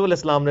 حضرت یوسف علیہ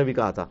السلام نے بھی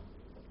کہا تھا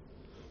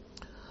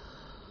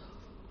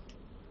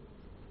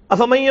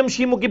افمن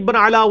یمشی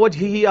مکبا علی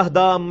وجہہ اہدی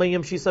امن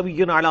یمشی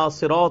سویا علی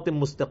صراط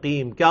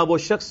مستقیم، کیا وہ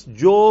شخص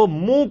جو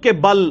منہ کے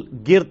بل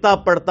گرتا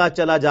پڑتا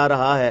چلا جا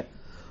رہا ہے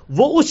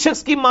وہ اس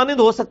شخص کی مانند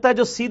ہو سکتا ہے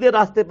جو سیدھے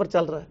راستے پر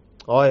چل رہا ہے؟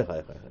 ہائے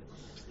ہائے ہائے،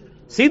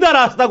 سیدھا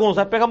راستہ کون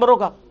سا ہے؟ پیغمبروں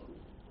کا.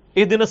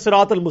 اہدنا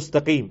الصراط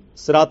المستقیم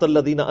صراط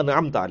الذین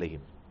انعمت علیہم،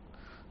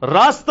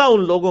 راستہ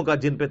ان لوگوں کا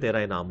جن پہ تیرا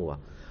انعام ہوا.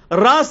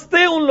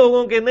 راستے ان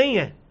لوگوں کے نہیں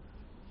ہیں.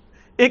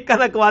 ایک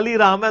کہنا قوالی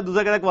رام ہے،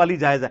 دوسرا کہتا قوالی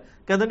جائز ہے،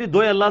 کہتے نہیں دو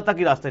اللہ تک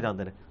ہی راستے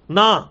جانتے ہیں.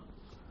 نہ،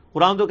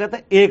 قرآن تو کہتا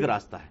ہے ایک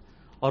راستہ ہے،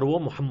 اور وہ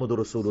محمد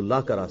رسول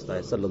اللہ کا راستہ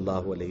ہے صلی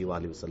اللہ علیہ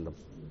وآلہ وسلم.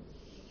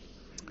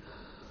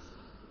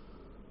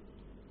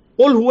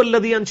 قل هو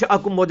الذی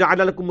انشأکم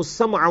وجعل لکم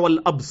السمع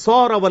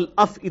والابصار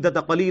والافئدۃ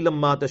قلیلا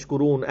ما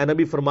تشکرون، اے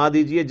نبی فرما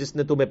دیجئے جس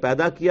نے تمہیں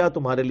پیدا کیا،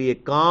 تمہارے لیے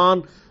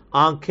کان،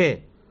 آنکھیں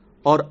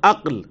اور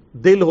عقل،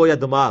 دل ہو یا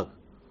دماغ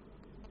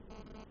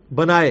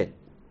بنائے،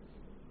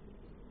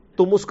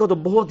 تم اس کا تو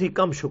بہت ہی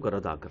کم شکر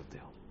ادا کرتے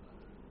ہو.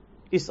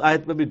 اس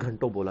آیت میں بھی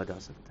گھنٹوں بولا جا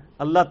سکتا ہے.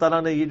 اللہ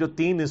تعالیٰ نے یہ جو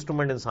 3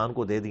 انسٹرومنٹ انسان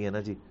کو دے دیے نا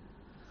جی،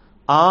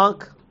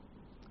 آنکھ،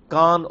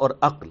 کان اور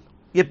عقل،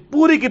 یہ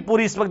پوری کی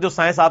پوری اس وقت جو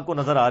سائنس آپ کو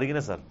نظر آ رہی ہے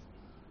نا سر،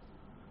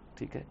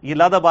 ٹھیک ہے، یہ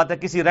لادہ بات ہے،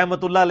 کسی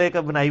رحمت اللہ علیہ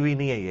کا بنائی ہوئی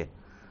نہیں ہے. یہ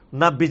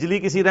نہ بجلی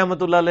کسی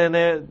رحمت اللہ علیہ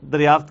نے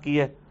دریافت کی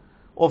ہے،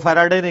 وہ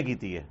فیراڈے نے کی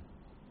تھی ہے.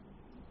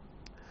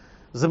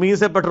 زمین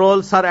سے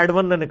پیٹرول سر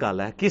ایڈون نے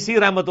نکالا ہے، کسی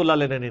رحمت اللہ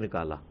علیہ نے نہیں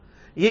نکالا.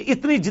 یہ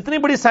اتنی جتنی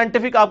بڑی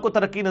سائنٹیفک آپ کو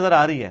ترقی نظر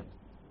آ رہی ہے،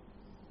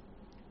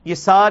 یہ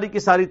ساری کی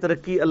ساری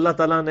ترقی اللہ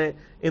تعالیٰ نے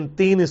ان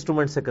 3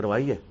 انسٹرومنٹ سے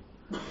کروائی ہے،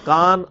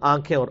 کان،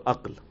 آنکھیں اور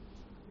عقل.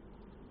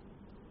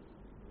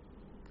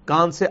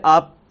 کان سے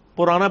آپ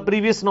پرانا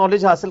پریویس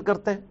نالج حاصل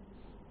کرتے ہیں،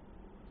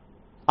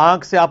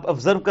 آنکھ سے آپ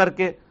آبزرو کر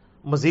کے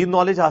مزید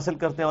نالج حاصل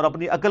کرتے ہیں، اور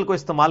اپنی عقل کو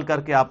استعمال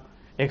کر کے آپ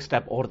ایک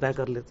سٹیپ اور طے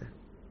کر لیتے ہیں.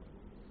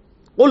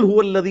 قل هو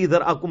الذی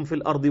ذرأکم فی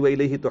الارض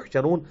والیہ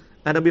تحشرون،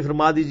 اے نبی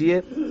فرما دیجئے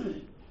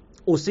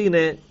اسی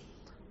نے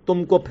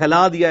تم کو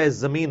پھیلا دیا ہے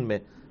زمین میں،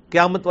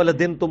 قیامت والے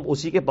دن تم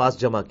اسی کے پاس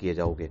جمع کیے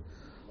جاؤ گے.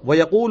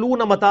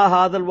 وَيَقُولُونَ مَتَىٰ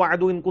هَٰذَا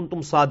الْوَعْدُ إِن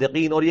كُنتُمْ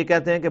صَادِقِينَ، اور یہ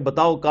کہتے ہیں کہ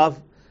بتاؤ،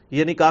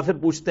 یعنی کافر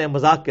پوچھتے ہیں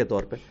مذاق کے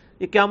طور پہ،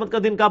 یہ قیامت کا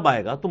دن کب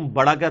آئے گا؟ تم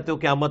بڑا کہتے ہو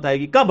قیامت آئے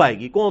گی، کب آئے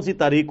گی؟ کون سی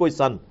تاریخ، کوئی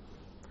سن؟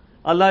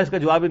 اللہ اس کا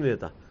جواب ہی نہیں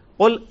دیتا.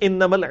 قُلْ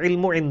إِنَّمَا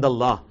الْعِلْمُ عِندَ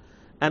اللَّهِ،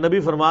 اے نبی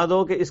فرما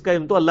دو کہ اس کا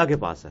علم تو اللہ کے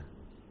پاس ہے.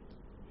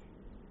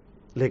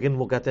 لیکن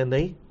وہ کہتے ہیں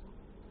نہیں،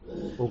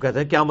 وہ کہتے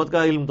ہیں قیامت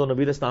کا علم تو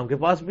نبی علیہ السلام کے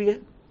پاس بھی ہے،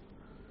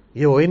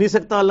 یہ ہو ہی نہیں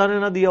سکتا اللہ نے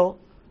نہ دیا ہو.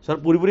 سر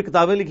پوری پوری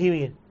کتابیں لکھی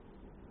ہوئی ہیں،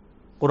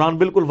 قرآن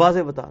بالکل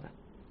واضح بتا رہا ہے.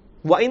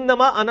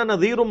 وَإِنَّمَا أَنَا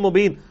نَذِيرٌ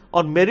مُبِينٌ،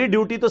 اور میری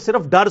ڈیوٹی تو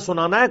صرف ڈر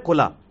سنانا ہے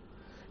کھلا.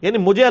 یعنی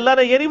مجھے اللہ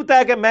نے یہ نہیں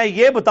بتایا کہ میں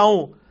یہ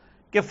بتاؤں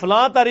کہ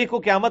فلاں تاریخ کو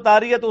قیامت آ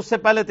رہی ہے تو اس سے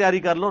پہلے تیاری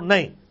کر لو،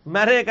 نہیں،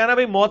 میں نے یہ کہنا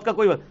بھائی موت کا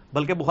کوئی وقت،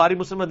 بلکہ بخاری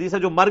مسلم حدیث ہے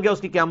جو مر گیا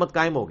اس کی قیامت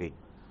قائم ہو گئی.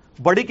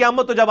 بڑی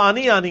قیامت تو جب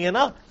آنی ہے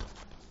نا،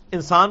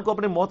 انسان کو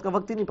اپنے موت کا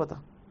وقت ہی نہیں پتا.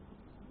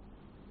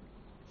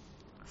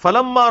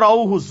 فَلَمَّا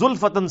رَأَوْهُ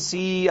زُلْفَةً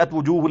سِيئَتْ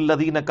وُجُوهُ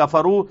الَّذِينَ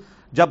كَفَرُوا،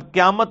 جب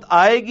قیامت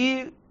آئے گی،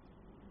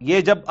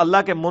 یہ جب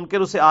اللہ کے منکر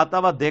اسے آتا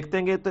ہوا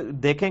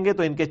دیکھیں گے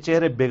تو ان کے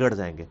چہرے بگڑ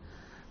جائیں گے.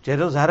 چہرے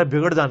تو ظاہر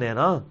بگڑ جانے ہیں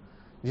نا،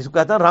 جس کو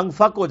کہتا ہے رنگ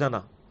فک ہو جانا،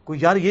 کوئی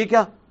یار یہ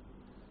کیا،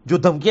 جو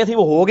دھمکیاں تھیں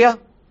وہ ہو گیا.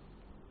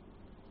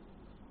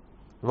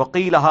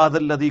 وَقِيلَ هَٰذَا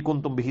الَّذِي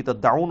كُنتُمْ بِهِ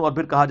تَدَّعُونَ، اور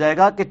پھر کہا جائے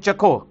گا کہ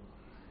چکھو،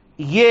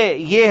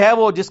 یہ ہے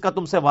وہ جس کا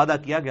تم سے وعدہ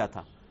کیا گیا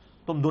تھا،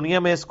 تم دنیا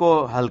میں اس کو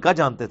ہلکا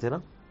جانتے تھے نا.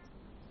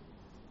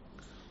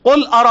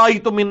 قُلْ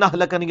أَرَأَيْتُمْ إِنْ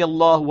أَهْلَكَنِيَ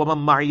اللَّهُ وَمَن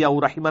مَّعِيَ أَوْ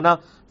رَحِمَنَا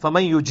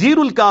فَمَن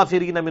يُجِيرُ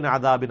الْكَافِرِينَ مِنْ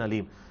عَذَابٍ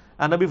أَلِيمٍ.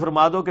 اے نبی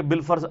فرما دو کہ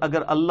بالفرض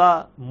اگر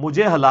اللہ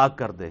مجھے ہلاک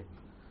کر دے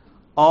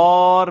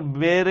اور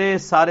میرے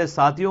سارے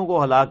ساتھیوں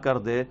کو ہلاک کر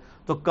دے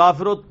تو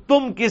کافروں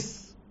تم کس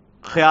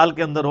خیال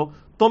کے اندر ہو،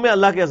 تمہیں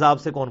اللہ کے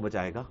عذاب سے کون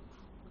بچائے گا؟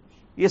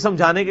 یہ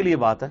سمجھانے کے لیے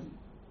بات ہے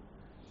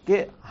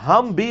کہ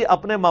ہم بھی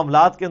اپنے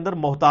معاملات کے اندر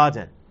محتاج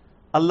ہیں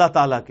اللہ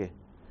تعالیٰ کے.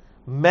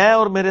 میں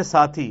اور میرے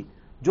ساتھی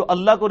جو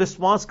اللہ کو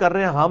رسپانس کر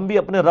رہے ہیں، ہم بھی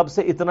اپنے رب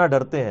سے اتنا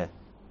ڈرتے ہیں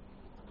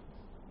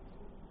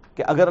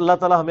کہ اگر اللہ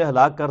تعالیٰ ہمیں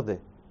ہلاک کر دے،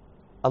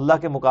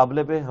 اللہ کے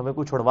مقابلے پہ ہمیں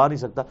کوئی چھڑوا نہیں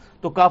سکتا،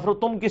 تو کافرو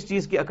تم کس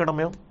چیز کی اکڑ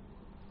میں ہو؟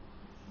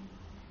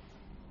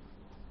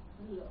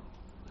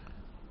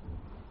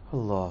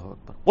 اللہ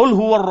اکبر۔ قل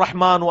هو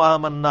الرحمن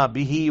آمنا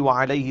به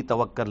وعلیہ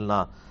توکلنا،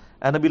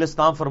 اے نبی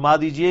الاسلام فرما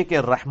دیجئے کہ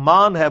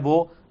رحمان ہے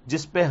وہ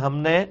جس پہ ہم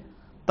نے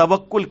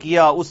توکل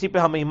کیا، اسی پہ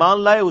ہم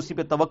ایمان لائے، اسی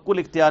پہ توکل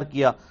اختیار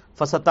کیا۔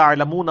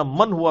 فستعلمون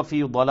من هو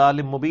فی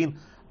ضلال مبین،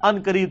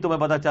 ان قریب تمہیں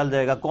پتہ چل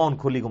جائے گا کون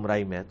کھلی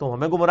گمراہی میں ہے۔ تم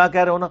ہمیں گمراہ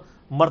کہہ رہے ہو نا،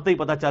 مرتے ہی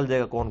پتہ چل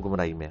جائے گا کون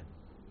گمراہی میں ہے۔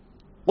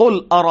 قل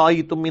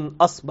ارائیتم ان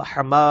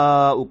اصبح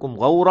ماؤکم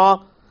غورا،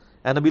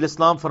 اے نبی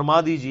الاسلام فرما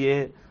دیجئے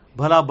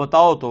بھلا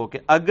بتاؤ تو کہ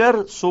اگر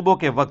صبح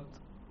کے وقت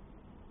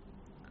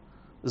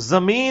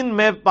زمین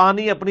میں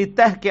پانی اپنی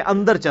تہ کے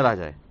اندر چلا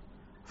جائے،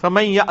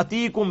 فمن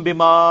یأتیکم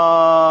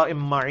بماء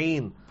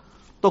معین،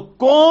 تو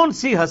کون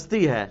سی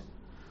ہستی ہے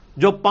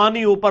جو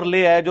پانی اوپر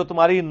لے آئے جو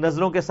تمہاری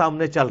نظروں کے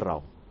سامنے چل رہا ہو؟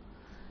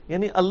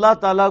 یعنی اللہ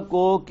تعالیٰ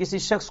کو کسی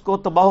شخص کو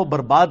تباہ و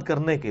برباد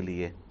کرنے کے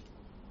لیے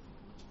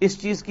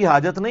اس چیز کی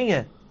حاجت نہیں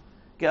ہے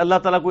کہ اللہ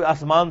تعالیٰ کوئی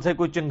آسمان سے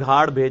کوئی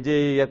چنگھاڑ بھیجے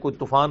یا کوئی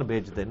طوفان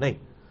بھیج دے، نہیں،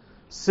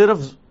 صرف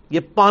یہ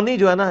پانی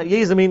جو ہے نا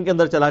یہی زمین کے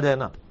اندر چلا جائے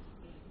نا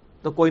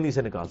تو کوئی نہیں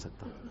اسے نکال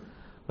سکتا۔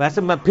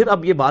 ویسے میں پھر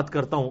اب یہ بات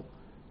کرتا ہوں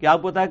کہ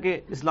آپ کو پتا ہے کہ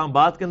اسلام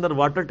آباد کے اندر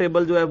واٹر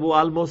ٹیبل جو ہے وہ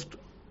آلموسٹ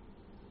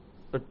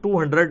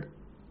 200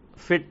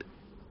 فٹ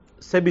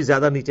سے بھی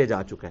زیادہ نیچے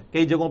جا چکا ہے،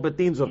 کئی جگہوں پہ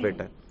 300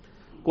 فٹ ہے،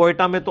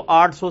 کوئٹہ میں تو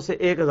 800 سے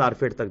 1000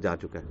 فٹ تک جا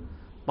چکا ہے۔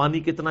 پانی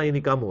کتنا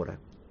یعنی کم ہو رہا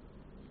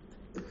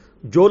ہے۔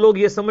 جو لوگ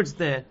یہ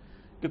سمجھتے ہیں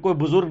کہ کوئی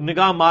بزرگ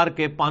نگاہ مار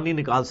کے پانی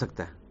نکال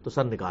سکتا ہے تو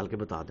سر نکال کے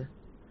بتا دیں،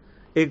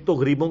 ایک تو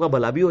غریبوں کا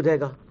بھلا بھی ہو جائے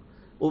گا۔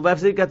 وہ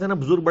ویسے ہی کہتے ہیں نا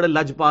بزرگ بڑے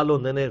لجپال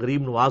ہوندے نے،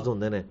 غریب نواز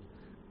ہوندے نے،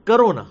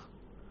 کرو نا،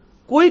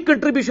 کوئی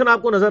کنٹریبیوشن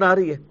آپ کو نظر آ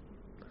رہی ہے؟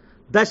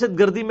 دہشت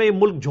گردی میں یہ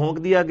ملک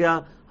جھونک دیا گیا،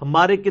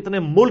 ہمارے کتنے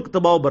ملک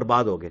تباہ و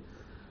برباد ہو گئے۔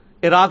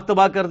 عراق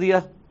تباہ کر دیا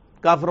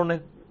کافروں نے،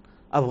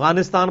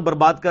 افغانستان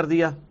برباد کر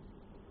دیا،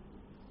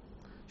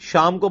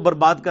 شام کو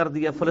برباد کر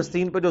دیا،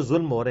 فلسطین پہ جو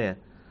ظلم ہو رہے ہیں،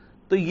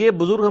 تو یہ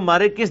بزرگ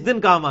ہمارے کس دن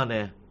کام آنے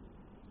ہیں؟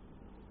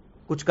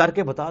 کچھ کر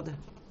کے بتا دیں۔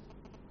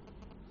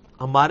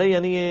 ہمارے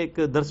یعنی ایک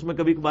درس میں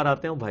کبھی کبھار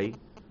آتے ہیں بھائی،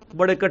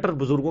 بڑے کٹر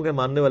بزرگوں کے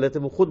ماننے والے تھے،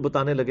 وہ خود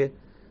بتانے لگے،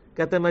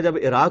 کہتے ہیں میں جب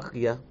عراق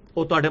کیا،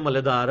 وہ تاڑے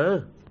ملے دار،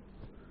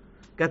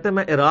 کہتے ہیں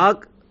میں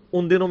عراق،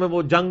 ان دنوں میں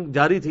وہ جنگ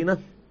جاری تھی نا،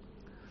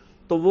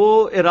 تو وہ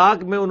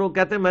عراق میں انہوں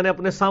کہتے ہیں میں نے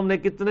اپنے سامنے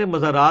کتنے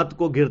مزارات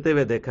کو گرتے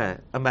ہوئے دیکھا ہے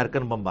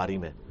امریکن بمباری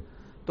میں،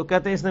 تو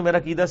کہتے ہیں اس نے میرا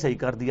عقیدہ صحیح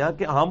کر دیا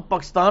کہ ہم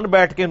پاکستان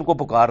بیٹھ کے ان کو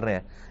پکار رہے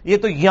ہیں، یہ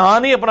تو یہاں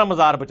نہیں اپنا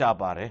مزار بچا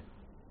پا رہے۔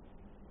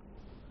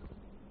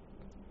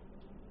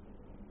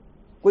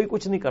 کوئی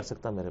کچھ نہیں کر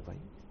سکتا میرے بھائی،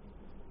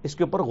 اس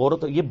کے اوپر غور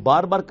یہ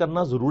بار بار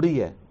کرنا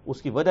ضروری ہے۔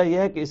 اس کی وجہ یہ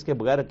ہے کہ اس کے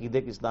بغیر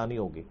عقیدے کی اصلاح نہیں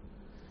ہوگی۔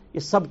 یہ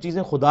سب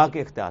چیزیں خدا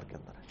کے اختیار کے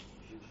اندر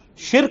ہے۔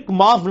 شرک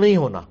معاف نہیں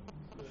ہونا۔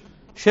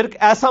 شرک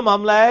ایسا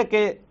معاملہ ہے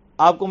کہ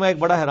آپ کو میں ایک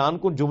بڑا حیران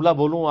کن جملہ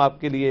بولوں آپ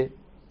کے لیے،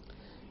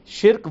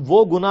 شرک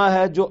وہ گناہ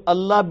ہے جو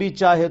اللہ بھی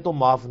چاہے تو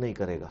معاف نہیں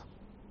کرے گا۔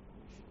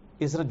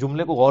 اس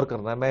جملے کو غور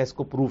کرنا ہے، میں اس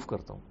کو پروف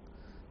کرتا ہوں۔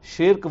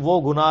 شرک وہ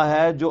گناہ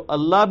ہے جو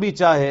اللہ بھی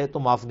چاہے تو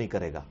معاف نہیں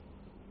کرے گا۔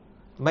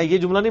 میں یہ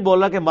جملہ نہیں بول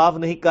رہا کہ معاف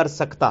نہیں کر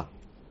سکتا،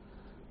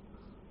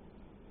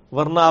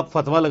 ورنہ آپ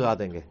فتویٰ لگا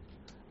دیں گے۔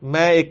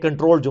 میں ایک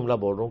کنٹرول جملہ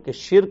بول رہا ہوں کہ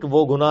شرک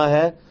وہ گناہ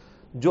ہے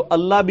جو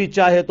اللہ بھی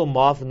چاہے تو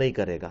معاف نہیں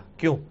کرے گا۔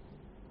 کیوں؟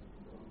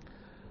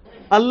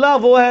 اللہ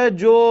وہ ہے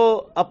جو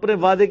اپنے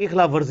وعدے کی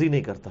خلاف ورزی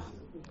نہیں کرتا،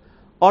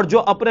 اور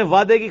جو اپنے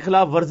وعدے کی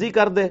خلاف ورزی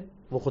کر دے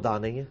وہ خدا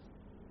نہیں ہے۔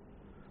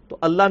 تو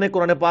اللہ نے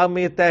قرآن پاک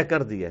میں یہ طے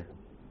کر دیا ہے،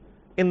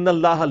 ان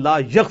اللہ لا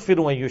یغفر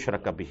ان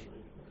یشرک بہ،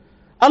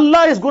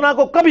 اللہ اس گناہ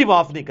کو کبھی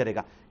معاف نہیں کرے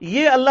گا۔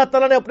 یہ اللہ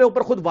تعالیٰ نے اپنے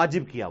اوپر خود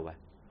واجب کیا ہوا ہے۔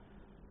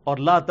 اور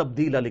لا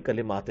تبدیل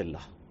لکلمات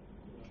اللہ،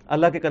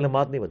 اللہ کے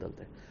کلمات نہیں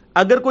بدلتے۔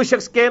 اگر کوئی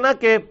شخص کہے نا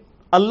کہ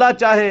اللہ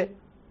چاہے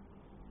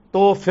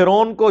تو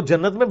فرعون کو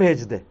جنت میں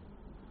بھیج دے،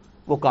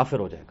 وہ کافر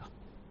ہو جائے گا،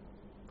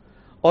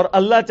 اور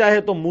اللہ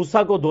چاہے تو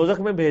موسیٰ کو دوزخ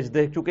میں بھیج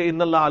دے کیونکہ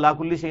ان اللہ علی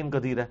کل شیء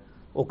قدیر ہے،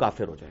 وہ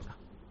کافر ہو جائے گا۔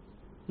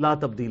 لا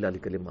تبدیل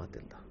لکلمات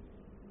اللہ۔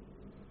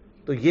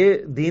 تو یہ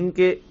دین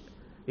کے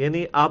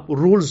یعنی آپ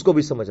رولز کو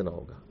بھی سمجھنا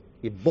ہوگا،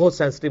 یہ بہت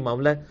سینسٹیو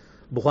معاملہ ہے۔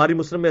 بخاری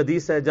مسلم میں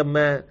حدیث ہے، جب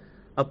میں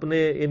اپنے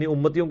یعنی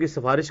امتیوں کی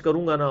سفارش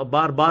کروں گا نا،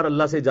 بار بار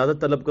اللہ سے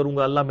اجازت طلب کروں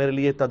گا، اللہ میرے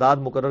لیے تعداد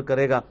مقرر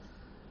کرے گا،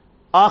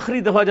 آخری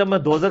دفعہ جب میں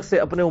دوزخ سے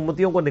اپنے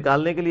امتیوں کو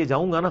نکالنے کے لیے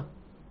جاؤں گا نا،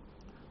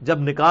 جب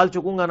نکال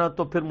چکوں گا نا،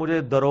 تو پھر مجھے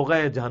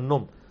دروغہ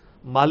جہنم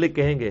مالک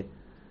کہیں گے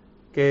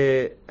کہ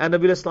اے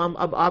نبی الاسلام،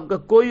 اب آپ کا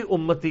کوئی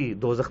امتی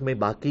دوزخ میں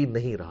باقی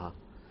نہیں رہا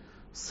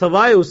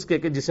سوائے اس کے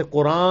کہ جسے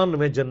قرآن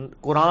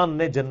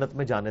نے جنت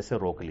میں جانے سے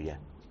روک لیا ہے،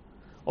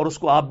 اور اس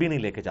کو آپ بھی نہیں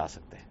لے کے جا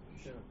سکتے۔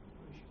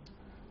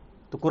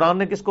 تو قرآن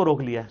نے کس کو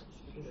روک لیا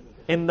ہے؟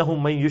 انہ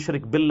من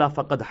یشرک باللہ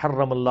فقد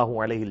حرم اللہ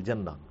علیہ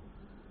الجنہ،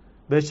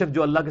 بے شک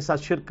جو اللہ کے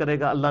ساتھ شرک کرے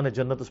گا اللہ نے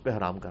جنت اس پہ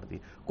حرام کر دی۔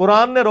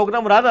 قرآن نے روکنا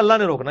مراد اللہ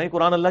نے روکنا، یہ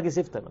قرآن اللہ کی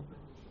صفت ہے نا۔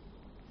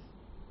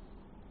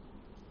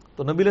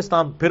 تو نبی علیہ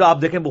السلام، پھر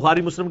آپ دیکھیں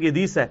بخاری مسلم کی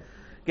حدیث ہے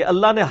کہ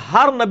اللہ نے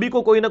ہر نبی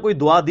کو کوئی نہ کوئی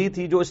دعا دی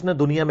تھی جو اس نے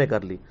دنیا میں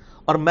کر لی،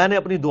 اور میں نے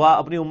اپنی دعا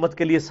اپنی امت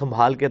کے لیے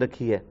سنبھال کے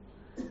رکھی ہے۔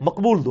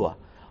 مقبول دعا،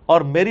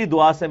 اور میری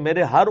دعا سے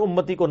میرے ہر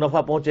امتی کو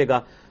نفع پہنچے گا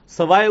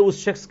سوائے اس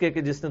شخص کے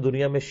کہ جس نے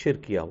دنیا میں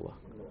شرک کیا ہوا.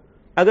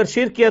 اگر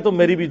شرک کیا تو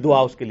میری بھی دعا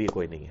اس کے لیے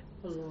کوئی نہیں ہے.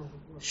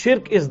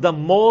 شرک از the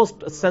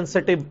most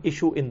sensitive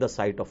issue in the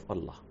site of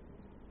اللہ.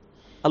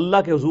 اللہ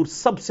کے حضور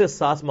سب سے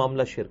حساس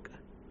معاملہ شرک ہے،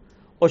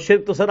 اور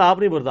شرک تو سر آپ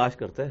نہیں برداشت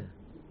کرتے ہیں.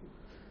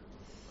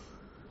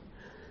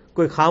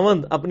 کوئی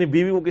خاوند اپنی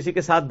بیوی کو کسی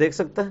کے ساتھ دیکھ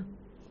سکتا ہے؟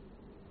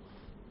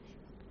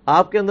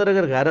 آپ کے اندر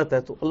اگر غیرت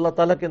ہے تو اللہ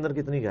تعالیٰ کے اندر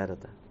کتنی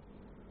غیرت ہے.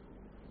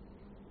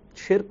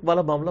 شرک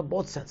والا معاملہ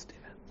بہت سینسٹیو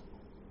ہے.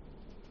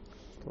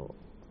 تو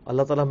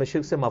اللہ تعالیٰ ہمیں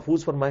شرک سے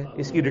محفوظ فرمائے.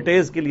 اس کی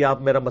ڈیٹیلز کے لیے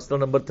آپ میرا مسئلہ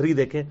نمبر 3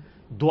 دیکھیں.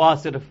 دعا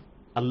صرف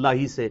اللہ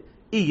ہی سے،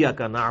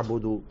 ایاک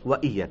نعبد و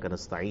ایاک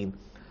نستعین.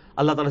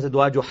 اللہ تعالیٰ سے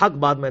دعا جو حق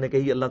بات میں نے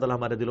کہی اللہ تعالیٰ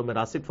ہمارے دلوں میں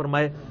راسخ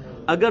فرمائے.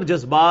 اگر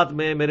جذبات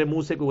میں میرے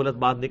منہ سے کوئی غلط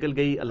بات نکل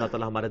گئی اللہ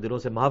تعالیٰ ہمارے دلوں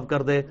سے معاف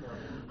کر دے.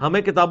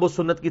 ہمیں کتاب و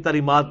سنت کی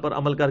تعلیمات پر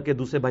عمل کر کے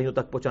دوسرے بھائیوں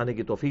تک پہنچانے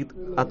کی توفیق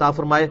عطا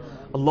فرمائے.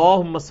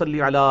 اللہم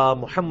صلی علی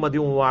محمد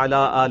وعلی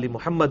آل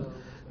محمد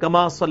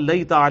کما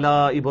صلیت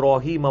علی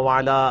ابراہیم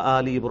وعلی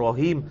آل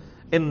ابراہیم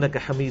انک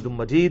حمید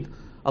مجید.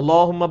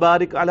 اللہم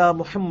بارک علی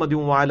محمد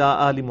وعلی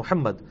آل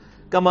محمد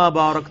کما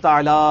بارکت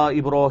علی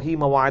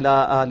ابراہیم وعلی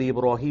آل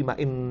ابراہیم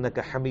انک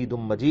حمید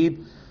مجید.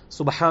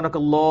 سبحانک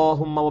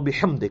اللہم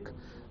وبحمدک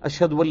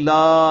اشہد ان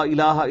لا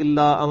الہ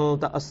الا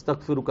انت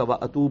استغفرک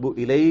واتوب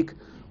الیک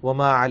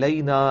وما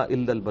علینا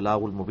الا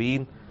البلاغ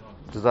المبین.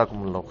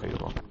 جزاکم اللہ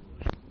خیرا.